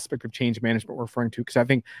what aspect of change management we're referring to, because I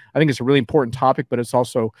think it's a really important topic, but it's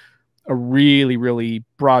also a really, really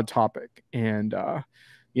broad topic. And I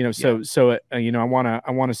want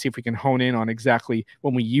to see if we can hone in on exactly,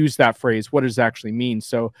 when we use that phrase, what does it actually mean.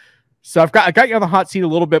 So I got you on the hot seat a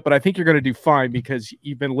little bit, but I think you're going to do fine, because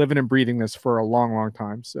you've been living and breathing this for a long, long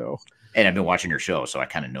time. So. And I've been watching your show, so I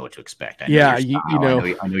kind of know what to expect. I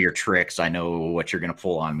know I know your tricks. I know what you're going to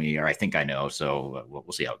pull on me, or I think I know. So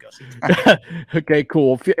we'll see how it goes. Okay,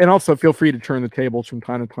 cool. And also feel free to turn the tables from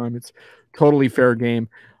time to time. It's totally fair game.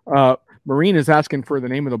 Maureen is asking for the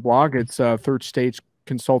name of the blog. It's Third Stage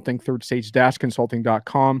Consulting,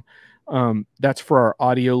 thirdstage-consulting.com. That's for our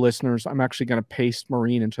audio listeners. I'm actually going to paste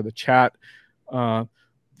Maureen into the chat,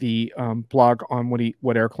 the blog on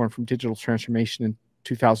what Eric learned from digital transformation in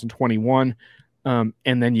 2021. And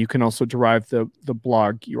then you can also derive the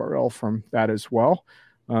blog URL from that as well.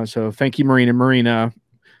 So thank you, Maureen. And Maureen,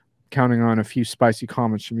 counting on a few spicy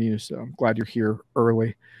comments from you. So I'm glad you're here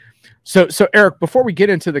early. So Eric, before we get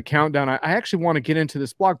into the countdown, I actually want to get into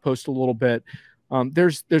this blog post a little bit.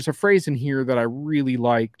 There's a phrase in here that I really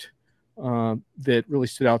liked, that really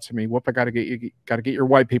stood out to me. Whoop, I got to get your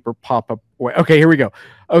white paper pop up. Okay, here we go.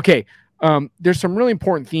 Okay. There's some really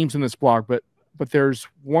important themes in this blog, but there's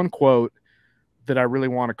one quote that I really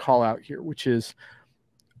want to call out here, which is,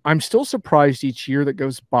 I'm still surprised each year that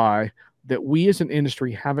goes by that we as an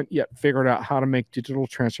industry haven't yet figured out how to make digital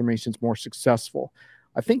transformations more successful.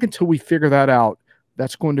 I think until we figure that out,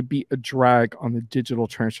 that's going to be a drag on the digital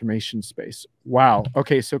transformation space. Wow.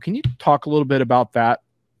 Okay. So can you talk a little bit about that?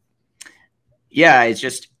 Yeah, it's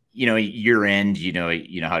just, year end, you know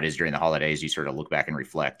how it is during the holidays. You sort of look back and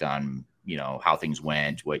reflect on, how things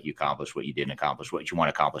went, what you accomplished, what you didn't accomplish, what you want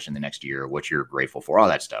to accomplish in the next year, what you're grateful for, all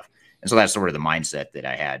that stuff. And so that's sort of the mindset that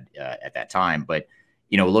I had at that time. But,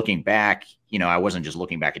 looking back, I wasn't just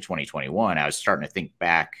looking back at 2021. I was starting to think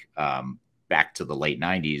back to the late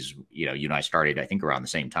 90s. I started, I think, around the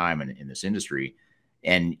same time in this industry.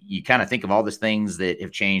 And you kind of think of all these things that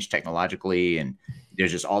have changed technologically, and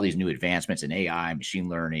there's just all these new advancements in AI, machine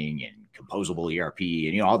learning, and composable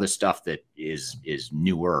ERP, and all this stuff that is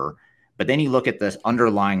newer. But then you look at the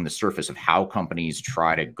underlying the surface of how companies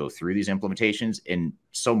try to go through these implementations, and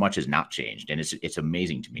so much has not changed. And it's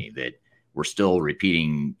amazing to me that we're still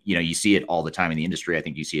repeating. You see it all the time in the industry. I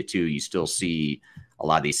think you see it too. You still see a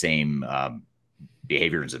lot of these same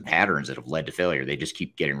behaviors and patterns that have led to failure. They just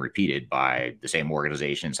keep getting repeated by the same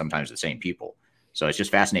organization, sometimes the same people. So it's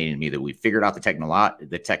just fascinating to me that we figured out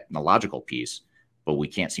the technological piece, but we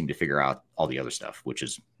can't seem to figure out all the other stuff, which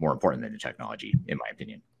is more important than the technology, in my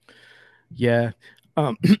opinion. Yeah.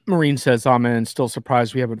 Marine says, amen. Still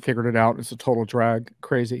surprised we haven't figured it out. It's a total drag.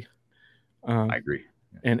 Crazy. I agree.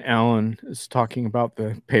 And Alan is talking about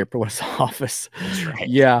the paperless office. That's right.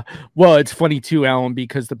 Yeah. Well, it's funny too, Alan,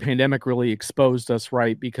 because the pandemic really exposed us,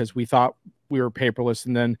 right? Because we thought we were paperless.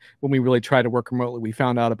 And then when we really tried to work remotely, we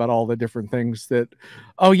found out about all the different things that,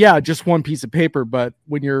 oh yeah, just one piece of paper. But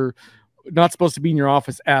when you're not supposed to be in your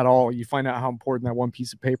office at all, you find out how important that one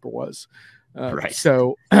piece of paper was. Right.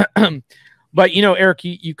 So, but Eric,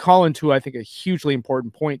 you call into, I think, a hugely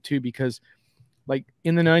important point too, because like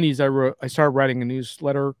in the 90s, I started writing a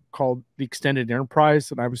newsletter called The Extended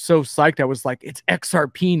Enterprise, and I was so psyched. I was like, it's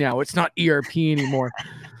XRP now. It's not ERP anymore.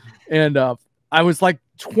 And I was like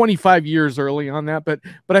 25 years early on that. But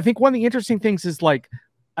I think one of the interesting things is like,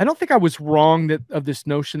 I don't think I was wrong of this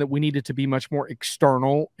notion that we needed to be much more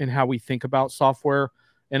external in how we think about software.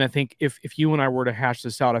 And I think if you and I were to hash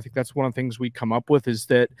this out, I think that's one of the things we'd come up with, is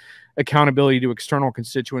that accountability to external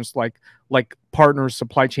constituents like partners,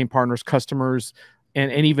 supply chain partners, customers, and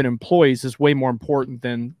even employees is way more important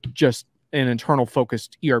than just an internal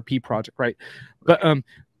focused ERP project, right? But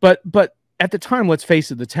at the time, let's face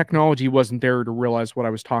it, the technology wasn't there to realize what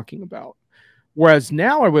I was talking about. Whereas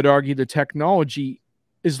now I would argue the technology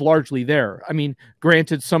is largely there. I mean,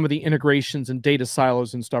 granted, some of the integrations and data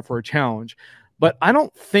silos and stuff are a challenge. But I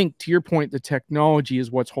don't think, to your point, the technology is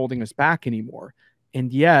what's holding us back anymore.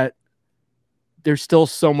 And yet, there's still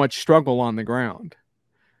so much struggle on the ground.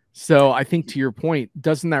 So I think, to your point,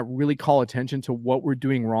 doesn't that really call attention to what we're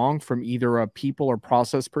doing wrong from either a people or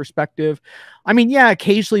process perspective? I mean, yeah,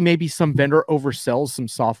 occasionally maybe some vendor oversells some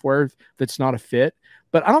software that's not a fit.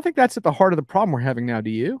 But I don't think that's at the heart of the problem we're having now. Do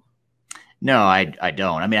you? No, I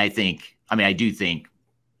don't. I mean, I do think,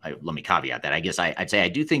 let me caveat that. I guess I'd say I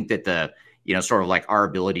do think that sort of like our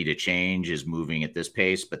ability to change is moving at this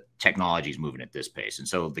pace, but technology is moving at this pace. And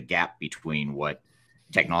so the gap between what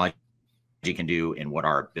technology can do and what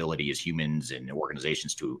our ability as humans and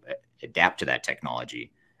organizations to adapt to that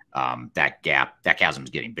technology, that chasm is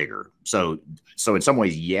getting bigger. So in some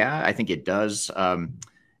ways, yeah, I think it does.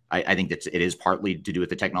 I think that it is partly to do with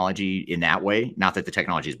the technology in that way. Not that the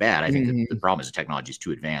technology is bad. I think that the problem is the technology is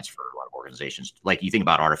too advanced for a lot of organizations. Like you think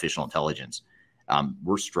about artificial intelligence.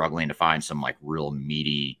 We're struggling to find some like real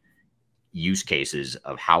meaty use cases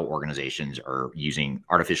of how organizations are using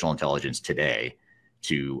artificial intelligence today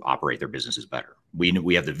to operate their businesses better.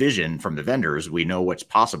 We have the vision from the vendors. We know what's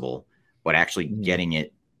possible, but actually getting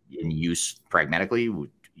it in use pragmatically,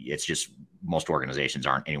 it's just most organizations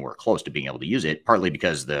aren't anywhere close to being able to use it, partly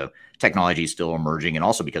because the technology is still emerging and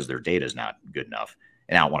also because their data is not good enough.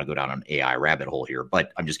 And I don't want to go down an AI rabbit hole here,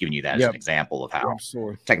 but I'm just giving you that as an example of how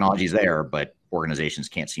technology is there, but organizations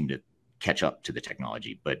can't seem to catch up to the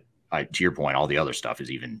technology. But to your point, all the other stuff is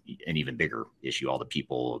an even bigger issue, all the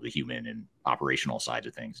people, the human and operational sides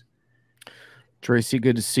of things. Tracy,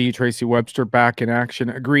 good to see you. Tracy Webster back in action.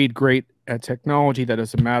 Agreed. Great at technology. That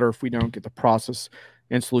doesn't matter if we don't get the process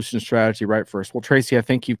and solution strategy right first. Well, Tracy, I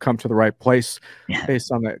think you've come to the right place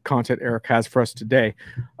based on the content Eric has for us today.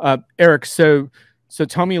 Eric, so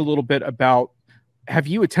tell me a little bit about, have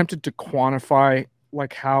you attempted to quantify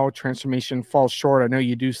like how transformation falls short? I know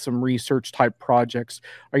you do some research type projects.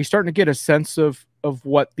 Are you starting to get a sense of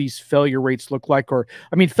what these failure rates look like? Or,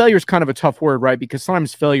 I mean, failure is kind of a tough word, right? Because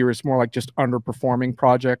sometimes failure is more like just underperforming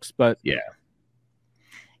projects, but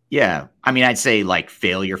Yeah. I mean, I'd say like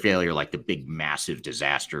failure, like the big massive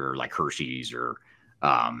disaster like Hershey's or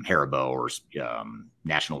Haribo or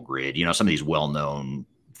National Grid, some of these well-known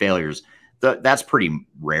failures, that's pretty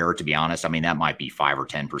rare, to be honest. I mean, that might be 5 or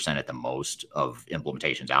 10% at the most of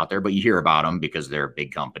implementations out there, but you hear about them because they're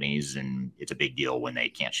big companies and it's a big deal when they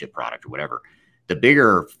can't ship product or whatever. The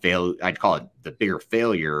bigger I'd call it the bigger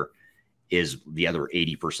failure is the other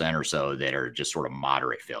 80% or so that are just sort of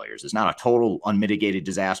moderate failures. It's not a total unmitigated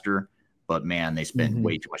disaster, but man, they spend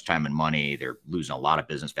way too much time and money. They're losing a lot of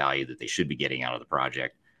business value that they should be getting out of the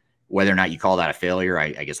project. Whether or not you call that a failure,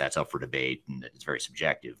 I guess that's up for debate and it's very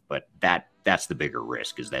subjective, but that's the bigger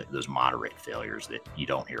risk, is that those moderate failures that you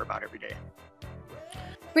don't hear about every day.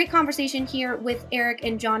 Great conversation here with Eric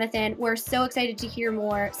and Jonathan. We're so excited to hear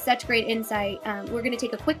more. Such great insight. We're going to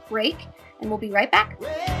take a quick break and we'll be right back.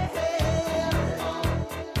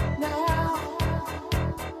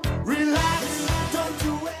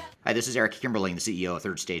 Hi, this is Eric Kimberling, the CEO of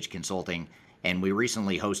Third Stage Consulting, and we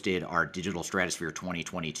recently hosted our Digital Stratosphere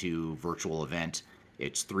 2022 virtual event.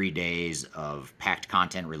 It's 3 days of packed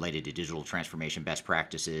content related to digital transformation best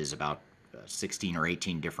practices, about 16 or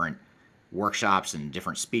 18 different workshops and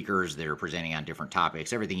different speakers that are presenting on different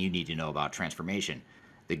topics, everything you need to know about transformation.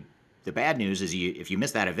 The bad news is if you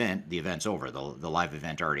miss that event, the event's over. The live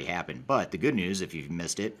event already happened. But the good news, if you've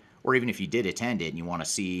missed it, or even if you did attend it and you want to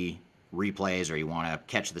see replays or you want to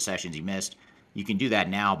catch the sessions you missed, you can do that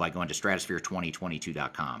now by going to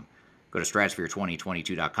stratosphere2022.com. Go to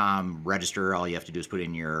stratosphere2022.com, register. All you have to do is put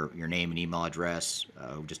in your name and email address,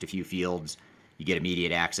 just a few fields. You get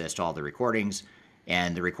immediate access to all the recordings,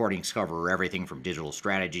 and the recordings cover everything from digital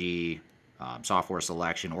strategy, software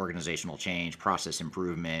selection, organizational change, process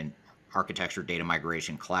improvement, architecture, data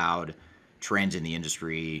migration, cloud, trends in the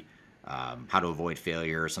industry, how to avoid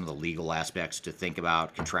failure, some of the legal aspects to think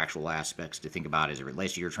about, contractual aspects to think about as it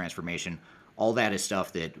relates to your transformation. All that is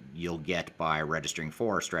stuff that you'll get by registering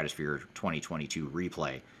for Stratosphere 2022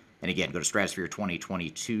 replay. And again, go to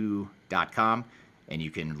stratosphere2022.com and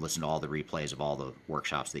you can listen to all the replays of all the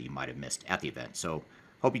workshops that you might have missed at the event. So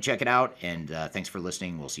hope you check it out, and thanks for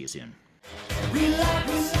listening. We'll see you soon.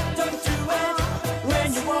 Relax, don't do it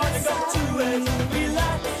when you want to go to it.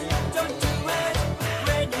 Relax, don't do it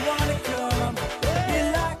when you want to come.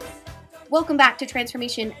 Relax. Welcome back to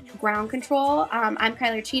Transformation Ground Control. I'm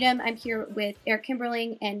Kyler Cheatham. I'm here with Eric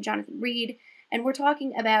Kimberling and Jonathan Reed, and we're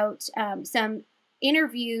talking about some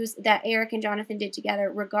interviews that Eric and Jonathan did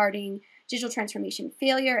together regarding digital transformation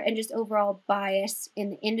failure and just overall bias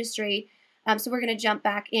in the industry. So we're going to jump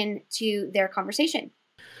back into their conversation.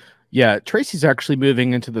 Yeah, Tracy's actually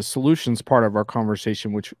moving into the solutions part of our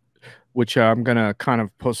conversation, which I'm going to kind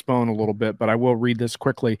of postpone a little bit, but I will read this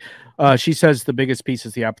quickly. She says the biggest piece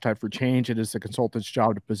is the appetite for change. It is the consultant's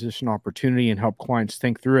job to position opportunity and help clients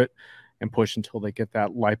think through it and push until they get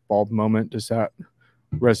that light bulb moment. Does that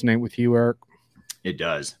resonate with you, Eric? It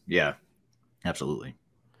does. Yeah, absolutely.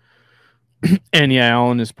 And yeah,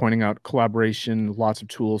 Alan is pointing out collaboration, lots of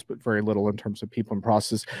tools, but very little in terms of people and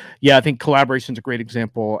process. Yeah, I think collaboration is a great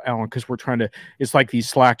example, Alan, because we're trying to, it's like these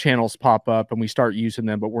Slack channels pop up and we start using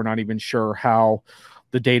them, but we're not even sure how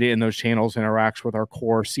the data in those channels interacts with our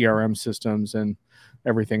core CRM systems and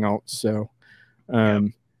everything else. So,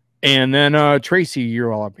 and then Tracy,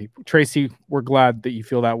 you're all up people. Tracy, we're glad that you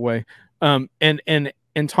feel that way. And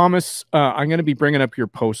Thomas, I'm going to be bringing up your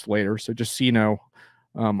post later. So just so you know,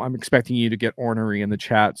 I'm expecting you to get ornery in the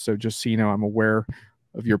chat. So just so you know, I'm aware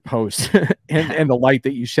of your post and the light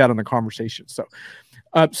that you shed on the conversation. So,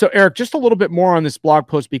 so Eric, just a little bit more on this blog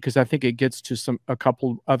post, because I think it gets to a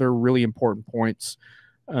couple other really important points.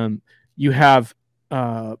 You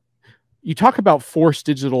talk about forced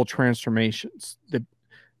digital transformations.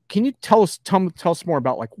 Can you tell us more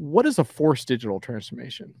about, like, what is a forced digital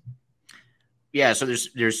transformation? Yeah, so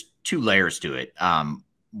there's two layers to it.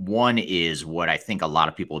 One is what I think a lot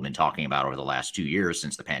of people have been talking about over the last 2 years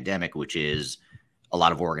since the pandemic, which is a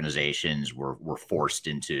lot of organizations were forced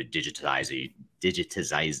into digitize.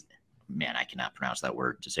 Man, I cannot pronounce that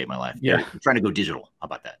word to save my life. Yeah, they're trying to go digital. How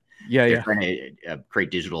about that? They're trying to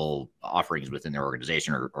create digital offerings within their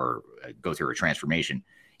organization or go through a transformation,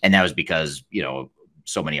 and that was because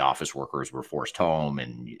so many office workers were forced home,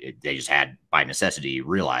 and they just had, by necessity,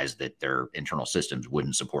 realized that their internal systems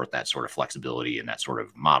wouldn't support that sort of flexibility and that sort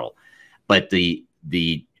of model. But the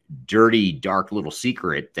dirty, dark little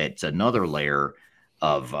secret that's another layer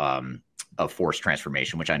of forced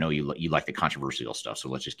transformation, which I know you like the controversial stuff, so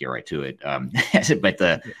let's just get right to it. But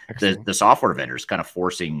the software vendors kind of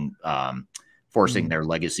forcing their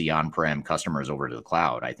legacy on-prem customers over to the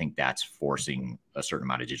cloud. I think that's forcing a certain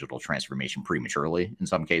amount of digital transformation prematurely in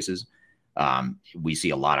some cases. We see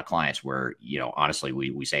a lot of clients where, honestly,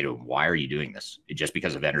 we say to them, why are you doing this? Just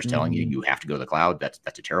because a vendor's telling you have to go to the cloud, that's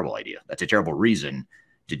a terrible idea. That's a terrible reason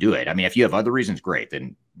to do it. I mean, if you have other reasons, great,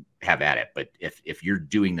 then have at it. But if you're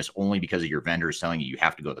doing this only because of your vendor is telling you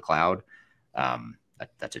have to go to the cloud,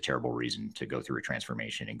 that's a terrible reason to go through a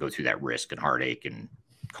transformation and go through that risk and heartache and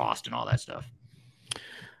cost and all that stuff.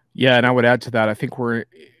 Yeah, and I would add to that, I think we're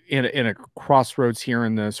in a crossroads here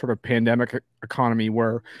in the sort of pandemic economy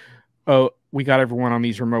where we got everyone on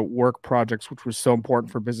these remote work projects, which was so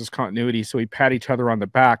important for business continuity. So we pat each other on the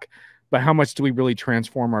back. But how much do we really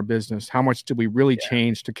transform our business? How much do we really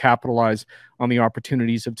change to capitalize on the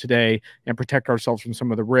opportunities of today and protect ourselves from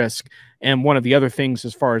some of the risk? And one of the other things,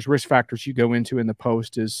 as far as risk factors you go into in the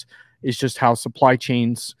post, is just how supply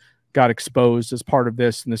chains got exposed as part of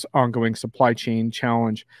this and this ongoing supply chain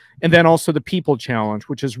challenge. And then also the people challenge,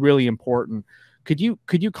 which is really important. Could you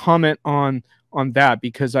comment on that?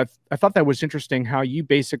 Because I thought that was interesting how you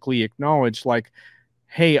basically acknowledged, like,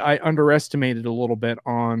 hey, I underestimated a little bit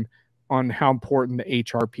on how important the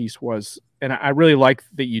HR piece was. And I really like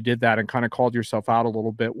that you did that and kind of called yourself out a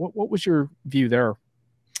little bit. What was your view there?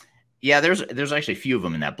 Yeah, there's actually a few of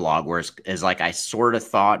them in that blog where it's like I sort of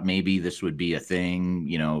thought maybe this would be a thing,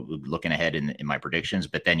 looking ahead in my predictions.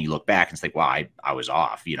 But then you look back and think, wow, I was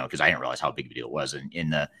off, because I didn't realize how big of a deal it was. And in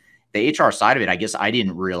the HR side of it, I guess I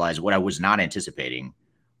didn't realize what I was not anticipating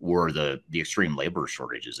were the extreme labor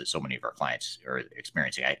shortages that so many of our clients are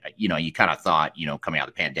experiencing. You kind of thought, coming out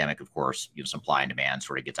of the pandemic, of course, supply and demand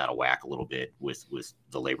sort of gets out of whack a little bit with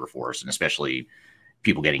the labor force, and especially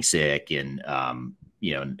people getting sick and,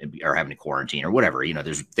 or having to quarantine or whatever.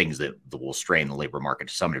 There's things that will strain the labor market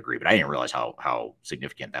to some degree, but I didn't realize how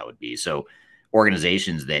significant that would be. So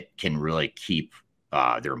organizations that can really keep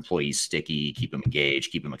their employees sticky, keep them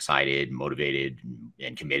engaged, keep them excited, motivated,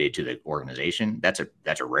 and committed to the organization. That's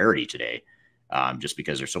a rarity today, just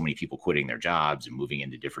because there's so many people quitting their jobs and moving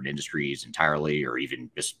into different industries entirely, or even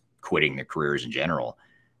just quitting their careers in general.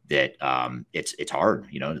 That it's hard.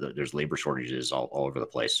 There's labor shortages all over the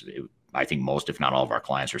place. I think most, if not all, of our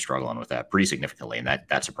clients are struggling with that pretty significantly, and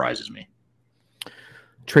that surprises me.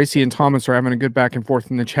 Tracy and Thomas are having a good back and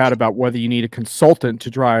forth in the chat about whether you need a consultant to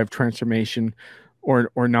drive transformation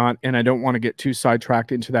or not. And I don't want to get too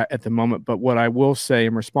sidetracked into that at the moment. But what I will say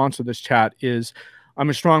in response to this chat is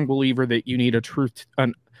I'm a strong believer that you need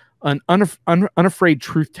an unafraid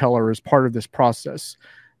truth teller as part of this process.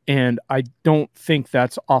 And I don't think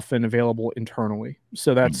that's often available internally.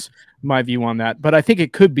 So that's my view on that. But I think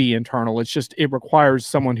it could be internal. It's just, it requires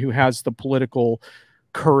someone who has the political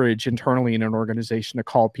courage internally in an organization to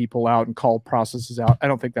call people out and call processes out. I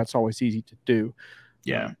don't think that's always easy to do.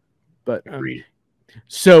 Yeah. But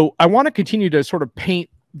so I want to continue to sort of paint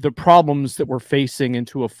the problems that we're facing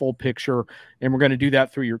into a full picture. And we're going to do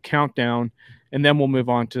that through your countdown. And then we'll move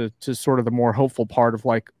on to sort of the more hopeful part of,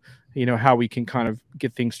 like, how we can kind of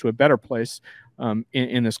get things to a better place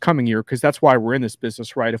in this coming year, because that's why we're in this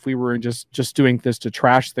business, right? If we were just doing this to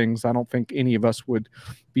trash things, I don't think any of us would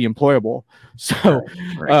be employable. So,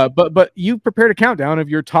 right. But you prepared a countdown of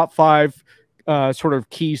your top 5 sort of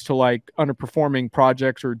keys to, like, underperforming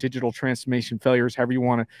projects or digital transformation failures, however you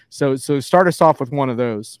want to. So start us off with one of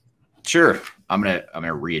those. Sure. I'm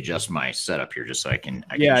gonna readjust my setup here just so I can.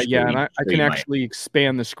 And I can actually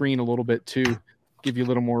expand the screen a little bit too. Give you a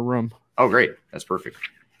little more room. Oh, great. That's perfect.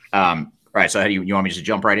 All right. So how do you want me to just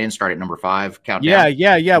jump right in, start at number 5, countdown?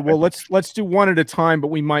 Yeah. Well, let's do one at a time, but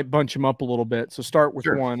we might bunch them up a little bit. So start with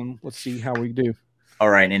one and let's see how we do.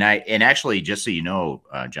 All right. And actually, just so you know,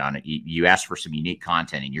 John, you asked for some unique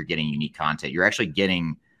content, and you're getting unique content. You're actually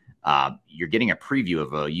getting a preview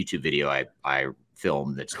of a YouTube video I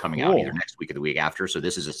filmed that's coming out either next week or the week after. So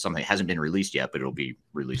this is something that hasn't been released yet, but it'll be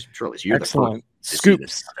released shortly. So you're excellent. The first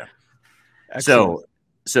Scoops.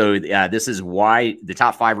 So this is why the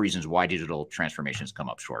top 5 reasons why digital transformations come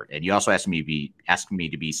up short. And you also asked me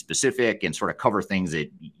to be specific and sort of cover things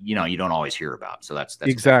that you don't always hear about. So that's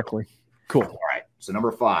exactly cool. All right. So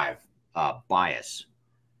number 5, bias.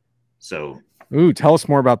 So tell us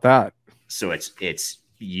more about that. So it's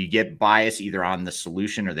you get bias either on the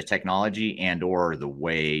solution or the technology and or the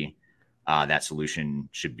way that solution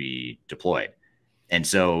should be deployed. And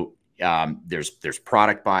so there's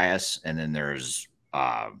product bias, and then there's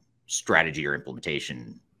strategy or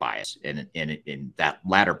implementation bias. And that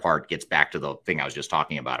latter part gets back to the thing I was just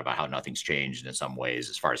talking about how nothing's changed in some ways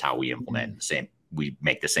as far as how we implement we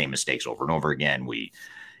make the same mistakes over and over again. We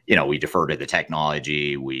defer to the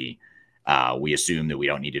technology. We assume that we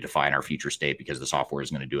don't need to define our future state because the software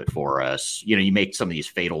is going to do it for us. You make some of these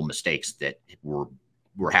fatal mistakes that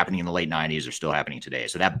were happening in the late 90s are still happening today.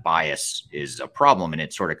 So that bias is a problem, and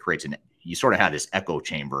it sort of creates you sort of have this echo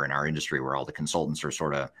chamber in our industry where all the consultants are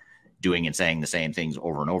sort of doing and saying the same things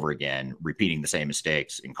over and over again, repeating the same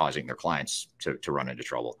mistakes and causing their clients to run into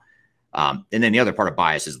trouble. And then the other part of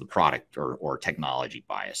bias is the product or technology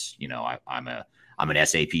bias. You know, I'm an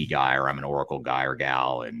SAP guy, or I'm an Oracle guy or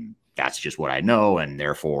gal, and that's just what I know. And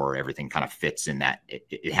therefore everything kind of fits in that,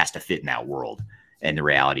 it has to fit in that world. And the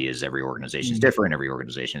reality is every organization is different. Every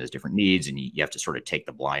organization has different needs, and you have to sort of take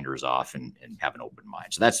the blinders off and have an open mind.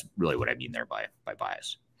 So that's really what I mean there by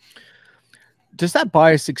bias. Does that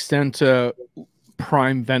bias extend to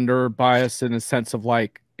prime vendor bias in a sense of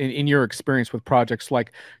like, in your experience with projects,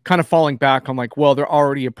 like kind of falling back on like, well, they're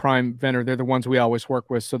already a prime vendor. They're the ones we always work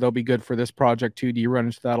with, so they'll be good for this project too. Do you run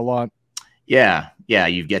into that a lot? Yeah.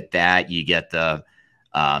 You get that. You get the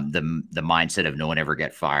mindset of no one ever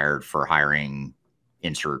get fired for hiring,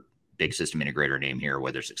 insert big system integrator name here,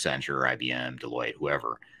 whether it's Accenture, IBM, Deloitte,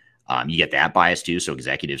 whoever. You get that bias too. So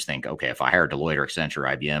executives think, okay, if I hire Deloitte or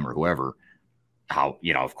Accenture, IBM or whoever, how,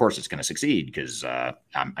 you know, of course it's going to succeed because and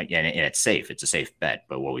it's safe. It's a safe bet.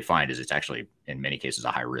 But what we find is it's actually in many cases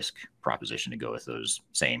a high risk proposition to go with those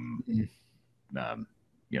same, you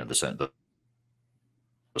know, the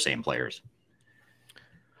same players.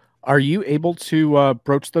 Are you able to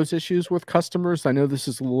broach those issues with customers? I know this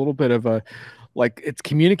is a little bit of a, like, it's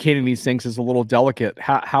communicating these things is a little delicate.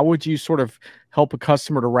 How would you sort of help a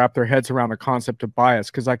customer to wrap their heads around the concept of bias?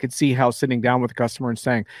 Because I could see how sitting down with a customer and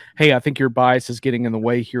saying, hey, I think your bias is getting in the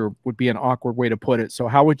way here would be an awkward way to put it. So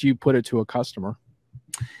how would you put it to a customer?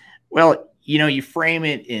 Well, you know, you frame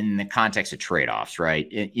it in the context of trade-offs, right?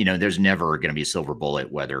 You know, there's never going to be a silver bullet,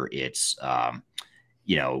 whether it's,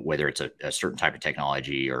 you know, whether it's a certain type of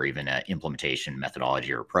technology or even an implementation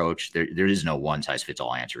methodology or approach. There is no one size fits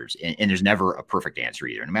all answers. And there's never a perfect answer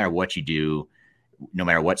either. No matter what you do, no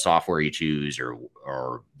matter what software you choose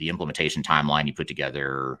or the implementation timeline you put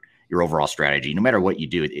together, your overall strategy, no matter what you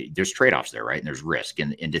do, there's trade-offs there, right? And there's risk.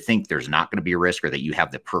 And to think there's not going to be a risk or that you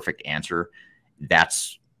have the perfect answer,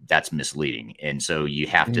 that's misleading. And so you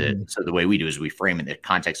have to, so the way we do is we frame it in the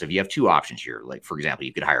context of, you have two options here. Like, for example,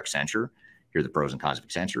 you could hire Accenture. Here are the pros and cons of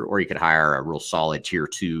Accenture, or you could hire a real solid tier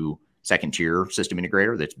 2, second tier system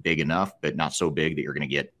integrator that's big enough, but not so big that you're going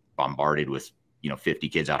to get bombarded with, you know, 50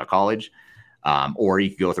 kids out of college. Or you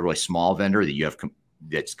could go with a really small vendor that you have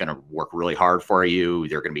that's going to work really hard for you.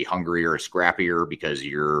 They're going to be hungrier or scrappier because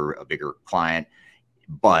you're a bigger client,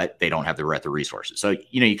 but they don't have the breadth of resources. So,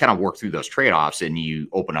 you know, you kind of work through those trade-offs and you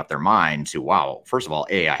open up their mind to, wow, first of all,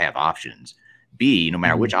 A, I have options. B, no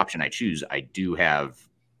matter which option I choose,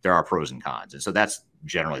 there are pros and cons. And so that's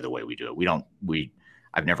generally the way we do it.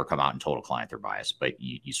 I've never come out and told a client they're biased, but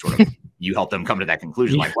you sort of, you help them come to that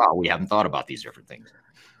conclusion. Like, wow, we haven't thought about these different things.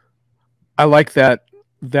 I like that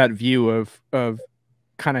view of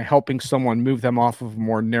kind of helping someone move them off of a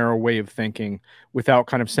more narrow way of thinking without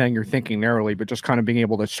kind of saying you're thinking narrowly, but just kind of being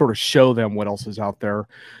able to sort of show them what else is out there.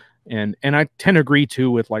 And I tend to agree too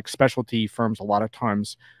with like specialty firms a lot of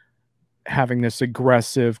times having this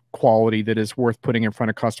aggressive quality that is worth putting in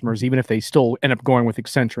front of customers, even if they still end up going with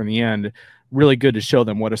Accenture in the end. Really good to show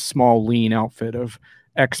them what a small, lean outfit of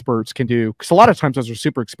experts can do. Because a lot of times those are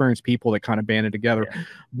super experienced people that kind of band it together. Yeah.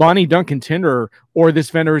 Bonnie, Duncan, Tinder, or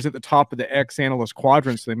this vendor is at the top of the X analyst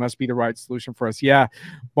quadrant, so they must be the right solution for us. Yeah,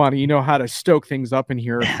 Bonnie, you know how to stoke things up in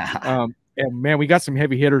here. And man, we got some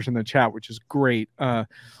heavy hitters in the chat, which is great.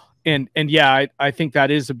 And yeah, I think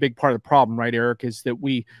that is a big part of the problem, right, Eric, is that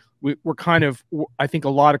we're kind of, I think a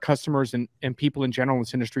lot of customers and people in general in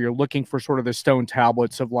this industry are looking for sort of the stone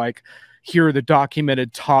tablets of like, here are the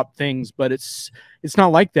documented top things, but it's not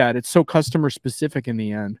like that. It's so customer specific in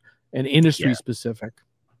the end and industry specific.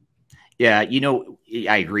 Yeah, you know,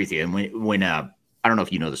 I agree with you. And when I don't know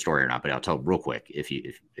if you know the story or not, but I'll tell real quick if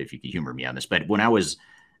you could humor me on this. But when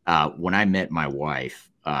I met my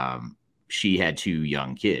wife, she had 2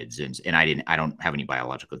 young kids, and I don't have any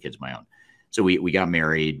biological kids of my own. So we got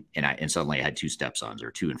married, and suddenly I had 2 stepsons.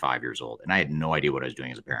 They're 2 and 5 years old, and I had no idea what I was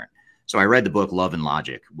doing as a parent. So I read the book Love and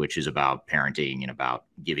Logic, which is about parenting and about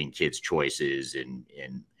giving kids choices and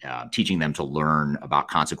teaching them to learn about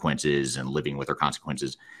consequences and living with their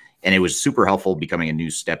consequences. And it was super helpful becoming a new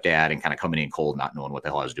stepdad and kind of coming in cold, not knowing what the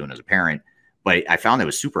hell I was doing as a parent. But I found that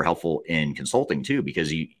was super helpful in consulting too,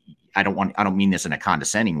 because I don't mean this in a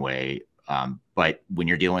condescending way. But when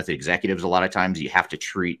you're dealing with executives, a lot of times you have to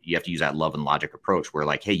use that love and logic approach where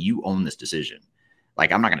like, hey, you own this decision.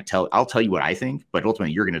 Like, I'm not going to I'll tell you what I think, but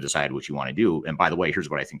ultimately you're going to decide what you want to do. And by the way, here's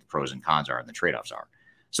what I think the pros and cons are and the trade-offs are.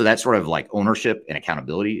 So that's sort of like ownership and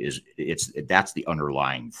accountability that's the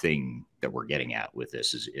underlying thing that we're getting at with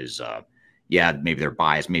this is yeah, maybe they're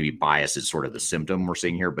biased. Maybe bias is sort of the symptom we're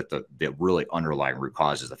seeing here, but the really underlying root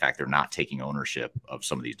cause is the fact they're not taking ownership of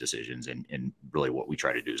some of these decisions. And really what we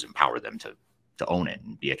try to do is empower them to own it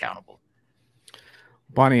and be accountable.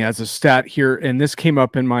 Bonnie has a stat here, and this came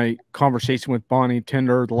up in my conversation with Bonnie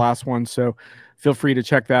Tinder, the last one. So feel free to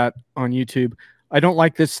check that on YouTube. I don't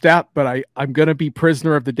like this stat, but I'm going to be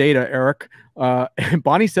prisoner of the data, Eric. And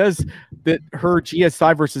Bonnie says that her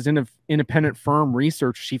GSI versus independent firm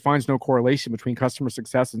research, she finds no correlation between customer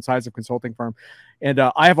success and size of consulting firm. And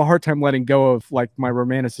I have a hard time letting go of like my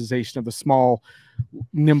romanticization of the small,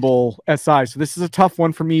 nimble SI. So this is a tough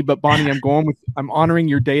one for me, but Bonnie, I'm honoring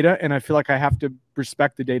your data, and I feel like I have to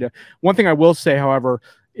respect the data. One thing I will say, however,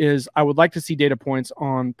 is I would like to see data points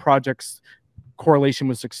on projects correlation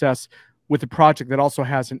with success with a project that also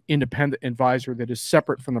has an independent advisor that is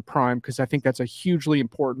separate from the prime, because I think that's a hugely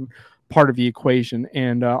important part of the equation.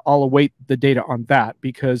 And I'll await the data on that,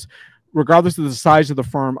 because regardless of the size of the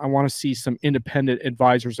firm, I want to see some independent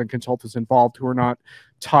advisors and consultants involved who are not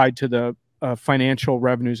tied to the financial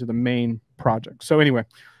revenues of the main project. So anyway,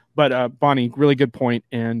 but Bonnie, really good point,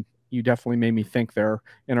 and you definitely made me think there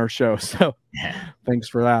in our show. So thanks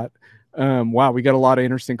for that. Wow, we got a lot of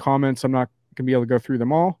interesting comments. I'm not going to be able to go through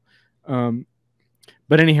them all.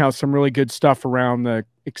 But anyhow, some really good stuff around the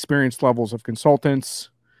experience levels of consultants.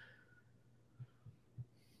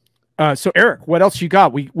 So Eric, what else you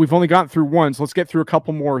got? We've only gotten through one, so let's get through a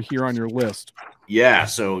couple more here on your list. Yeah,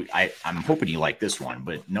 so I'm hoping you like this one,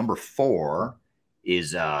 but number 4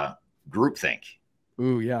 is groupthink.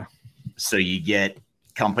 Ooh, yeah. So you get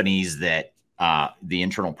companies that the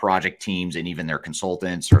internal project teams and even their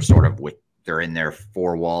consultants are sort of they're in their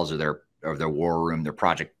 4 walls of their war room, their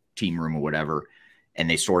project team room or whatever, and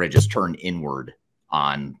they sort of just turn inward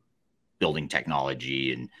on building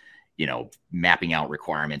technology and, you know, mapping out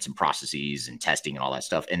requirements and processes and testing and all that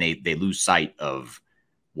stuff. And they lose sight of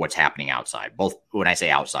what's happening outside. Both, when I say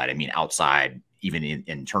outside, I mean outside, even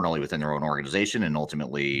internally within their own organization, and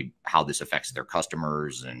ultimately how this affects their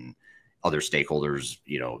customers and other stakeholders,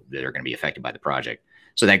 you know, that are going to be affected by the project.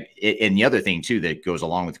 So that, and the other thing too that goes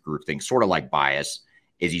along with groupthink, sort of like bias,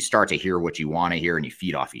 is you start to hear what you want to hear and you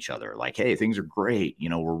feed off each other. Like, hey, things are great. You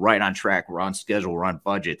know, we're right on track. We're on schedule. We're on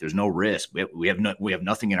budget. There's no risk. We have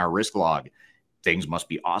nothing in our risk log. Things must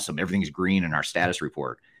be awesome. Everything's green in our status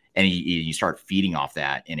report. And you start feeding off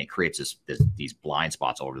that, and it creates these blind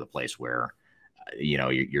spots all over the place where, you know,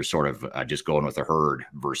 you're sort of just going with the herd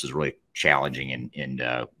versus really challenging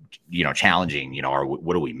and you know, challenging, you know,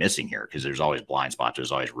 what are we missing here? Because there's always blind spots.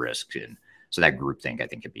 There's always risks. And so that groupthink, I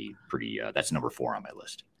think, could be pretty, that's number 4 on my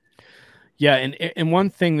list. Yeah. And one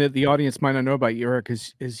thing that the audience might not know about you, Eric,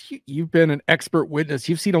 is you've been an expert witness.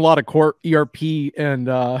 You've seen a lot of court ERP and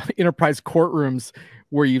enterprise courtrooms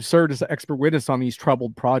where you've served as an expert witness on these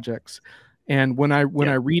troubled projects. And when I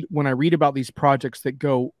read about these projects that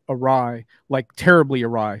go awry, like terribly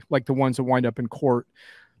awry, like the ones that wind up in court,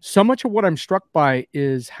 so much of what I'm struck by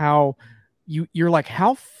is how you're like,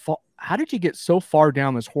 how did you get so far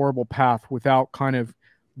down this horrible path without kind of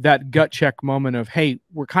that gut check moment of, hey,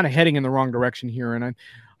 we're kind of heading in the wrong direction here? And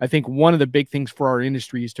I think one of the big things for our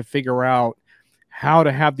industry is to figure out how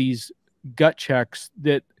to have these gut checks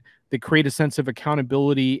that create a sense of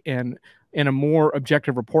accountability and a more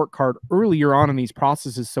objective report card earlier on in these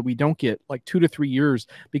processes, so we don't get like 2 to 3 years,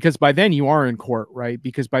 because by then you are in court, right?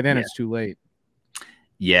 Because by then it's too late.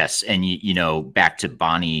 Yes. And, you know, back to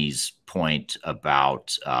Bonnie's point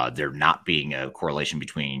about there not being a correlation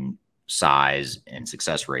between size and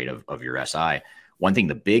success rate of your SI. One thing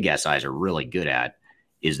the big SIs are really good at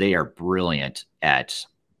is they are brilliant at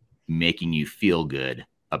making you feel good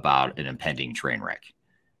about an impending train wreck.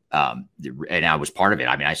 And I was part of it.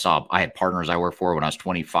 I mean, I had partners I worked for when I was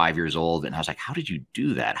 25 years old, and I was like, how did you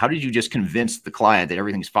do that? How did you just convince the client that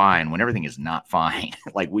everything's fine when everything is not fine?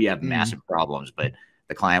 Like, we have massive problems, but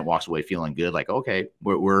the client walks away feeling good. Like, okay,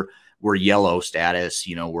 we're yellow status,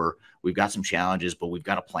 you know, we've got some challenges, but we've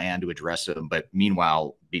got a plan to address them. But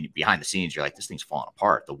meanwhile, behind the scenes, you're like, this thing's falling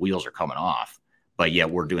apart. The wheels are coming off, but yet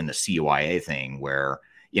we're doing the CYA thing where,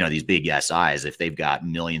 you know, these big SIs, if they've got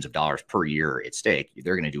millions of dollars per year at stake,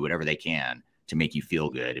 they're going to do whatever they can to make you feel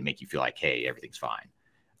good and make you feel like, hey, everything's fine.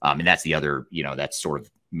 And that's the other, you know, that's sort of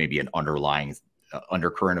maybe an underlying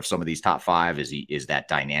undercurrent of some of these top 5 is that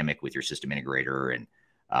dynamic with your system integrator and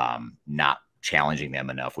not challenging them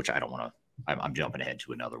enough, which I don't want to. I'm jumping ahead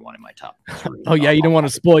to another one in my top 3. Oh yeah, you don't want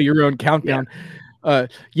to spoil your own countdown.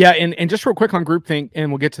 Yeah, and just real quick on groupthink, and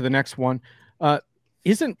we'll get to the next one.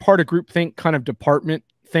 Isn't part of groupthink kind of department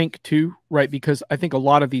think too, right? Because I think a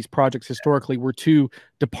lot of these projects historically were too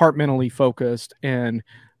departmentally focused, and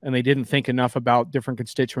and they didn't think enough about different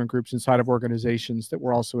constituent groups inside of organizations that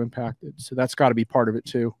were also impacted. So that's got to be part of it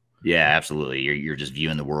too. Yeah, absolutely. You're just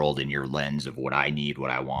viewing the world in your lens of what I need,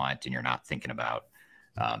 what I want, and you're not thinking about,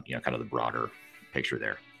 kind of the broader picture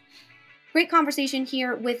there. Great conversation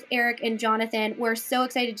here with Eric and Jonathan. We're so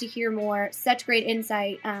excited to hear more. Such great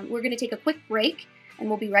insight. We're going to take a quick break, and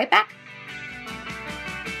we'll be right back.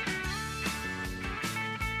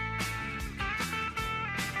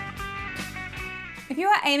 If you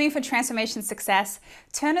are aiming for transformation success,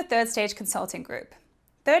 turn to Third Stage Consulting Group.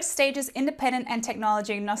 Third Stage's independent and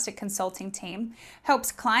technology agnostic consulting team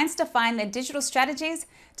helps clients define their digital strategies,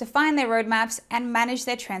 define their roadmaps, and manage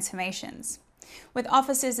their transformations. With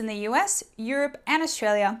offices in the US, Europe, and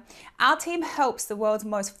Australia, our team helps the world's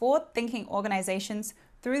most forward-thinking organizations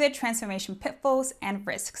through their transformation pitfalls and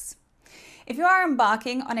risks. If you are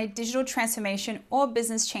embarking on a digital transformation or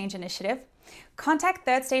business change initiative, contact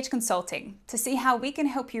Third Stage Consulting to see how we can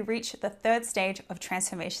help you reach the third stage of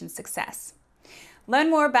transformation success. Learn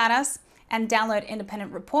more about us and download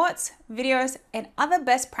independent reports, videos, and other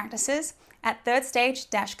best practices at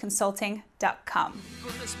thirdstage-consulting.com.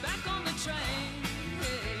 Put us back on the train.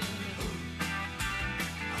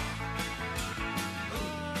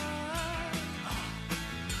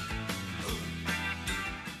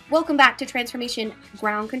 Welcome back to Transformation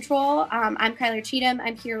Ground Control. I'm Kyler Cheatham.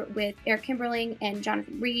 I'm here with Eric Kimberling and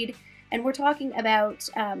Jonathan Reed, and we're talking about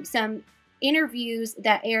some interviews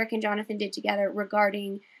that Eric and Jonathan did together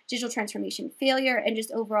regarding digital transformation failure and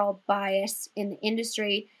just overall bias in the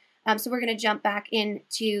industry. So we're going to jump back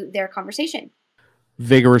into their conversation.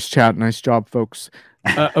 Vigorous chat. Nice job, folks.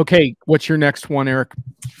 Okay, what's your next one, Eric?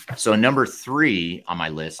 So number 3 on my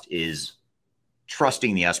list is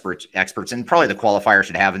trusting the experts, and probably the qualifier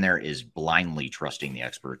should have in there is blindly trusting the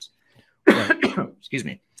experts. Excuse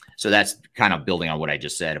me. So that's kind of building on what I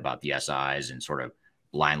just said about the SIs and sort of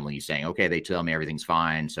blindly saying, okay, they tell me everything's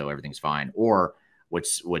fine, so everything's fine. Or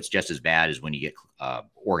what's just as bad is when you get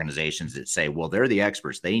organizations that say, well, they're the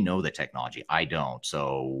experts, they know the technology, I don't,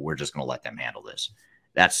 so we're just going to let them handle this.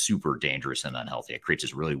 That's super dangerous and unhealthy. It creates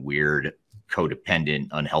this really weird, codependent,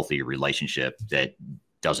 unhealthy relationship that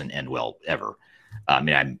doesn't end well ever. I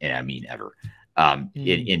mean ever. So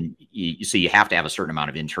you have to have a certain amount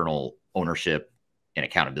of internal ownership and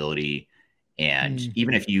accountability. And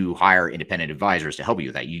even if you hire independent advisors to help you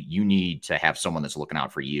with that, you need to have someone that's looking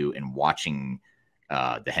out for you and watching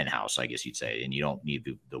the hen house, I guess you'd say. And you don't need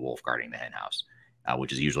the wolf guarding the hen house,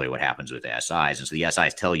 which is usually what happens with the SIs. And so the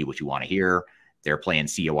SIs tell you what you want to hear. They're playing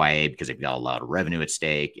COIA because they've got a lot of revenue at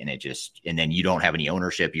stake, and then you don't have any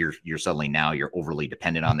ownership. You're suddenly now you're overly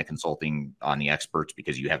dependent on the consulting, on the experts,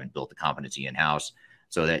 because you haven't built the competency in house.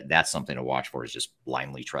 So that's something to watch for, is just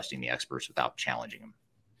blindly trusting the experts without challenging them.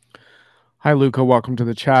 Hi, Luca. Welcome to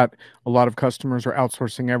the chat. A lot of customers are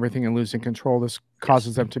outsourcing everything and losing control. This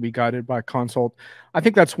causes them to be guided by a consult. I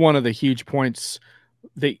think that's one of the huge points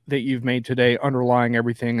that you've made today. Underlying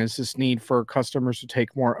everything is this need for customers to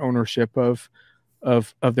take more ownership of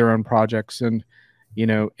their own projects. And,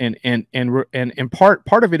 and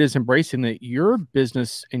part of it is embracing that your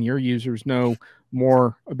business and your users know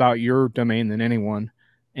more about your domain than anyone.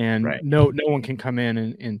 And no one can come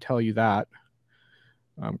in and tell you that.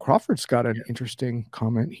 Crawford's got an interesting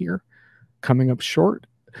comment here. Coming up short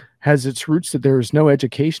has its roots that there is no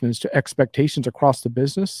education as to expectations across the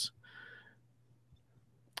business.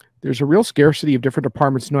 There's a real scarcity of different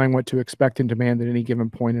departments knowing what to expect and demand at any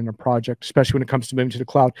given point in a project, especially when it comes to moving to the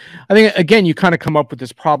cloud. I think, again, you kind of come up with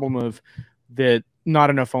this problem of that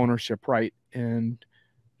not enough ownership, right? And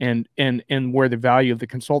where the value of the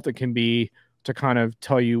consultant can be to kind of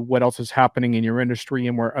tell you what else is happening in your industry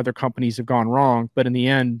and where other companies have gone wrong. But in the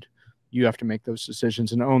end, you have to make those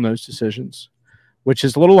decisions and own those decisions, which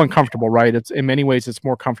is a little uncomfortable, right? It's in many ways, it's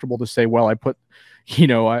more comfortable to say, well, I put,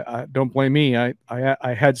 I don't blame me.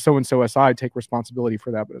 I had so-and-so SI take responsibility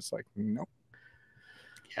for that, but it's like, no.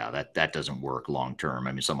 Yeah, that doesn't work long-term.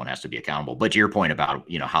 I mean, someone has to be accountable. But to your point about,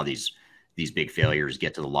 how these big failures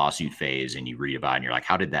get to the lawsuit phase and you read about it and you're like,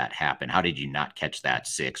 how did that happen? How did you not catch that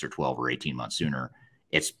 6 or 12 or 18 months sooner?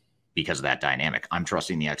 It's because of that dynamic. I'm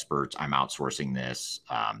trusting the experts. I'm outsourcing this.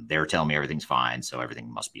 They're telling me everything's fine, so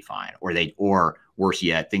everything must be fine. Or worse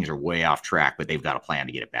yet, things are way off track, but they've got a plan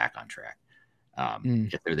to get it back on track.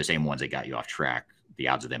 If they're the same ones that got you off track, the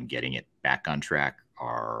odds of them getting it back on track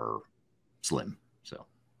are slim. So.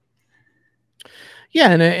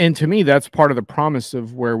 Yeah, and to me, that's part of the promise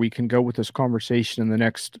of where we can go with this conversation in the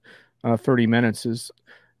next 30 minutes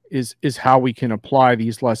is how we can apply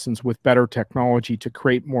these lessons with better technology to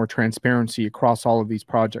create more transparency across all of these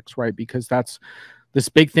projects, right? Because that's this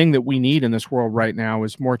big thing that we need in this world right now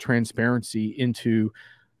is more transparency into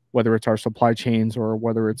whether it's our supply chains or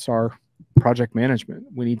whether it's our project management.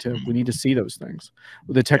 We need to see those things.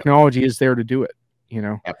 The technology is there to do it, you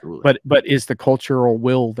know. Absolutely. But is the cultural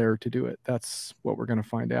will there to do it? That's what we're going to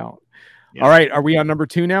find out. Yeah. All right, are we on number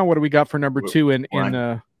 2 now? What do we got for number 2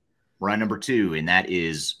 We're on number 2, and that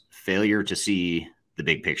is failure to see the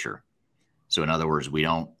big picture. So in other words,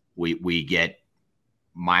 we get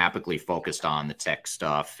myopically focused on the tech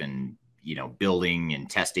stuff and, you know, building and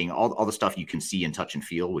testing, all the stuff you can see and touch and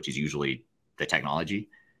feel, which is usually the technology,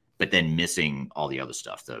 but then missing all the other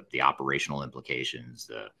stuff, the operational implications,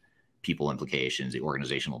 the people implications, the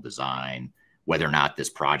organizational design, whether or not this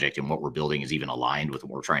project and what we're building is even aligned with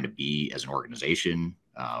what we're trying to be as an organization.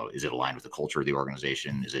 Is it aligned with the culture of the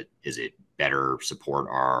organization? Is it better support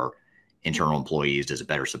our internal employees? Does it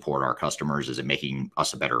better support our customers? Is it making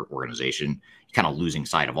us a better organization? You're kind of losing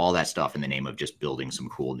sight of all that stuff in the name of just building some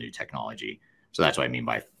cool new technology. So that's what I mean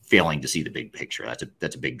by failing to see the big picture.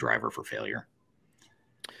 That's a big driver for failure.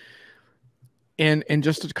 And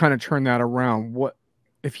just to kind of turn that around, what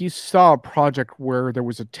if you saw a project where there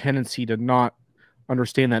was a tendency to not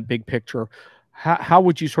understand that big picture? How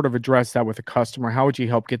would you sort of address that with a customer? How would you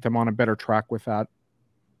help get them on a better track with that?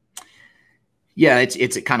 Yeah,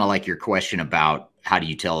 it's kind of like your question about how do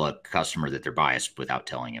you tell a customer that they're biased without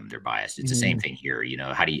telling them they're biased. It's the same thing here. You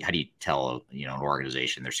know, how do you tell, you know, an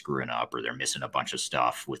organization they're screwing up or they're missing a bunch of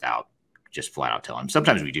stuff without just flat out telling them?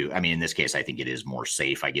 Sometimes we do. I mean, in this case, I think it is more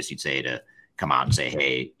safe, I guess you'd say, to come out and say,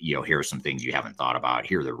 hey, you know, here are some things you haven't thought about.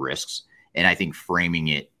 Here are the risks. And I think framing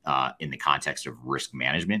it in the context of risk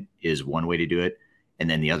management is one way to do it. And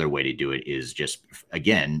then the other way to do it is just,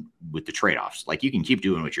 again, with the trade-offs. Like, you can keep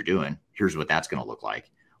doing what you're doing. Here's what that's going to look like.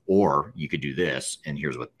 Or you could do this, and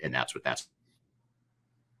that's what that's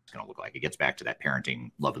going to look like. It gets back to that parenting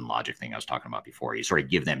love and logic thing I was talking about before. You sort of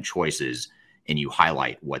give them choices and you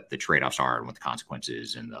highlight what the trade-offs are and what the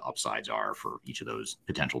consequences and the upsides are for each of those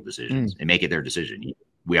potential decisions and make it their decision.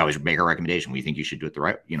 We always make a recommendation. We think you should do it the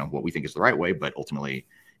right, you know, what we think is the right way, but ultimately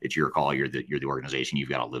it's your call. You're the organization. You've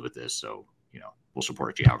got to live with this. So, you know, we'll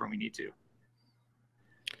support you however we need to.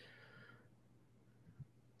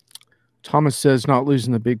 Thomas says not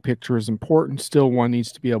losing the big picture is important. Still, one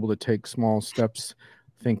needs to be able to take small steps.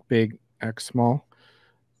 Think big, act small.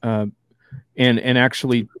 And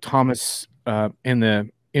actually, Thomas, in the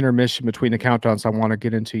intermission between the countdowns, I want to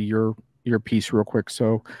get into your piece real quick.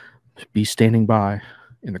 So be standing by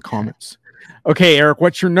in the comments. Okay, Eric,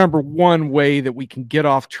 what's your number 1 way that we can get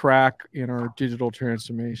off track in our digital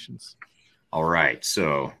transformations? All right.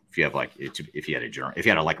 So if you have if you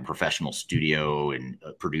had like a professional studio and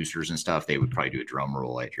producers and stuff, they would probably do a drum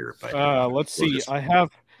roll right here. But let's see. I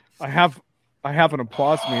have an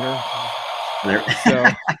applause meter. There. So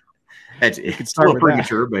it's a little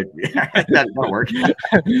premature, but that'll work.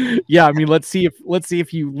 Yeah, I mean, let's see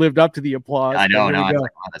if you lived up to the applause. I know. No,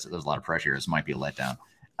 there's a lot of pressure. This might be a letdown.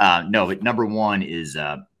 No, but number 1 is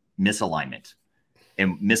misalignment,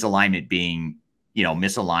 and misalignment being, you know,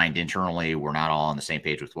 misaligned internally. We're not all on the same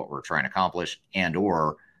page with what we're trying to accomplish, and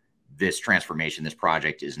or this transformation, this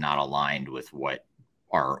project is not aligned with what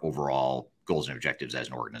our overall goals and objectives as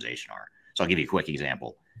an organization are. So I'll give you a quick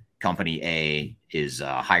example. Company A is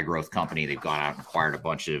a high growth company. They've gone out and acquired a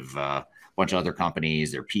bunch of other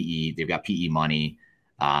companies. They're PE. They've got PE money.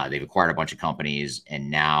 They've acquired a bunch of companies, and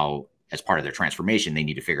now as part of their transformation, they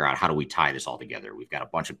need to figure out, how do we tie this all together? We've got a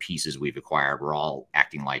bunch of pieces we've acquired. We're all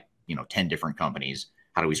acting like, you know, 10 different companies.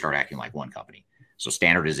 How do we start acting like one company? So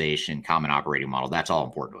standardization, common operating model, that's all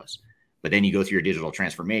important to us. But then you go through your digital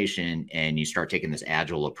transformation and you start taking this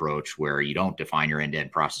agile approach where you don't define your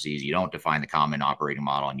end-to-end processes, you don't define the common operating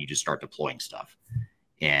model, and you just start deploying stuff.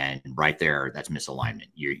 And right there, that's misalignment.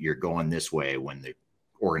 You're going this way when the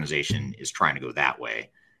organization is trying to go that way.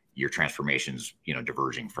 Your transformation's, you know,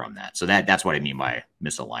 diverging from that. So that's what I mean by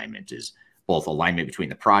misalignment, is both alignment between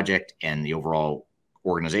the project and the overall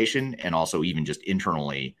organization, and also even just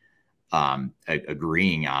internally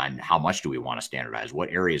agreeing on how much do we want to standardize, what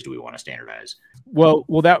areas do we want to standardize. Well,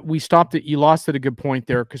 that we stopped it. You lost at a good point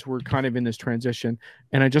there, because we're kind of in this transition.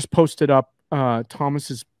 And I just posted up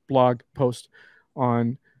Thomas's blog post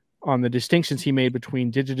on the distinctions he made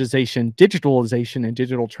between digitalization, and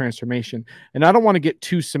digital transformation. And I don't want to get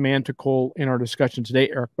too semantical in our discussion today,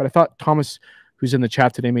 Eric, but I thought Thomas, who's in the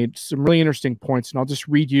chat today, made some really interesting points. And I'll just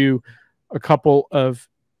read you a couple of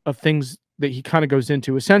things that he kind of goes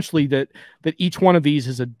into. Essentially, that each one of these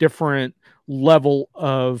is a different level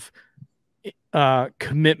of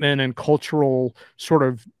commitment and cultural sort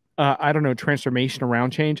of transformation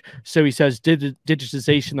around change. So he says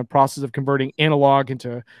digitization, the process of converting analog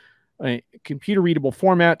into a computer readable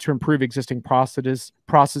format to improve existing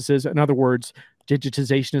processes. In other words,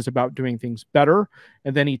 digitization is about doing things better.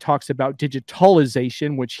 And then he talks about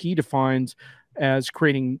digitalization, which he defines as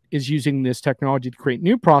using this technology to create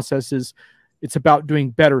new processes. It's about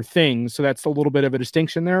doing better things. So that's a little bit of a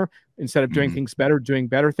distinction there. Instead of doing things better, doing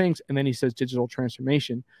better things. And then he says digital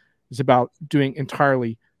transformation is about doing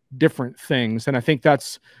entirely different things. And I think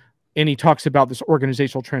and he talks about this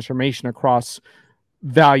organizational transformation across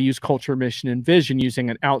values, culture, mission, and vision using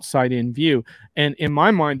an outside-in view. And in my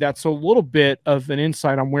mind, that's a little bit of an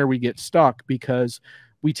insight on where we get stuck, because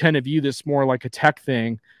we tend to view this more like a tech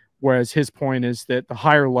thing, whereas his point is that the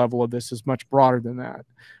higher level of this is much broader than that.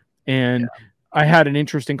 And I had an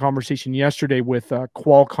interesting conversation yesterday with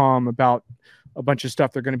Qualcomm about a bunch of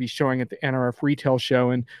stuff they're going to be showing at the NRF retail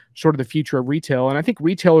show and sort of the future of retail. And I think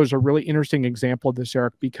retailers are a really interesting example of this,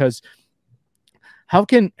 Eric, because how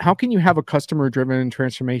can you have a customer-driven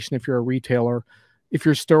transformation if you're a retailer, if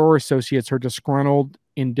your store associates are disgruntled,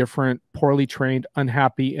 indifferent, poorly trained,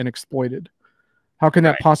 unhappy, and exploited? How can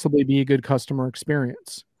that possibly be a good customer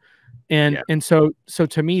experience? And so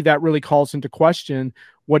to me, that really calls into question,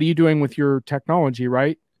 what are you doing with your technology,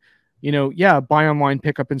 right? Buy online,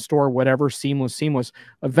 pick up in store, whatever, seamless.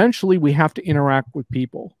 Eventually, we have to interact with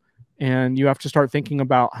people. And you have to start thinking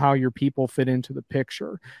about how your people fit into the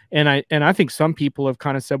picture. And I think some people have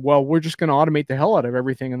kind of said, well, we're just going to automate the hell out of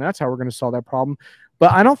everything, and that's how we're going to solve that problem.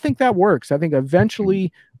 But I don't think that works. I think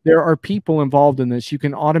eventually there are people involved in this. You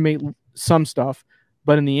can automate some stuff,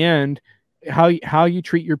 but in the end, how you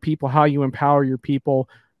treat your people, how you empower your people,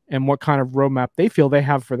 and what kind of roadmap they feel they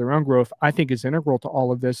have for their own growth, I think is integral to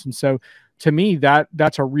all of this. And so to me,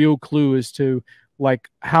 that's a real clue as to like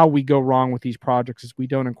how we go wrong with these projects is we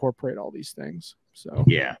don't incorporate all these things. So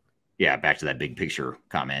yeah, back to that big picture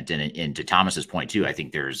comment, and to Thomas's point too, I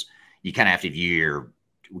think you kind of have to view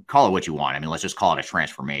call it what you want. I mean, let's just call it a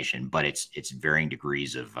transformation, but it's varying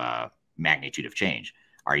degrees of magnitude of change.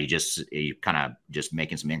 Are you kind of just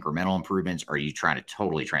making some incremental improvements? Or are you trying to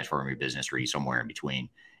totally transform your business? Or are you somewhere in between?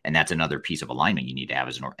 And that's another piece of alignment you need to have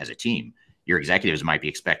as a team. Your executives might be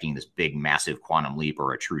expecting this big, massive quantum leap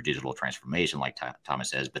or a true digital transformation, like Thomas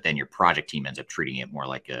says, but then your project team ends up treating it more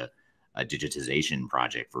like a digitization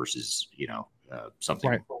project versus,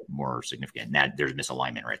 something more significant. And that there's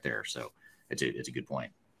misalignment right there. So it's a good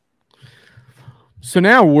point. So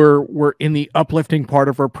now we're in the uplifting part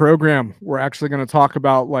of our program. We're actually going to talk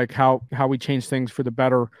about like how we change things for the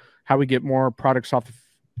better, how we get more products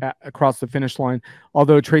across the finish line.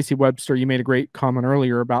 Although Tracy Webster, you made a great comment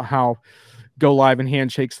earlier about how go live and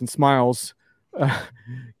handshakes and smiles,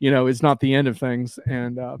 is not the end of things.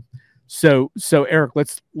 And so Eric,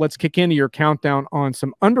 let's kick into your countdown on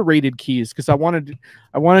some underrated keys, because I wanted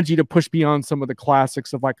you to push beyond some of the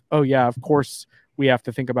classics of like, oh yeah, of course we have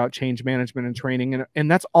to think about change management and training,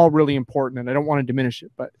 and that's all really important, and I don't want to diminish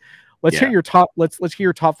it, but let's hear your top. Let's hear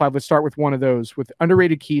your top 5. Let's start with one of those, with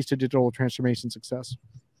underrated keys to digital transformation success.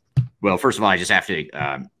 Well, first of all, I just have to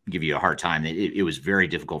give you a hard time. It was very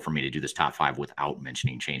difficult for me to do this top 5 without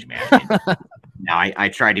mentioning change management. Now, I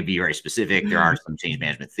tried to be very specific. There are some change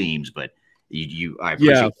management themes, but I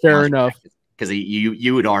appreciate fair enough. Because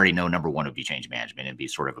you would already know number 1 would be change management and be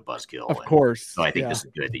sort of a buzzkill. Of course. So I think this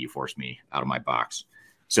is good that you forced me out of my box.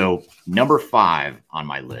 So number 5 on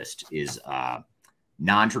my list is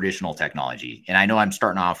non-traditional technology. And I know I'm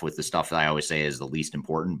starting off with the stuff that I always say is the least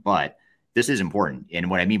important, but this is important. And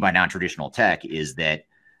what I mean by non-traditional tech is that,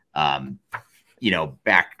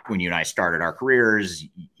 back when you and I started our careers,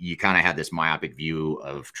 you kind of had this myopic view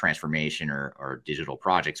of transformation or digital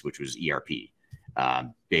projects, which was ERP.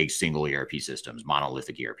 Big single ERP systems,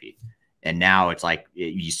 monolithic ERP. And now it's like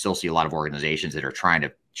you still see a lot of organizations that are trying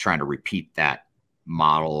to repeat that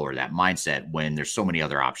model or that mindset when there's so many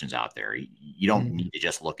other options out there. You don't need to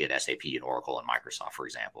just look at SAP and Oracle and Microsoft, for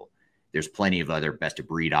example. There's plenty of other best of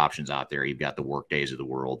breed options out there. You've got the Workdays of the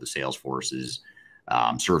world, the Salesforces,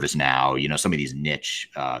 ServiceNow, some of these niche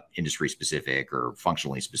industry specific or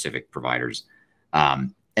functionally specific providers.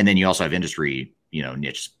 And then you also have industry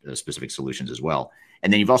niche specific solutions as well.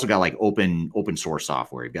 And then you've also got like open source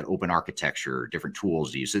software. You've got open architecture, different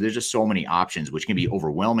tools to use. So there's just so many options, which can be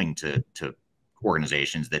overwhelming to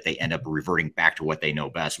organizations that they end up reverting back to what they know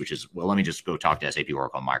best, which is, well, let me just go talk to SAP,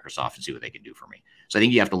 Oracle, and Microsoft and see what they can do for me. So I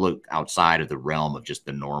think you have to look outside of the realm of just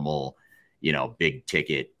the normal, big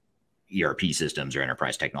ticket ERP systems or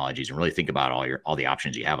enterprise technologies and really think about all the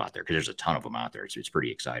options you have out there, because there's a ton of them out there. It's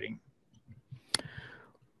pretty exciting.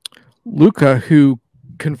 Luca, who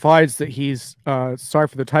confides that he's sorry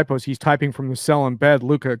for the typos, he's typing from the cell in bed.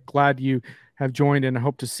 Luca, glad you have joined, and I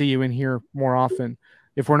hope to see you in here more often.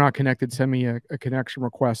 If we're not connected, send me a connection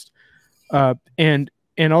request. And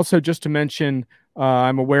also just to mention,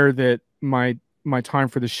 I'm aware that my my time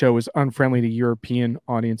for the show is unfriendly to European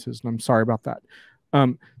audiences, and I'm sorry about that.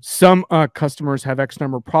 Some customers have X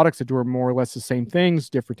number of products that do more or less the same things,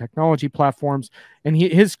 different technology platforms. And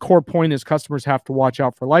his core point is customers have to watch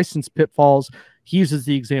out for license pitfalls. He uses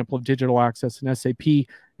the example of digital access in SAP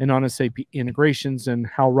and non-SAP integrations, and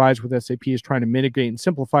how Rise with SAP is trying to mitigate and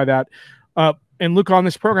simplify that. And look, on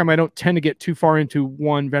this program, I don't tend to get too far into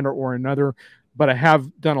one vendor or another, but I have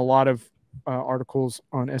done a lot of articles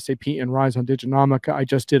on SAP and Rise on Diginomica. I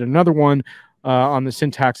just did another one on the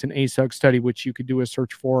syntax and ASUG study, which you could do a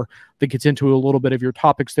search for, that gets into a little bit of your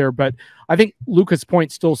topics there. But I think Luca's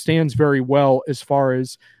point still stands very well, as far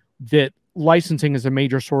as that licensing is a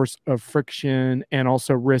major source of friction and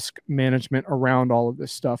also risk management around all of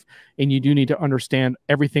this stuff. And you do need to understand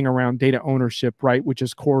everything around data ownership, right? Which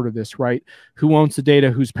is core to this, right? Who owns the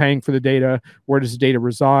data? Who's paying for the data? Where does the data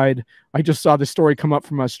reside? I just saw the story come up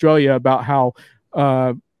from Australia about how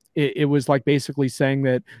it was like basically saying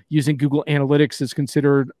that using Google Analytics is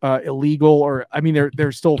considered illegal, or I mean,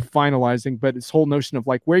 they're still finalizing, but this whole notion of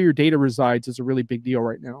like where your data resides is a really big deal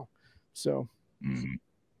right now. So,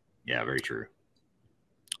 yeah, very true.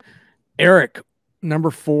 Eric,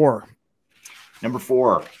 number 4. Number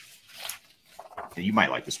 4. You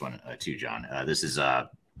might like this one too, John. This is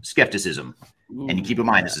skepticism. Ooh, and keep in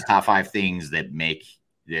mind, this is top 5 things that make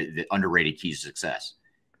the underrated keys to success.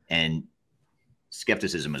 And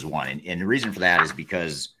skepticism is one. And the reason for that is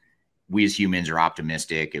because we as humans are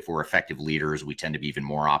optimistic. If we're effective leaders, we tend to be even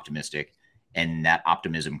more optimistic. And that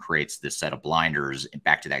optimism creates this set of blinders, and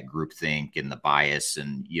back to that group think and the bias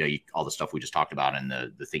and, all the stuff we just talked about, and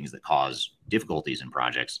the things that cause difficulties in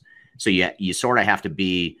projects. So you sort of have to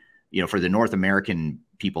be, for the North American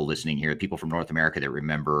people listening here, people from North America that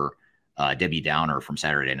remember Debbie Downer from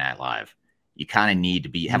Saturday Night Live, you kind of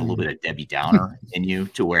need to have a little bit of Debbie Downer in you,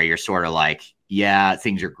 to where you're sort of like, yeah,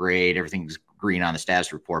 things are great, everything's green on the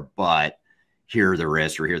status report, but here are the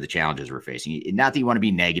risks, or here are the challenges we're facing. Not that you want to be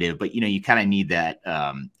negative, but you kind of need that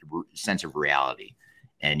sense of reality,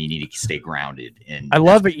 and you need to stay grounded. And I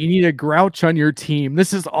love it. You need a grouch on your team.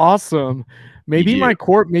 This is awesome. Maybe my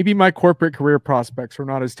corporate career prospects are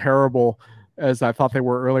not as terrible as I thought they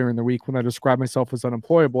were earlier in the week when I described myself as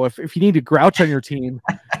unemployable. If you need a grouch on your team,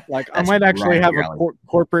 like I might actually have a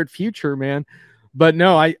corporate future, man. But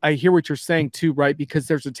no, I hear what you're saying too, right? Because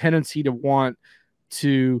there's a tendency to want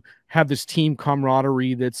to have this team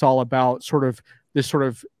camaraderie that's all about sort of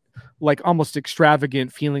like almost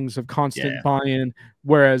extravagant feelings of constant buy-in.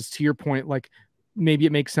 Whereas to your point, like maybe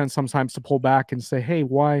it makes sense sometimes to pull back and say, hey,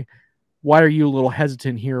 why are you a little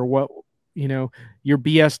hesitant here? What, your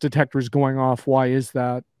BS detector is going off. Why is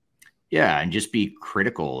that? Yeah. And just be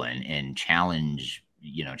critical and challenge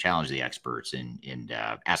the experts and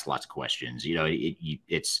ask lots of questions.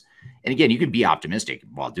 And again, you can be optimistic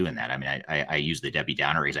while doing that. I mean, I use the Debbie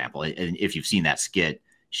Downer example. And if you've seen that skit,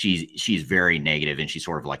 she's very negative, and she's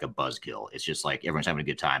sort of like a buzzkill. It's just like everyone's having a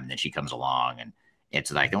good time, and then she comes along, and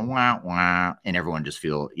it's like, wah, wah, and everyone just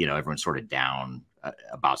everyone's sort of down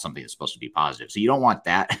about something that's supposed to be positive. So you don't want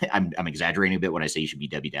that. I'm exaggerating a bit when I say you should be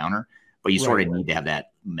Debbie Downer, but you sort of need to have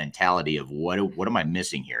that mentality of what am I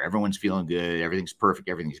missing here? Everyone's feeling good. Everything's perfect.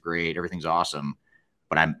 Everything's great. Everything's awesome.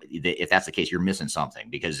 But if that's the case, you're missing something,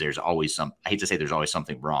 because there's always I hate to say there's always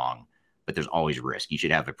something wrong, but there's always risk. You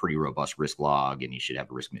should have a pretty robust risk log, and you should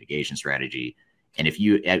have a risk mitigation strategy. And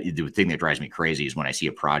the thing that drives me crazy is when I see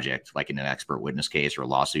a project like in an expert witness case or a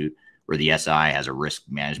lawsuit where the SI has a risk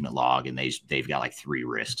management log, and they've got like 3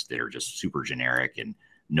 risks that are just super generic and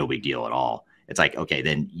no big deal at all. It's like, okay,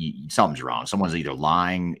 then something's wrong. Someone's either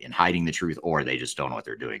lying and hiding the truth, or they just don't know what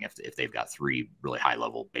they're doing if they've got 3 really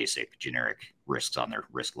high-level, basic, generic risks on their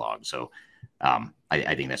risk log. So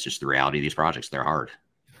I think that's just the reality of these projects. They're hard.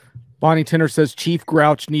 Bonnie Tinner says, Chief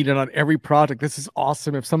Grouch needed on every project. This is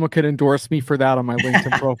awesome. If someone could endorse me for that on my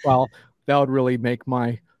LinkedIn profile, that would really make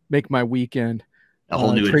my weekend. A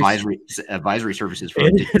whole new advisory services for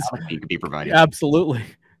you could be provided. Absolutely.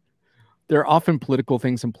 There are often political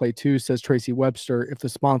things in play too, says Tracy Webster. If the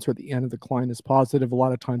sponsor at the end of the client is positive, a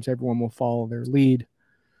lot of times everyone will follow their lead.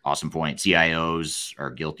 Awesome point. CIOs are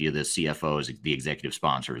guilty of this. CFOs, the executive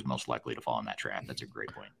sponsor, is most likely to fall in that trap. That's a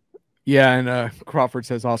great point. Yeah, and Crawford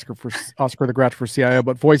says Oscar the Grouch for CIO,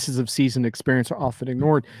 but voices of seasoned experience are often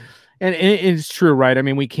ignored. And it's true, right? I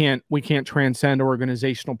mean, we can't transcend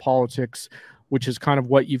organizational politics, which is kind of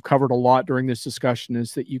what you've covered a lot during this discussion,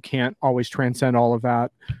 is that you can't always transcend all of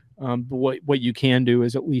that. But what you can do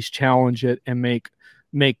is at least challenge it and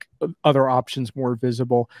make other options more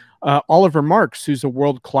visible. Oliver Marks, who's a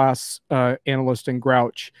world-class analyst and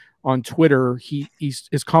Grouch on Twitter,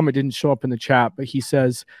 his comment didn't show up in the chat, but he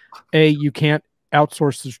says, you can't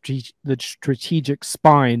outsource the strategic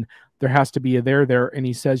spine. There has to be a there. And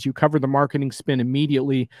he says you cover the marketing spin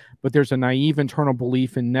immediately, but there's a naive internal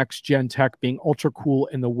belief in next gen tech being ultra cool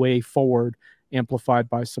and the way forward, amplified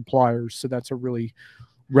by suppliers. So that's a really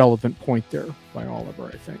relevant point there by Oliver,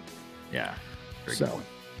 I think. Yeah. So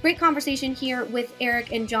Great conversation here with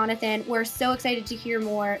Eric and Jonathan. We're so excited to hear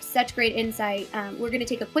more. Such great insight. We're going to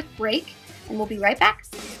take a quick break, and we'll be right back.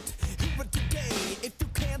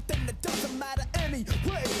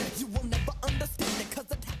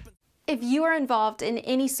 If you are involved in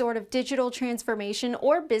any sort of digital transformation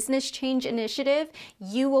or business change initiative,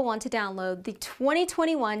 you will want to download the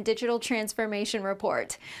 2021 Digital Transformation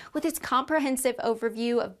Report. With its comprehensive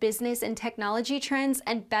overview of business and technology trends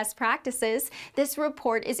and best practices, this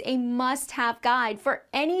report is a must-have guide for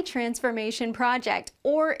any transformation project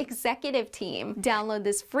or executive team. Download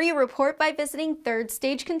this free report by visiting Third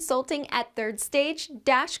Stage Consulting at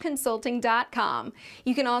thirdstage-consulting.com.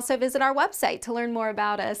 You can also visit our website to learn more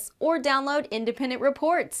about us or download independent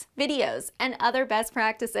reports, videos, and other best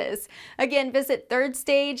practices. Again, visit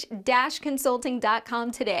thirdstage-consulting.com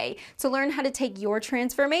today to learn how to take your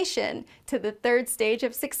transformation to the third stage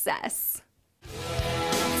of success.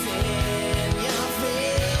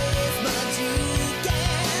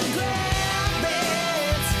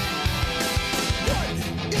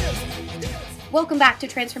 Welcome back to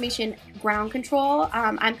Transformation Ground Control.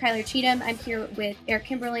 I'm Kyler Cheatham. I'm here with Eric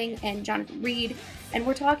Kimberling and Jonathan Reed, and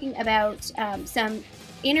we're talking about some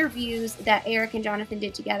interviews that Eric and Jonathan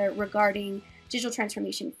did together regarding digital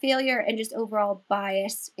transformation failure and just overall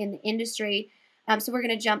bias in the industry. So we're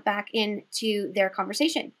going to jump back into their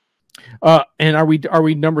conversation. And are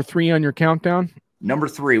we number 3 on your countdown? Number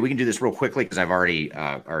 3, we can do this real quickly because I've already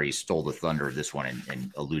stole the thunder of this one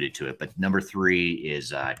and alluded to it. But number 3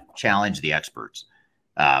 is challenge the experts.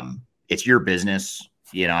 It's your business,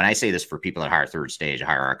 and I say this for people that hire Third Stage,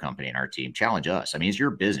 hire our company and our team. Challenge us. I mean, it's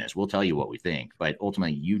your business. We'll tell you what we think, but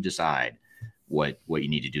ultimately you decide what you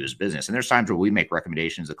need to do as a business. And there's times where we make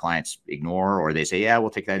recommendations that clients ignore, or they say, yeah,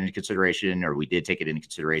 we'll take that into consideration, or we did take it into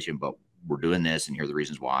consideration, but we're doing this and here are the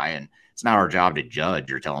reasons why. And it's not our job to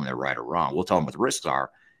judge or tell them they're right or wrong. We'll tell them what the risks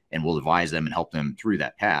are and we'll advise them and help them through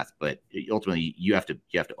that path. But ultimately you have to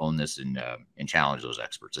own this and challenge those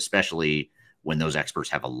experts, especially when those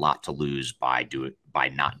experts have a lot to lose by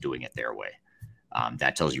not doing it their way.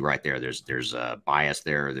 That tells you right there, there's a bias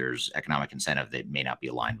there. There's economic incentive that may not be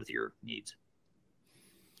aligned with your needs.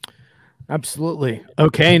 Absolutely.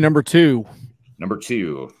 Okay. Number 2,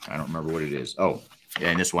 I don't remember what it is. Oh,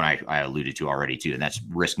 and this one I alluded to already too, and that's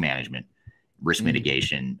risk management, risk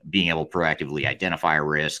mitigation, being able to proactively identify a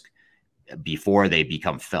risk before they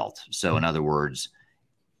become felt. So in other words,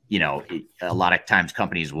 a lot of times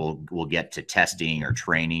companies will get to testing or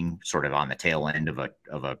training sort of on the tail end of a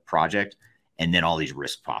project, and then all these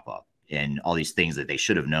risks pop up and all these things that they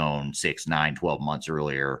should have known 6, 9, 12 months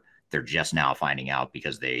earlier, they're just now finding out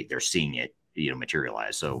because they're seeing it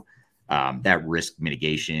materialize. So that risk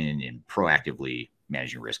mitigation and proactively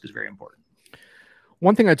managing risk is very important.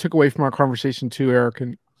 One thing I took away from our conversation too, Eric,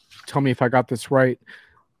 and tell me if I got this right.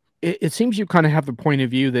 It seems you kind of have the point of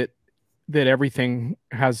view that everything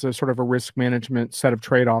has a sort of a risk management set of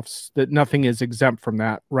trade-offs, that nothing is exempt from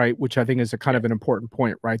that, right? Which I think is a kind of an important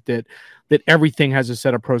point, right? That everything has a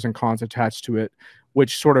set of pros and cons attached to it,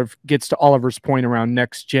 which sort of gets to Oliver's point around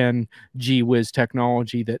next gen gee whiz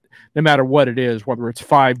technology, that no matter what it is, whether it's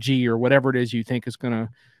 5G or whatever it is you think is going to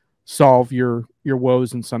solve your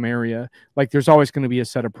woes in some area, like there's always going to be a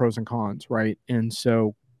set of pros and cons, right? And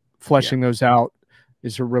so fleshing those out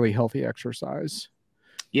is a really healthy exercise.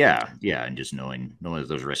 Yeah. And just knowing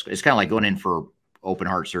those risks. It's kind of like going in for open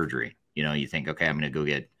heart surgery. You think, okay, I'm going to go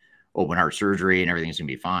get open heart surgery and everything's going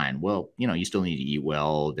to be fine. Well, you still need to eat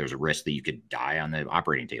well. There's a risk that you could die on the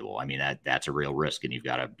operating table. I mean, that's a real risk, and you've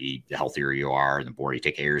got to be, the healthier you are, the more you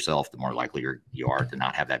take care of yourself, the more likely you are to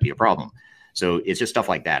not have that be a problem. So it's just stuff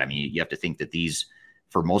like that. I mean, you have to think that these,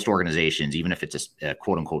 for most organizations, even if it's a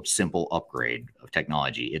quote unquote simple upgrade of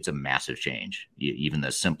technology, it's a massive change. Even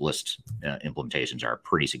the simplest implementations are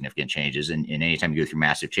pretty significant changes. And anytime you go through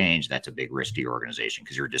massive change, that's a big risk to your organization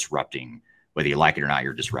because you're disrupting, whether you like it or not,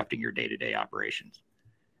 you're disrupting your day-to-day operations.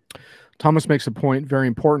 Thomas makes a point, very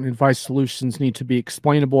important. Advice solutions need to be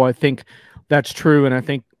explainable. I think that's true. And I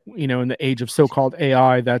think, in the age of so-called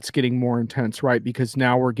AI, that's getting more intense, right? Because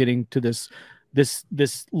now we're getting to this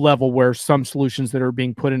level where some solutions that are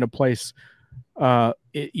being put into place,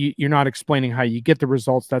 you're not explaining how you get the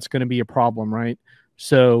results. That's going to be a problem, right?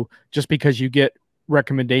 So just because you get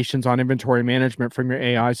recommendations on inventory management from your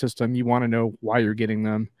AI system, you want to know why you're getting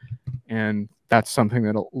them. And that's something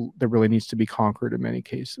that really needs to be conquered in many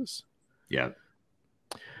cases. Yeah.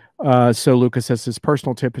 So Lucas says his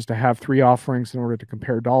personal tip is to have 3 offerings in order to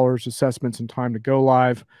compare dollars, assessments, and time to go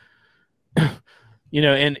live.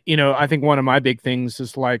 I think one of my big things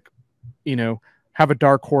is like, have a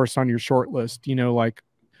dark horse on your short list, like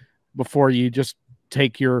before you just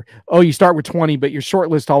take you start with 20, but your short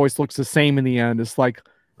list always looks the same in the end. It's like,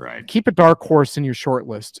 Right. keep a dark horse in your short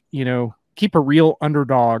list, keep a real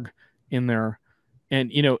underdog in there.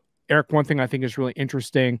 And, Eric, one thing I think is really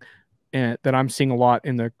interesting and that I'm seeing a lot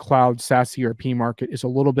in the cloud SaaS ERP market is a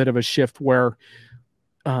little bit of a shift where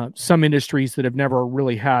some industries that have never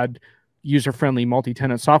really had user-friendly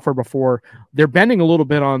multi-tenant software before, they're bending a little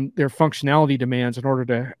bit on their functionality demands in order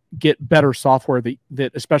to get better software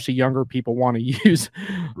that especially younger people want to use.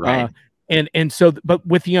 Right. But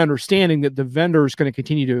with the understanding that the vendor is going to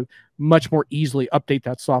continue to much more easily update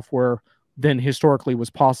that software than historically was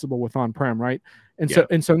possible with on-prem, right?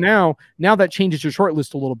 So now that changes your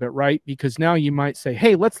shortlist a little bit, right? Because now you might say,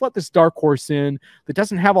 hey, let's let this dark horse in that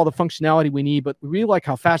doesn't have all the functionality we need, but we really like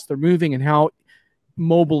how fast they're moving and how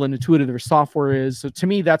mobile and intuitive their software is. So to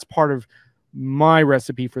me, that's part of my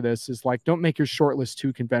recipe for this is like, don't make your shortlist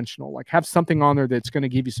too conventional. Like have something on there that's going to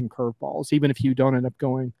give you some curveballs, even if you don't end up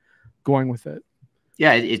going with it.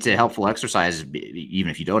 Yeah, it's a helpful exercise, even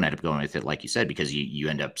if you don't end up going with it, like you said, because you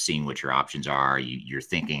end up seeing what your options are. You're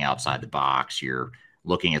thinking outside the box. You're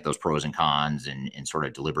looking at those pros and cons and sort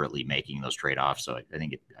of deliberately making those trade-offs. So I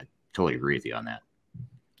think I totally agree with you on that.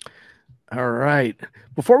 All right.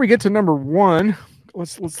 Before we get to number 1,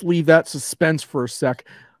 let's leave that suspense for a sec.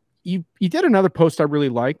 You did another post I really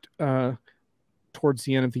liked towards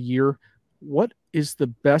the end of the year. What is the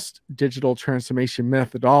best digital transformation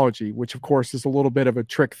methodology? Which of course is a little bit of a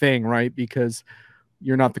trick thing, right? Because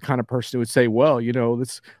you're not the kind of person who would say, well,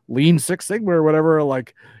 this Lean Six Sigma or whatever,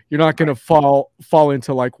 like you're not going to fall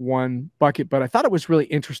into like one bucket. But I thought it was really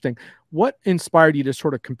interesting. What inspired you to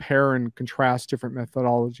sort of compare and contrast different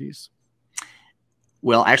methodologies?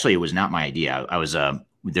 Well, actually, it was not my idea. I was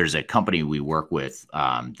there's a company we work with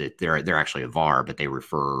that they're actually a VAR, but they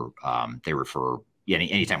refer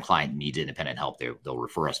anytime client needs independent help, they'll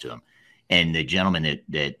refer us to them. And the gentleman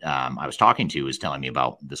that I was talking to was telling me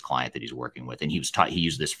about this client that he's working with, and he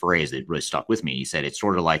used this phrase that really stuck with me. He said it's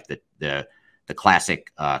sort of like the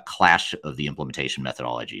classic clash of the implementation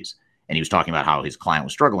methodologies. And he was talking about how his client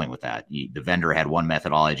was struggling with that. The vendor had one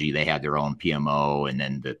methodology, they had their own PMO, and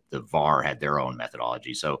then the VAR had their own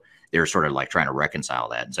methodology. So they were sort of like trying to reconcile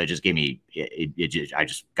that. And so it just gave me, I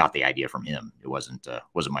just got the idea from him. It wasn't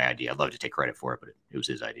my idea. I'd love to take credit for it, but it was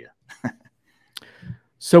his idea.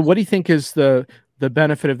 So what do you think is the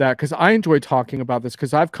benefit of that? Because I enjoy talking about this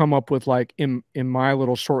because I've come up with like in my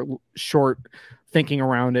little short thinking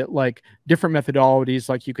around it, like different methodologies.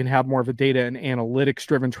 Like you can have more of a data and analytics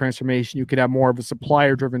driven transformation. You could have more of a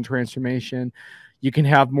supplier driven transformation. You can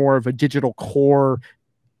have more of a digital core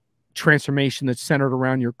transformation that's centered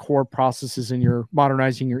around your core processes and you're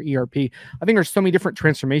modernizing your ERP. I think there's so many different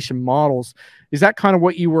transformation models. Is that kind of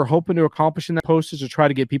what you were hoping to accomplish in that post, is to try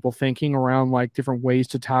to get people thinking around like different ways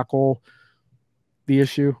to tackle the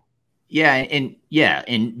issue? Yeah.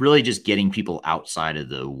 And really just getting people outside of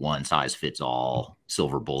the one size fits all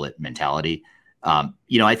silver bullet mentality.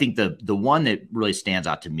 I think the one that really stands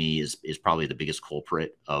out to me is probably the biggest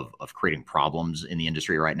culprit of creating problems in the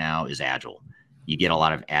industry right now is Agile. You get a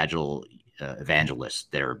lot of Agile evangelists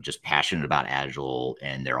that are just passionate about Agile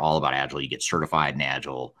and they're all about Agile. You get certified in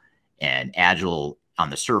Agile, and Agile on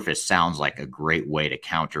the surface sounds like a great way to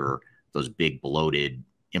counter those big bloated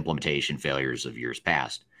implementation failures of years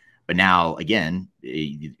past. But now, again,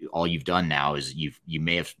 all you've done now is you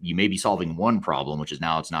may be solving one problem, which is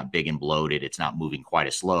now it's not big and bloated. It's not moving quite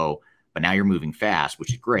as slow, but now you're moving fast,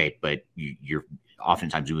 which is great. But you're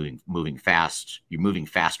oftentimes moving fast. You're moving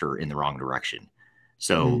faster in the wrong direction.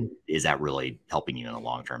 So is that really helping you in the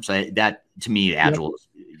long term? So that, to me, Agile,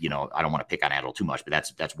 I don't want to pick on Agile too much, but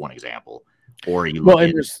that's one example. Or you look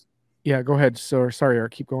yeah, go ahead. So sorry,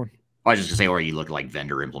 Eric, keep going. I was just gonna say, or you look like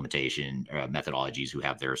vendor implementation methodologies who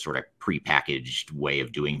have their sort of prepackaged way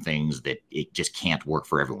of doing things that it just can't work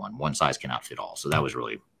for everyone. One size cannot fit all. So that was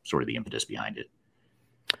really sort of the impetus behind it.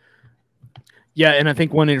 Yeah, and I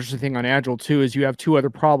think one interesting thing on Agile too is you have two other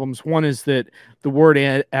problems. One is that the word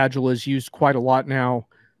Agile is used quite a lot now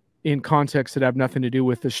in contexts that have nothing to do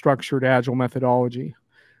with the structured Agile methodology.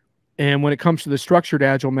 And when it comes to the structured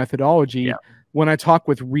Agile methodology, when I talk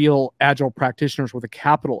with real Agile practitioners with a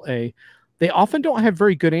capital A, they often don't have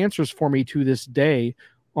very good answers for me to this day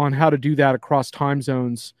on how to do that across time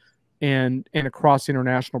zones and across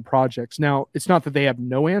international projects. Now, it's not that they have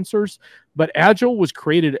no answers, but Agile was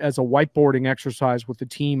created as a whiteboarding exercise with the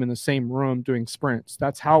team in the same room doing sprints.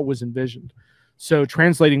 That's how it was envisioned. So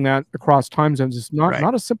translating that across time zones is not Right.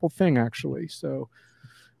 not a simple thing, actually. So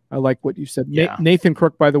I like what you said. Yeah. Nathan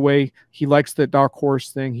Crook, by the way, he likes the dark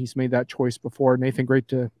horse thing. He's made that choice before. Nathan, great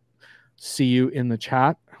to see you in the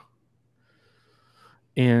chat.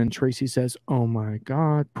 And Tracy says, "Oh my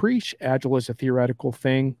God, preach! Agile is a theoretical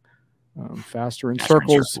thing. Faster in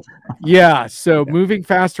circles." Yeah. So moving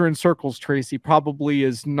faster in circles, Tracy, probably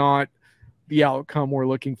is not the outcome we're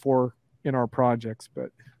looking for in our projects, but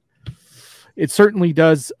it certainly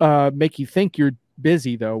does make you think you're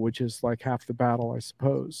busy, though, which is like half the battle, I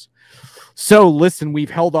suppose. So listen,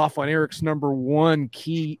 we've held off on Eric's number one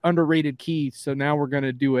key, underrated key. So now we're going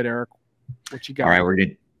to do it, Eric. What you got? All right,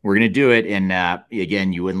 we're gonna do it. And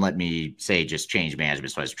again, you wouldn't let me say just change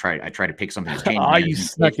management, so I try to pick something that's change management. You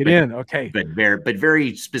snuck it in. Okay. But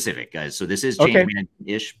very specific, guys. So this is change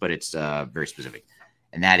management-ish, but it's very specific.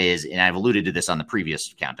 And that is, and I've alluded to this on the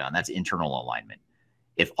previous countdown, that's internal alignment.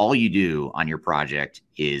 If all you do on your project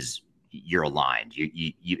is you're aligned,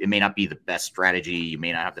 it may not be the best strategy, you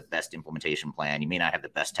may not have the best implementation plan, you may not have the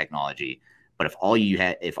best technology, but if all you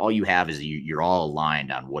have is you're all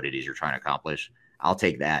aligned on what it is you're trying to accomplish, I'll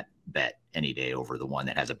take that bet any day over the one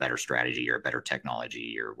that has a better strategy or a better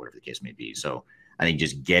technology or whatever the case may be. So I think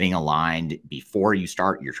just getting aligned before you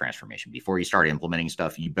start your transformation, before you start implementing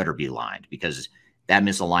stuff, you better be aligned, because that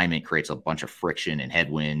misalignment creates a bunch of friction and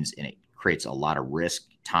headwinds, and it creates a lot of risk,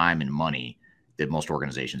 time, and money that most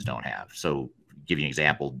organizations don't have. So give you an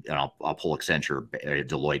example, and I'll pull Accenture,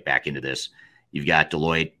 Deloitte back into this. You've got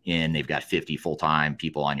Deloitte in, they've got 50 full-time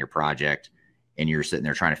people on your project, and you're sitting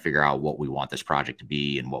there trying to figure out what we want this project to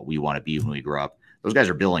be and what we want to be when we grow up. Those guys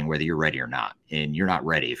are billing whether you're ready or not, and you're not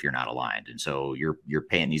ready if you're not aligned. And so you're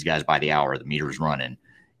paying these guys by the hour, the meter's running.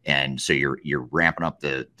 And so you're ramping up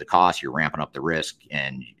the cost, you're ramping up the risk.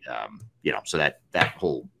 And, so that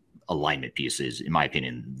whole alignment piece is, in my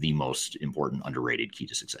opinion, the most important, underrated key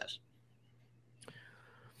to success.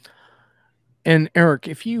 And Eric,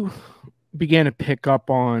 if you began to pick up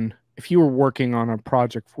on, if you were working on a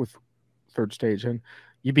project with Third Stage and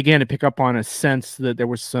you began to pick up on a sense that there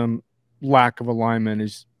was some lack of alignment,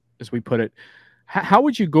 as we put it, how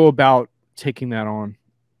would you go about taking that on?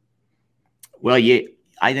 Well,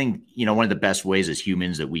 I think, one of the best ways as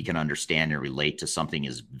humans that we can understand and relate to something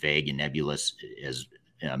as vague and nebulous as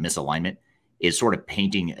misalignment is sort of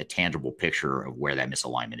painting a tangible picture of where that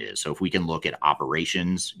misalignment is. So if we can look at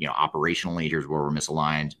operations, operationally, here's where we're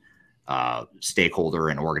misaligned. Stakeholder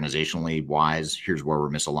and organizationally wise, here's where we're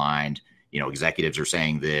misaligned. Executives are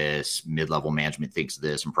saying this, mid-level management thinks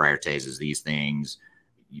this and prioritizes these things.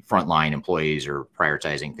 Frontline employees are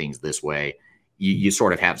prioritizing things this way. You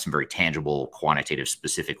sort of have some very tangible, quantitative,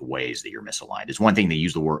 specific ways that you're misaligned. It's one thing to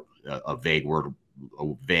use the word, a vague word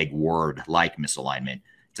like misalignment.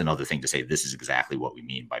 It's another thing to say, this is exactly what we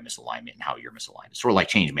mean by misalignment and how you're misaligned. It's sort of like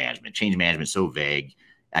change management. Change management is so vague.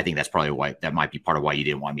 I think that's probably why, that might be part of why you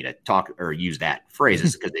didn't want me to talk or use that phrase,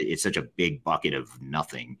 is because it's such a big bucket of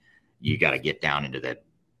nothing. You got to get down into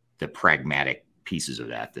the pragmatic pieces of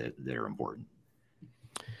that are important.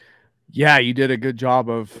 Yeah, you did a good job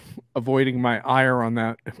of avoiding my ire on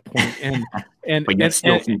that point, and but yet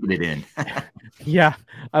still keeping it in. Yeah,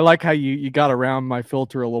 I like how you got around my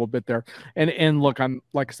filter a little bit there. And look,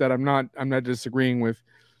 like I said, I'm not disagreeing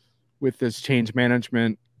with this change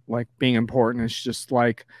management like being important. It's just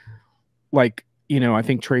like I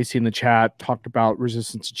think Tracy in the chat talked about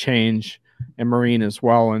resistance to change, and Maureen as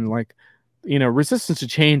well, and resistance to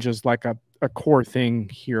change is like a core thing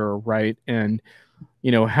here, right? And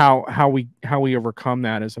how we overcome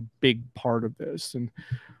that is a big part of this. And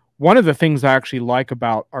one of the things I actually like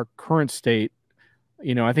about our current state,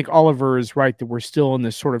 I think Oliver is right that we're still in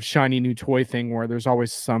this sort of shiny new toy thing where there's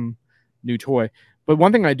always some new toy. But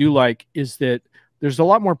one thing I do like is that there's a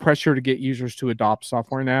lot more pressure to get users to adopt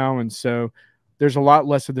software now. And so there's a lot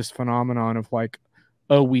less of this phenomenon of like,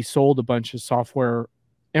 oh, we sold a bunch of software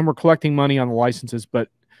and we're collecting money on the licenses, but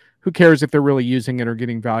who cares if they're really using it or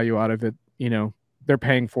getting value out of it? They're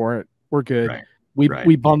paying for it. We're good. Right.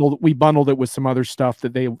 We bundled it with some other stuff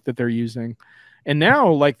that they're using. And now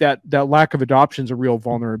like that lack of adoption is a real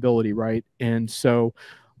vulnerability, right? And so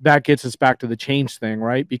that gets us back to the change thing,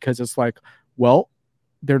 right? Because it's like, well,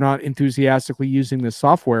 they're not enthusiastically using this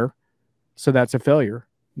software, so that's a failure.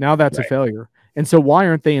 Now that's a failure. And so why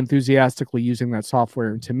aren't they enthusiastically using that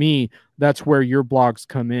software? And to me, that's where your blogs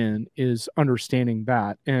come in, is understanding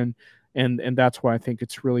that. And that's why I think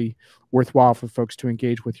it's really worthwhile for folks to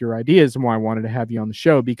engage with your ideas, and why I wanted to have you on the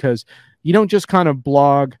show, because you don't just kind of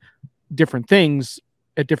blog different things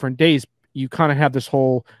at different days. You kind of have this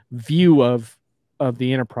whole view of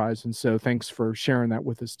the enterprise. And so thanks for sharing that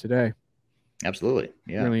with us today. Absolutely.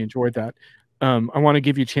 Yeah. Really enjoyed that. I want to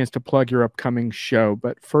give you a chance to plug your upcoming show.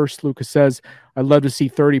 But first, Lucas says, I'd love to see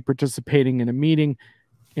 30 participating in a meeting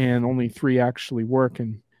and only 3 actually work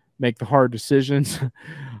and make the hard decisions.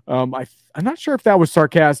 I'm not sure if that was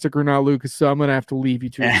sarcastic or not, Lucas, so I'm going to have to leave you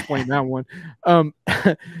to explain that one.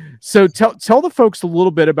 So tell the folks a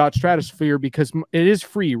little bit about Stratosphere, because it is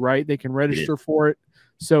free, right? They can register for it.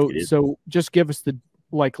 So just give us a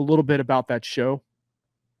little bit about that show.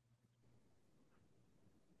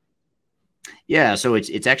 Yeah, so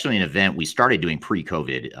it's actually an event we started doing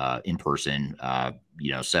pre-COVID in person.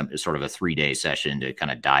 Sort of a 3-day session to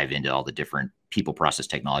kind of dive into all the different people, process,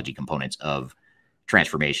 technology components of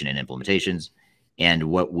transformation and implementations. And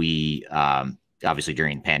what we obviously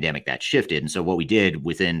during the pandemic that shifted, and so what we did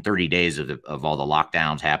within 30 days of all the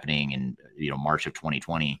lockdowns happening in March of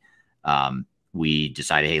 2020, we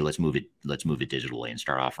decided, hey, let's move it digitally and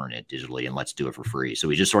start offering it digitally, and let's do it for free. So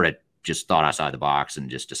we just sort of thought outside the box and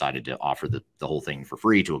just decided to offer the whole thing for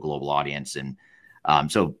free to a global audience. And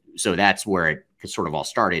so that's where it sort of all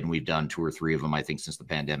started. And we've done 2 or 3 of them, I think, since the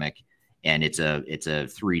pandemic. And it's a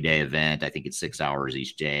 3-day event. I think it's 6 hours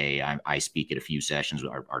each day. I speak at a few sessions.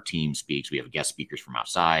 Our team speaks. We have guest speakers from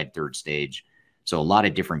outside, third stage. So a lot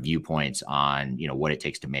of different viewpoints on, what it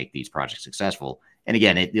takes to make these projects successful. And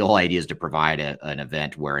again, the whole idea is to provide an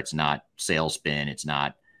event where it's not sales spin. It's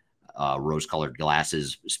not rose-colored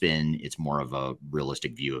glasses spin. It's more of a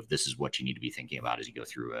realistic view of this is what you need to be thinking about as you go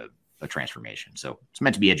through a transformation. So it's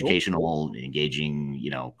meant to be educational, engaging,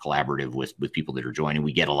 collaborative with people that are joining.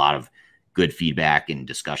 We get a lot of good feedback and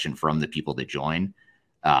discussion from the people that join.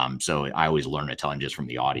 So I always learn a ton just from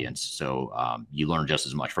the audience. So you learn just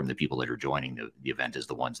as much from the people that are joining the event as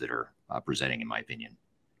the ones that are presenting, in my opinion.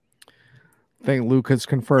 Thank Lucas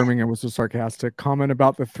confirming it was a sarcastic comment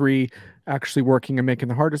about the 3 actually working and making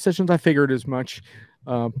the hard decisions. I figured as much.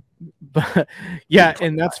 But yeah,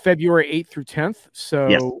 and that's February 8th through 10th.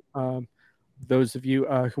 So yes. Those of you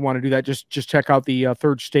who want to do that, just check out the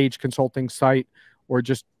Third Stage Consulting site, or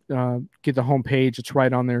just get the homepage. It's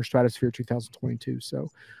right on there, Stratosphere 2022.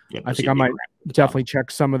 So I think I might definitely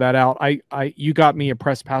check some of that out. You got me a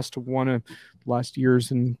press pass to one of last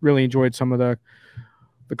year's and really enjoyed some of the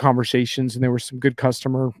conversations, and there were some good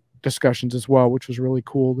customer discussions as well, which was really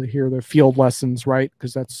cool to hear the field lessons, right?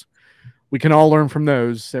 Because we can all learn from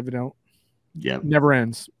those if it never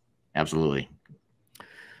ends. Absolutely.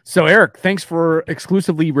 So Eric, thanks for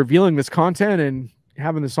exclusively revealing this content and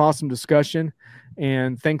having this awesome discussion.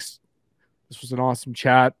 And thanks. This was an awesome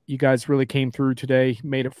chat. You guys really came through today,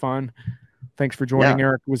 made it fun. Thanks for joining,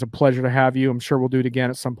 Eric. It was a pleasure to have you. I'm sure we'll do it again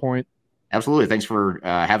at some point. Absolutely. Thanks for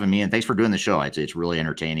having me, and thanks for doing the show. It's really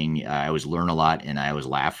entertaining. I always learn a lot, and I always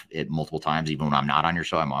laugh at multiple times. Even when I'm not on your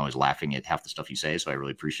show, I'm always laughing at half the stuff you say. So I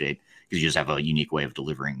really appreciate, because you just have a unique way of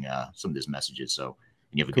delivering some of these messages. So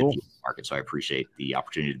you have a good view of the market. So I appreciate the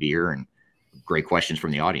opportunity to be here, and great questions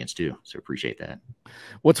from the audience too. So appreciate that.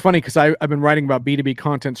 Well, it's funny because I've been writing about B2B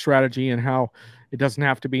content strategy and how it doesn't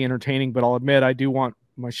have to be entertaining, but I'll admit I do want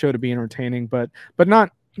my show to be entertaining, but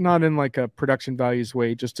not in like a production values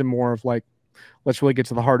way, just in more of like, let's really get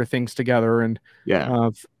to the heart of things together. And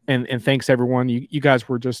and thanks everyone. You guys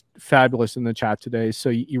were just fabulous in the chat today. So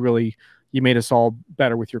you made us all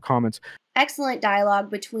better with your comments. Excellent dialogue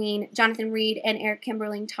between Jonathan Reed and Eric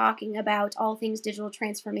Kimberling talking about all things digital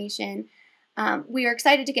transformation. We are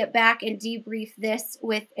excited to get back and debrief this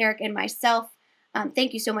with Eric and myself.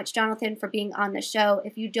 Thank you so much, Jonathan, for being on the show.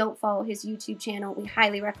 If you don't follow his YouTube channel, we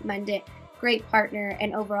highly recommend it. Great partner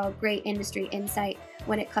and overall great industry insight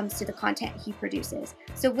when it comes to the content he produces.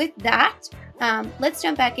 So with that, let's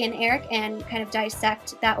jump back in, Eric, and kind of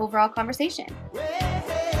dissect that overall conversation.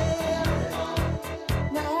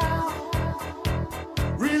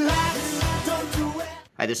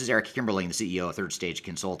 Hi, this is Eric Kimberling, the CEO of Third Stage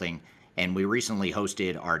Consulting, and we recently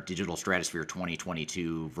hosted our Digital Stratosphere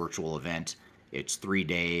 2022 virtual event. It's 3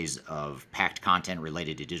 days of packed content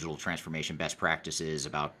related to digital transformation best practices,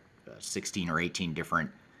 about 16 or 18 different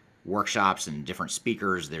workshops and different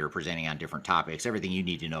speakers that are presenting on different topics, everything you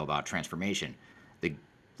need to know about transformation.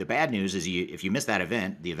 The bad news is if you missed that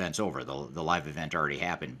event, the event's over. The live event already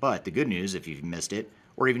happened. But the good news, if you've missed it,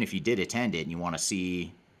 or even if you did attend it and you want to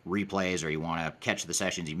see replays or you want to catch the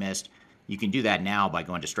sessions you missed, you can do that now by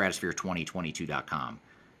going to stratosphere2022.com.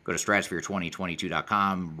 Go to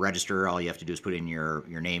stratosphere2022.com, register. All you have to do is put in your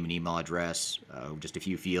name and email address, just a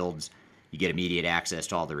few fields. You get immediate access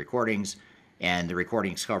to all the recordings, and the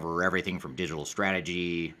recordings cover everything from digital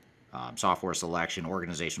strategy, software selection,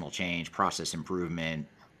 organizational change, process improvement,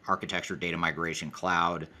 architecture, data migration,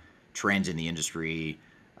 cloud, trends in the industry,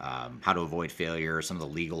 how to avoid failure, some of the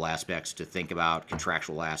legal aspects to think about,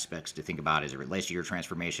 contractual aspects to think about as it relates to your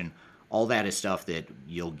transformation. All that is stuff that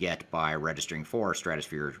you'll get by registering for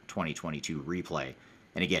Stratosphere 2022 replay.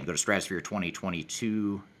 And again, go to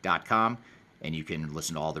stratosphere2022.com and you can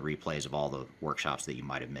listen to all the replays of all the workshops that you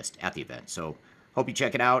might have missed at the event. So hope you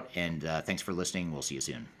check it out, and thanks for listening. We'll see you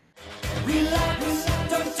soon. Relax,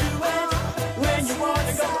 don't do it when you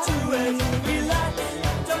wanna go to it. Relax,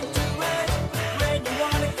 don't do it when you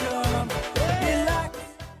wanna come. Relax.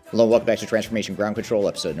 Hello, welcome back to Transformation Ground Control,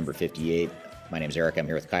 episode number 58. My name is Eric. I'm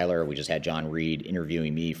here with Kyler. We just had John Reed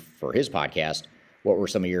interviewing me for his podcast. What were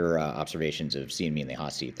some of your observations of seeing me in the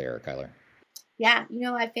hot seat there, Kyler? Yeah,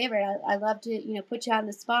 my favorite. I love to, put you on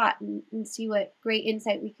the spot and see what great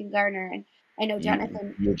insight we can garner. And I know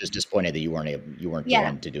Jonathan. You were just disappointed that you weren't the one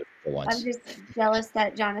to do it for once. I'm just jealous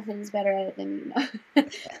that Jonathan is better at it than me.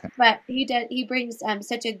 But he brings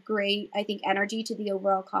such a great, I think, energy to the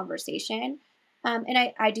overall conversation. And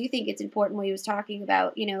I do think it's important what he was talking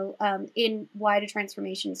about, in why do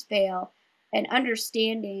transformations fail, and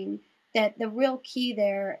understanding that the real key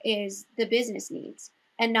there is the business needs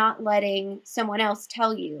and not letting someone else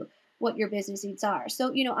tell you what your business needs are.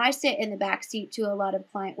 So, I sit in the back seat to a lot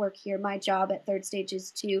of client work here. My job at Third Stage is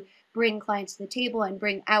to bring clients to the table and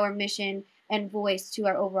bring our mission and voice to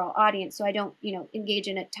our overall audience. So I don't, engage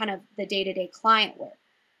in a ton of the day-to-day client work.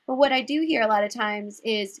 But what I do hear a lot of times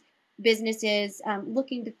is businesses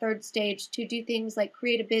looking to Third Stage to do things like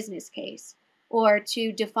create a business case or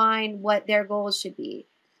to define what their goals should be.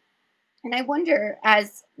 And I wonder,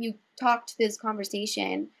 as you talk to this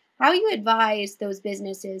conversation, how you advise those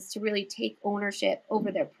businesses to really take ownership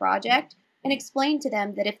over their project and explain to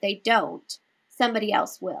them that if they don't, somebody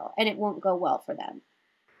else will, and it won't go well for them.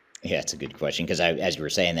 Yeah, it's a good question, because as you were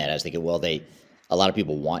saying that, I was thinking, well, a lot of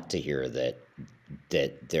people want to hear that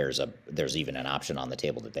there's even an option on the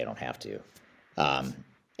table that they don't have to.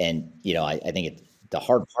 And I think the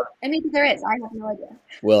hard part. And maybe there is. I have no idea.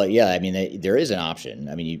 Well, yeah, I mean, there is an option.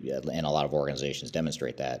 I mean, and a lot of organizations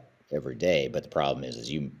demonstrate that every day. But the problem is, as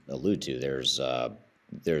you allude to, there's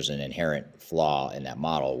an inherent flaw in that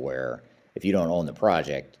model where if you don't own the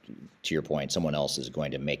project, to your point, someone else is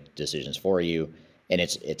going to make decisions for you, and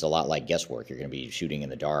it's a lot like guesswork. You're going to be shooting in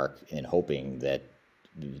the dark and hoping that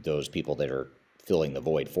those people that are filling the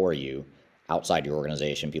void for you outside your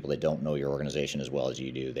organization, people that don't know your organization as well as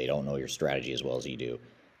you do, they don't know your strategy as well as you do.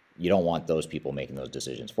 You don't want those people making those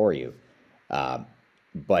decisions for you.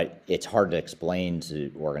 But it's hard to explain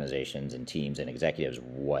to organizations and teams and executives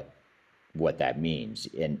what that means.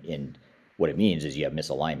 And what it means is you have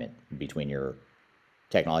misalignment between your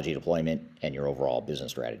technology deployment and your overall business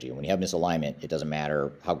strategy. And when you have misalignment, it doesn't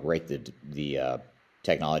matter how great the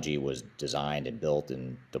technology was designed and built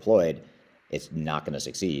and deployed, it's not going to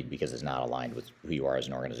succeed because it's not aligned with who you are as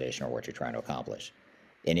an organization or what you're trying to accomplish.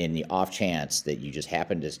 And in the off chance that you just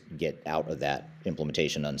happen to get out of that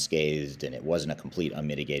implementation unscathed and it wasn't a complete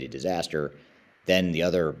unmitigated disaster, then the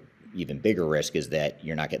other even bigger risk is that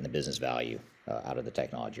you're not getting the business value out of the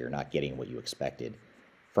technology. You're not getting what you expected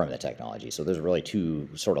from the technology. So there's really two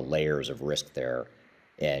sort of layers of risk there.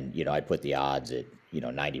 And, I'd put the odds at,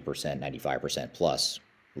 90%, 95% plus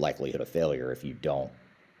likelihood of failure if you don't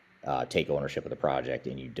take ownership of the project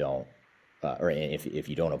and you don't, or if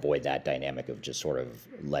you don't avoid that dynamic of just sort of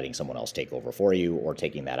letting someone else take over for you or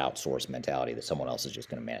taking that outsource mentality that someone else is just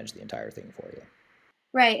going to manage the entire thing for you.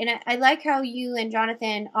 Right. And I like how you and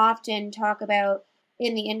Jonathan often talk about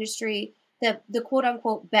in the industry the quote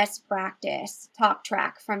unquote best practice talk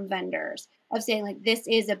track from vendors of saying like this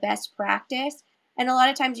is a best practice. And a lot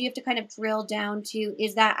of times you have to kind of drill down to,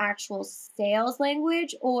 is that actual sales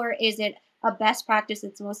language, or is it a best practice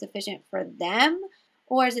that's most efficient for them,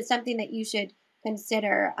 or is it something that you should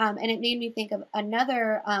consider? And it made me think of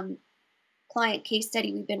another client case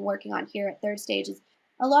study we've been working on here at Third Stage. Is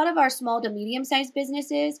a lot of our small to medium-sized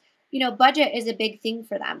businesses, budget is a big thing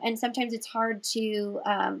for them. And sometimes it's hard to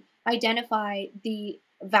identify the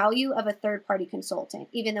value of a third-party consultant,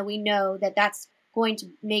 even though we know that that's going to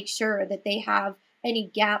make sure that they have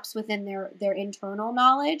any gaps within their internal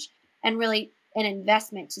knowledge and really an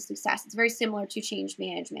investment to success. It's very similar to change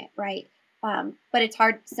management, right? But it's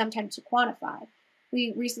hard sometimes to quantify.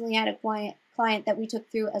 We recently had a client that we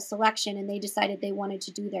took through a selection, and they decided they wanted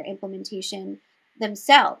to do their implementation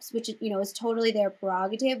themselves, which is totally their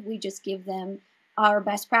prerogative. We just give them our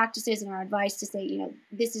best practices and our advice to say,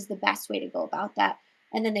 this is the best way to go about that.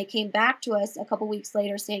 And then they came back to us a couple weeks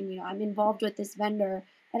later saying, I'm involved with this vendor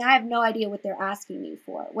and I have no idea what they're asking me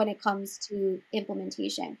for when it comes to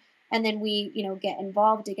implementation. And then we, get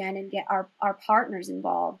involved again and get our partners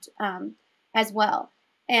involved as well.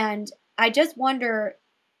 And I just wonder,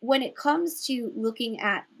 when it comes to looking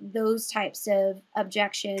at those types of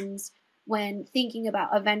objections when thinking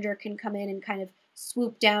about a vendor can come in and kind of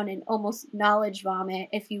swoop down and almost knowledge vomit,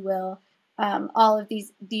 if you will, all of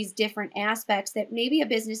these different aspects that maybe a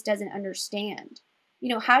business doesn't understand.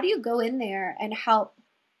 How do you go in there and help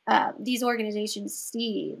these organizations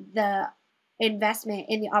see the investment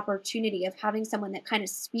in the opportunity of having someone that kind of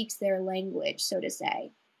speaks their language, so to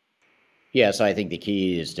say? Yeah, so I think the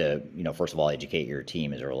key is to, first of all, educate your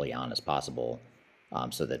team as early on as possible,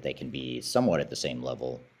 so that they can be somewhat at the same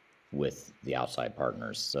level with the outside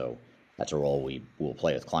partners. So that's a role we will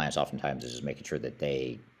play with clients oftentimes, is just making sure that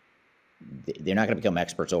they're not going to become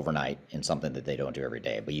experts overnight in something that they don't do every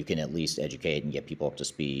day, but you can at least educate and get people up to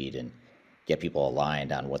speed and get people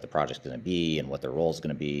aligned on what the project's going to be and what their role is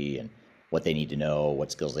going to be and what they need to know,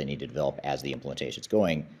 what skills they need to develop as the implementation's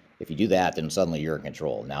going. If you do that, then suddenly you're in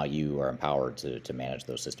control. Now you are empowered to manage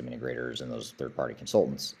those system integrators and those third-party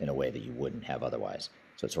consultants in a way that you wouldn't have otherwise.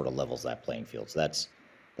 So it sort of levels that playing field. So that's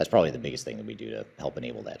probably the biggest thing that we do to help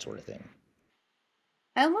enable that sort of thing.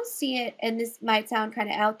 I almost see it, and this might sound kind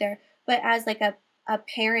of out there, but as like a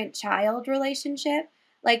parent-child relationship.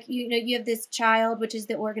 Like, you have this child, which is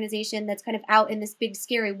the organization that's kind of out in this big,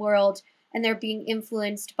 scary world, and they're being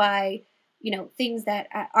influenced by, things that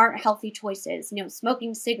aren't healthy choices,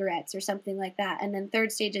 smoking cigarettes or something like that. And then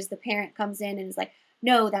third stage is the parent comes in and is like,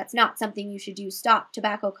 no, that's not something you should do. Stop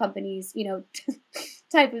tobacco companies,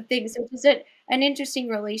 type of thing. So it's just an interesting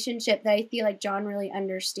relationship that I feel like John really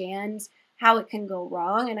understands how it can go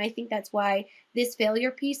wrong. And I think that's why this failure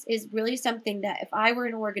piece is really something that if I were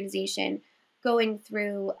an organization going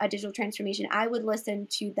through a digital transformation, I would listen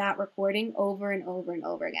to that recording over and over and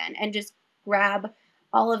over again and just grab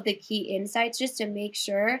all of the key insights just to make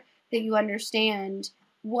sure that you understand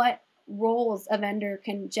what roles a vendor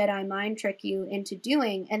can Jedi mind trick you into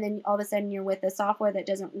doing. And then all of a sudden you're with a software that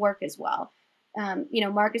doesn't work as well.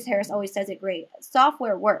 Marcus Harris always says it great.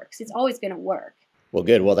 Software works. It's always going to work. Well,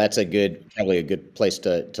 good. Well, that's probably a good place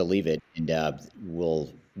to leave it. And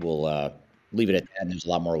we'll leave it at that. And there's a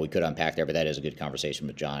lot more we could unpack there, but that is a good conversation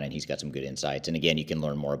with John, and he's got some good insights. And again, you can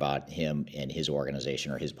learn more about him and his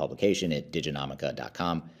organization or his publication at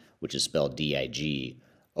diginomica.com, which is spelled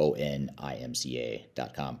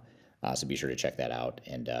diginomca.com. So be sure to check that out.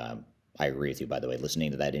 And I agree with you, by the way,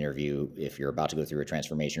 listening to that interview, if you're about to go through a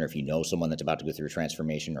transformation, or if you know someone that's about to go through a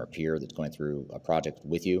transformation, or a peer that's going through a project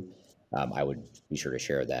with you, I would be sure to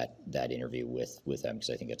share that interview with them, because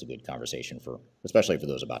I think that's a good conversation especially for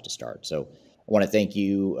those about to start. So I want to thank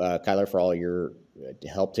you, Kyler, for all your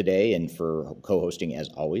help today and for co-hosting as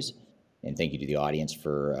always. And thank you to the audience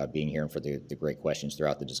for being here and for the great questions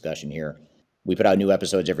throughout the discussion here. We put out new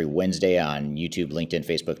episodes every Wednesday on YouTube, LinkedIn,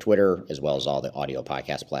 Facebook, Twitter, as well as all the audio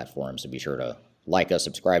podcast platforms. So be sure to like us,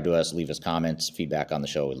 subscribe to us, leave us comments, feedback on the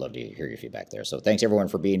show. We'd love to hear your feedback there. So thanks everyone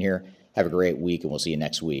for being here. Have a great week, and we'll see you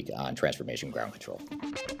next week on Transformation Ground Control.